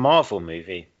 it's like a Marvel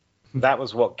movie. That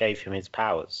was what gave him his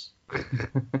powers.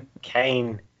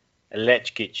 Kane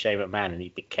electrocuted Shane McMahon and he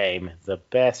became the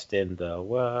best in the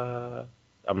world.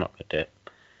 I'm not going to do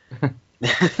it.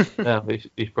 Yeah,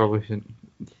 he probably shouldn't.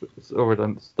 It's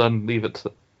overdone. It's done. Leave it.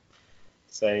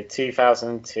 So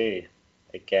 2002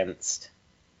 against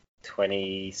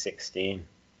 2016.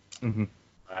 Mm-hmm.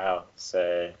 Wow.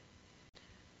 So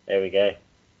there we go.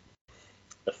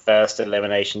 The first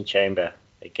Elimination Chamber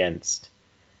against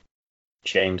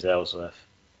James Ellsworth.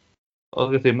 I was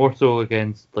gonna say more so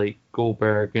against like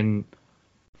Goldberg and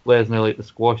Lesnar, like the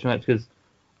squash match, because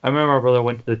I remember my brother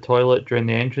went to the toilet during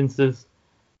the entrances,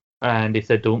 and they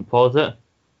said don't pause it.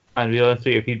 And to be honest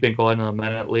with you, if he'd been gone a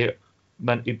minute later,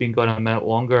 he'd been gone a minute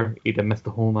longer, he'd have missed the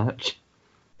whole match.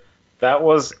 That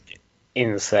was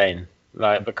insane.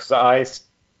 Like, because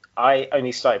I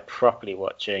only started properly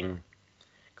watching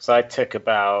because I took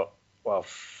about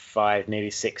 5,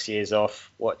 nearly 6 years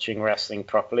off watching wrestling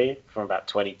properly from about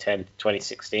 2010 to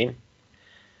 2016.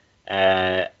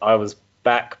 I was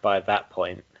back by that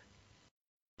point,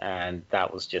 and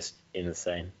that was just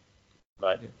insane.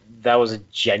 Like, that was a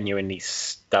genuinely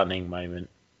stunning moment.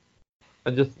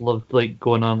 I just loved like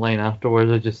going online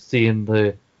afterwards. I just seeing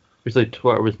it was like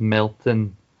Twitter was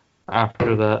melting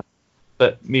after that.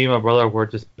 But me and my brother were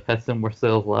just pissing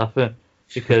ourselves laughing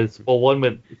because,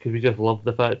 because we just loved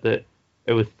the fact that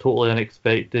it was totally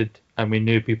unexpected and we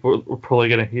knew people were probably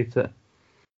going to hate it.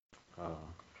 Oh.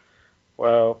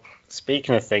 Well,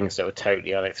 speaking of things that were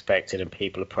totally unexpected and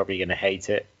people are probably going to hate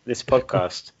it, this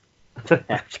podcast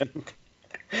happened.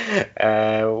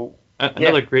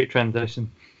 Another great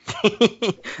transition.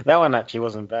 That one actually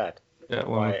wasn't bad. Yeah,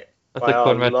 well, that's the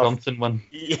Conrad Thompson one.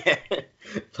 Yeah,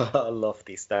 by our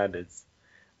lofty standards.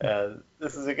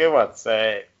 This is a good one.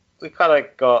 So we kind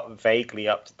of got vaguely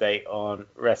up to date on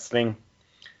wrestling,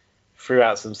 threw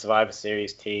out some Survivor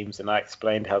Series teams, and I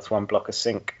explained how to unblock a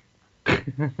sink. So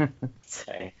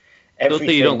don't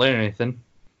say you don't learn anything.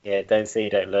 Yeah, don't say you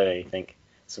don't learn anything.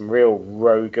 Some real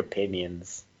rogue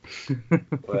opinions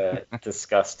were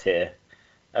discussed here.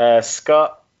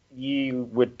 Scott, you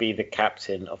would be the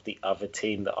captain of the other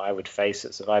team that I would face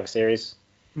at Survivor Series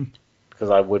because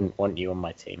I wouldn't want you on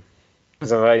my team.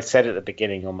 Because as I said at the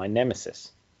beginning, on my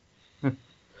nemesis.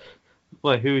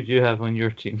 Well, who would you have on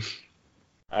your team?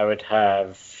 I would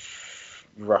have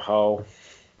Rahul.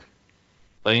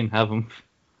 Fine, have him.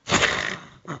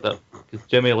 Because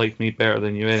Jimmy likes me better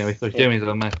than you anyway, so Jimmy's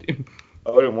on my team.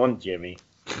 I wouldn't want Jimmy.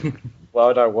 Why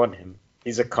would I want him?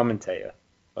 He's a commentator.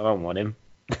 I don't want him.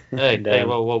 Hey,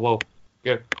 whoa.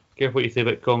 Careful what you say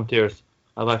about commentators.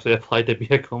 I've actually applied to be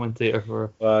a commentator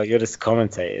for... Well, you're just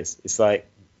commentators. It's like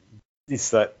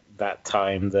that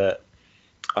time that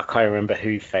I can't remember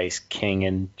who faced King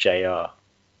and JR.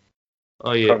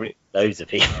 Oh, yeah. Probably loads of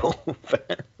people.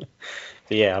 But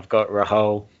yeah, I've got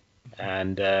Rahul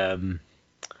and I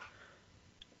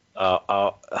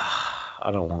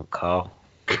don't want Carl.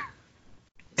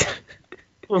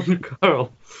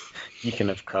 Carl. You can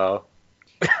have Carl.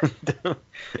 Yeah,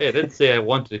 I didn't say I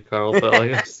wanted Carl, but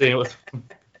like I'm saying it was.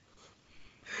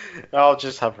 I'll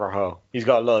just have Rahul. He's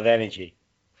got a lot of energy.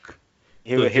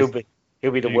 He'll be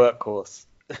the workhorse.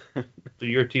 So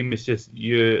your team is just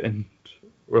you and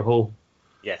Rahul.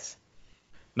 Yes.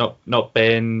 Not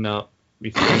Ben, not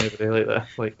anybody like that.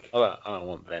 Like I don't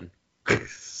want Ben.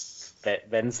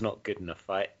 Ben's not good enough,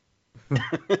 right?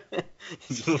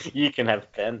 You can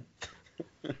have Ben.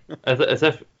 As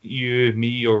if you,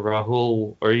 me, or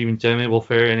Rahul, or even Jimmy will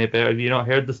fare any better. Have you not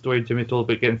heard the story Jimmy told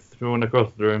about getting thrown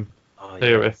across the room? Oh,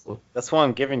 yeah. That's why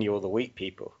I'm giving you all the weak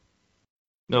people.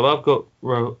 No, I've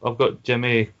got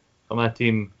Jimmy on my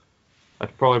team.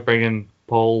 I'd probably bring in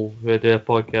Paul, who I did a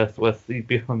podcast with. He'd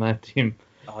be on my team.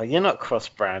 Oh, you're not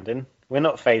cross-branding. We're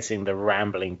not facing the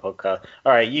rambling podcast.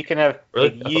 All right, you can have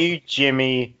you,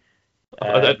 Jimmy.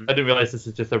 I didn't realize this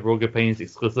is just a Rogue Opinions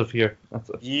exclusive here. That's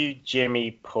it. You,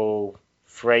 Jimmy, Paul,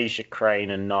 Fraser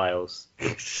Crane, and Niles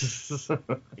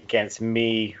against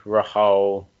me,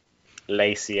 Rahul,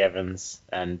 Lacey Evans,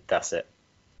 and that's it.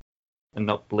 And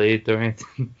not Blade or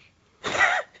anything.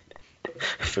 I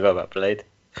forgot about Blade.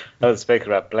 I haven't spoken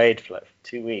about Blade for like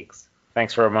 2 weeks.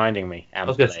 Thanks for reminding me. And I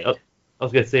was gonna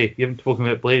say, you haven't spoken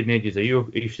about Blade in ages. Are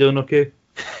you feeling okay?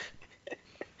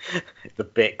 The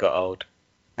bit got old.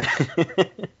 I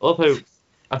love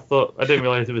how I didn't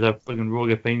realise it was a fucking Rogue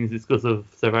Opinions exclusive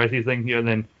Survivor thing here, and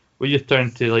then we just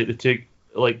turned to like the two,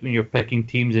 like when you're picking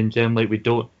teams in gym, like we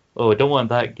don't want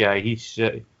that guy. He's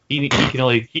shit. He can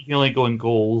only go in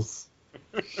goals.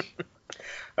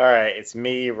 All right, it's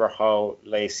me, Rahul,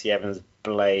 Lacey Evans,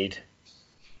 Blade,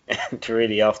 and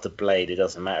really after Blade, it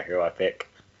doesn't matter who I pick.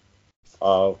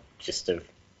 I'll just have.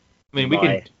 I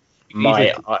mean,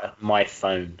 my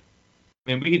phone.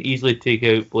 I mean, we can easily take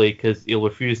out Blake because he'll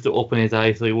refuse to open his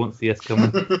eyes, so he won't see us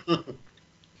coming.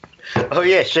 Oh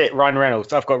yeah, shit, Ryan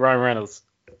Reynolds. I've got Ryan Reynolds.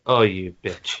 Oh, you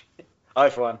bitch.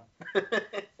 I've won.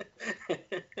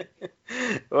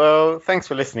 Well, thanks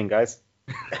for listening, guys.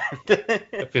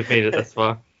 If we've made it this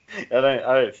far. I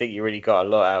don't think you really got a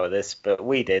lot out of this, but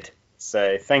we did.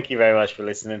 So thank you very much for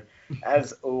listening.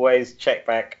 As always, check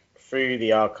back through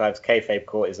the archives. Kayfabe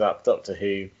Court is up. Doctor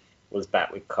Who was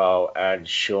back with Carl and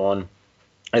Sean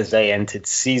as they entered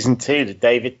season 2, the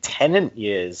David Tennant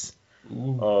years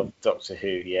of Doctor Who.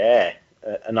 Yeah,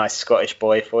 a nice Scottish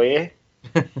boy for you.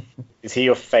 Is he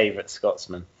your favourite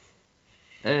Scotsman?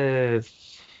 No,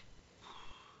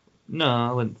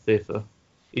 I wouldn't say so.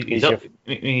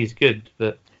 He's good,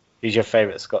 but... Who's your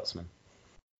favourite Scotsman?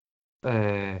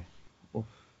 That's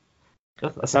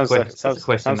a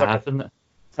question I have, isn't it?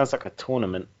 Sounds like a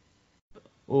tournament.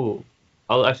 Oh,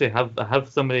 I'll actually have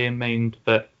somebody in mind,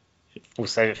 but... We'll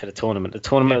save it for the tournament. The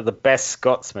tournament of the best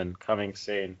Scotsman coming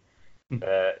soon.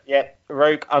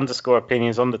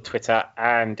 Rogue_opinions on the Twitter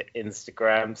and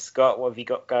Instagram. Scott, what have you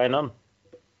got going on?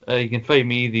 You can find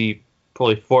me the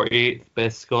probably 48th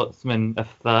best Scotsman, if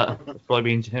that's probably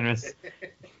being generous.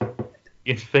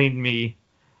 You can find me.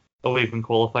 I'll even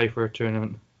qualify for a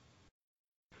tournament.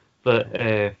 But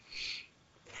I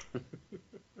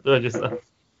just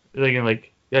thinking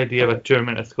like the idea of a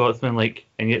tournament of Scotsmen, like,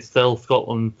 and yet still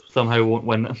Scotland somehow won't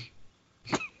win it.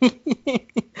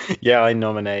 Yeah, I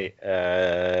nominate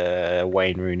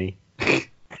Wayne Rooney.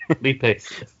 Lee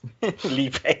Pace. Lee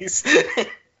Pace.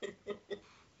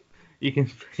 You can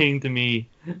find me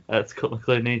at Scott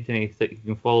McLeod 1986. You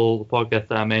can follow the podcast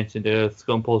that I mentioned,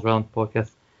 Scott and Paul's Round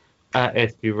Podcast, at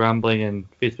SB Rambling and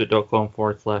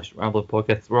Facebook.com/Rambling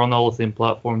Podcast. We're on all the same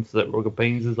platforms that Rogue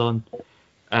Opinions is on,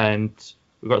 and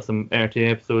we've got some entertaining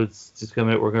episodes just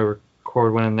coming out. We're going to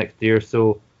record one next year,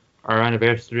 so our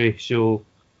anniversary show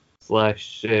 /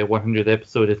 100th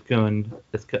episode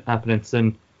is happening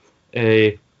soon.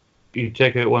 You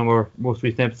check out one of our most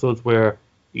recent episodes where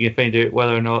you can find out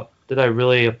whether or not did I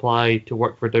really apply to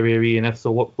work for WWE, and if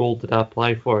so, what role did I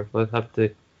apply for? I'll have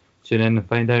to tune in and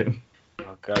find out.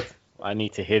 Oh God, I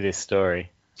need to hear this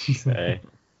story. So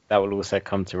that will also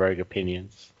come to Rogue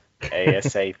Opinions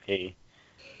ASAP.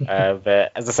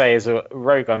 But as I say, as a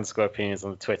Rogue_opinions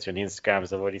on the Twitter and the Instagram,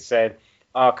 as I've already said.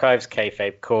 Archives,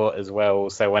 Kayfabe Court as well.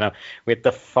 Also went up with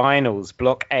the finals,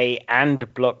 Block A and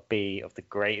Block B of the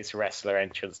Greatest Wrestler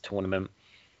Entrance Tournament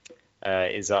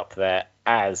is up there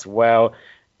as well.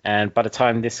 And by the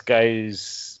time this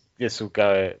goes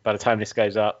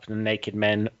up, the Naked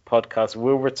Men podcast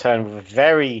will return with a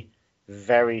very,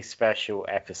 very special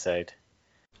episode.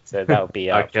 So that'll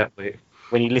be up. I can't wait.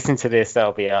 When you listen to this,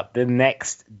 that'll be up the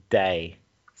next day.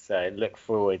 So look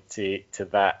forward to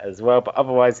that as well. But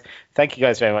otherwise, thank you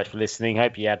guys very much for listening.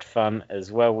 Hope you had fun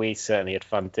as well. We certainly had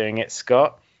fun doing it.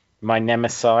 Scott, my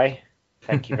nemesis,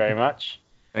 thank you very much.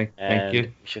 Thank you.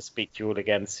 We shall speak to you all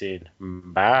again soon.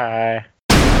 Bye.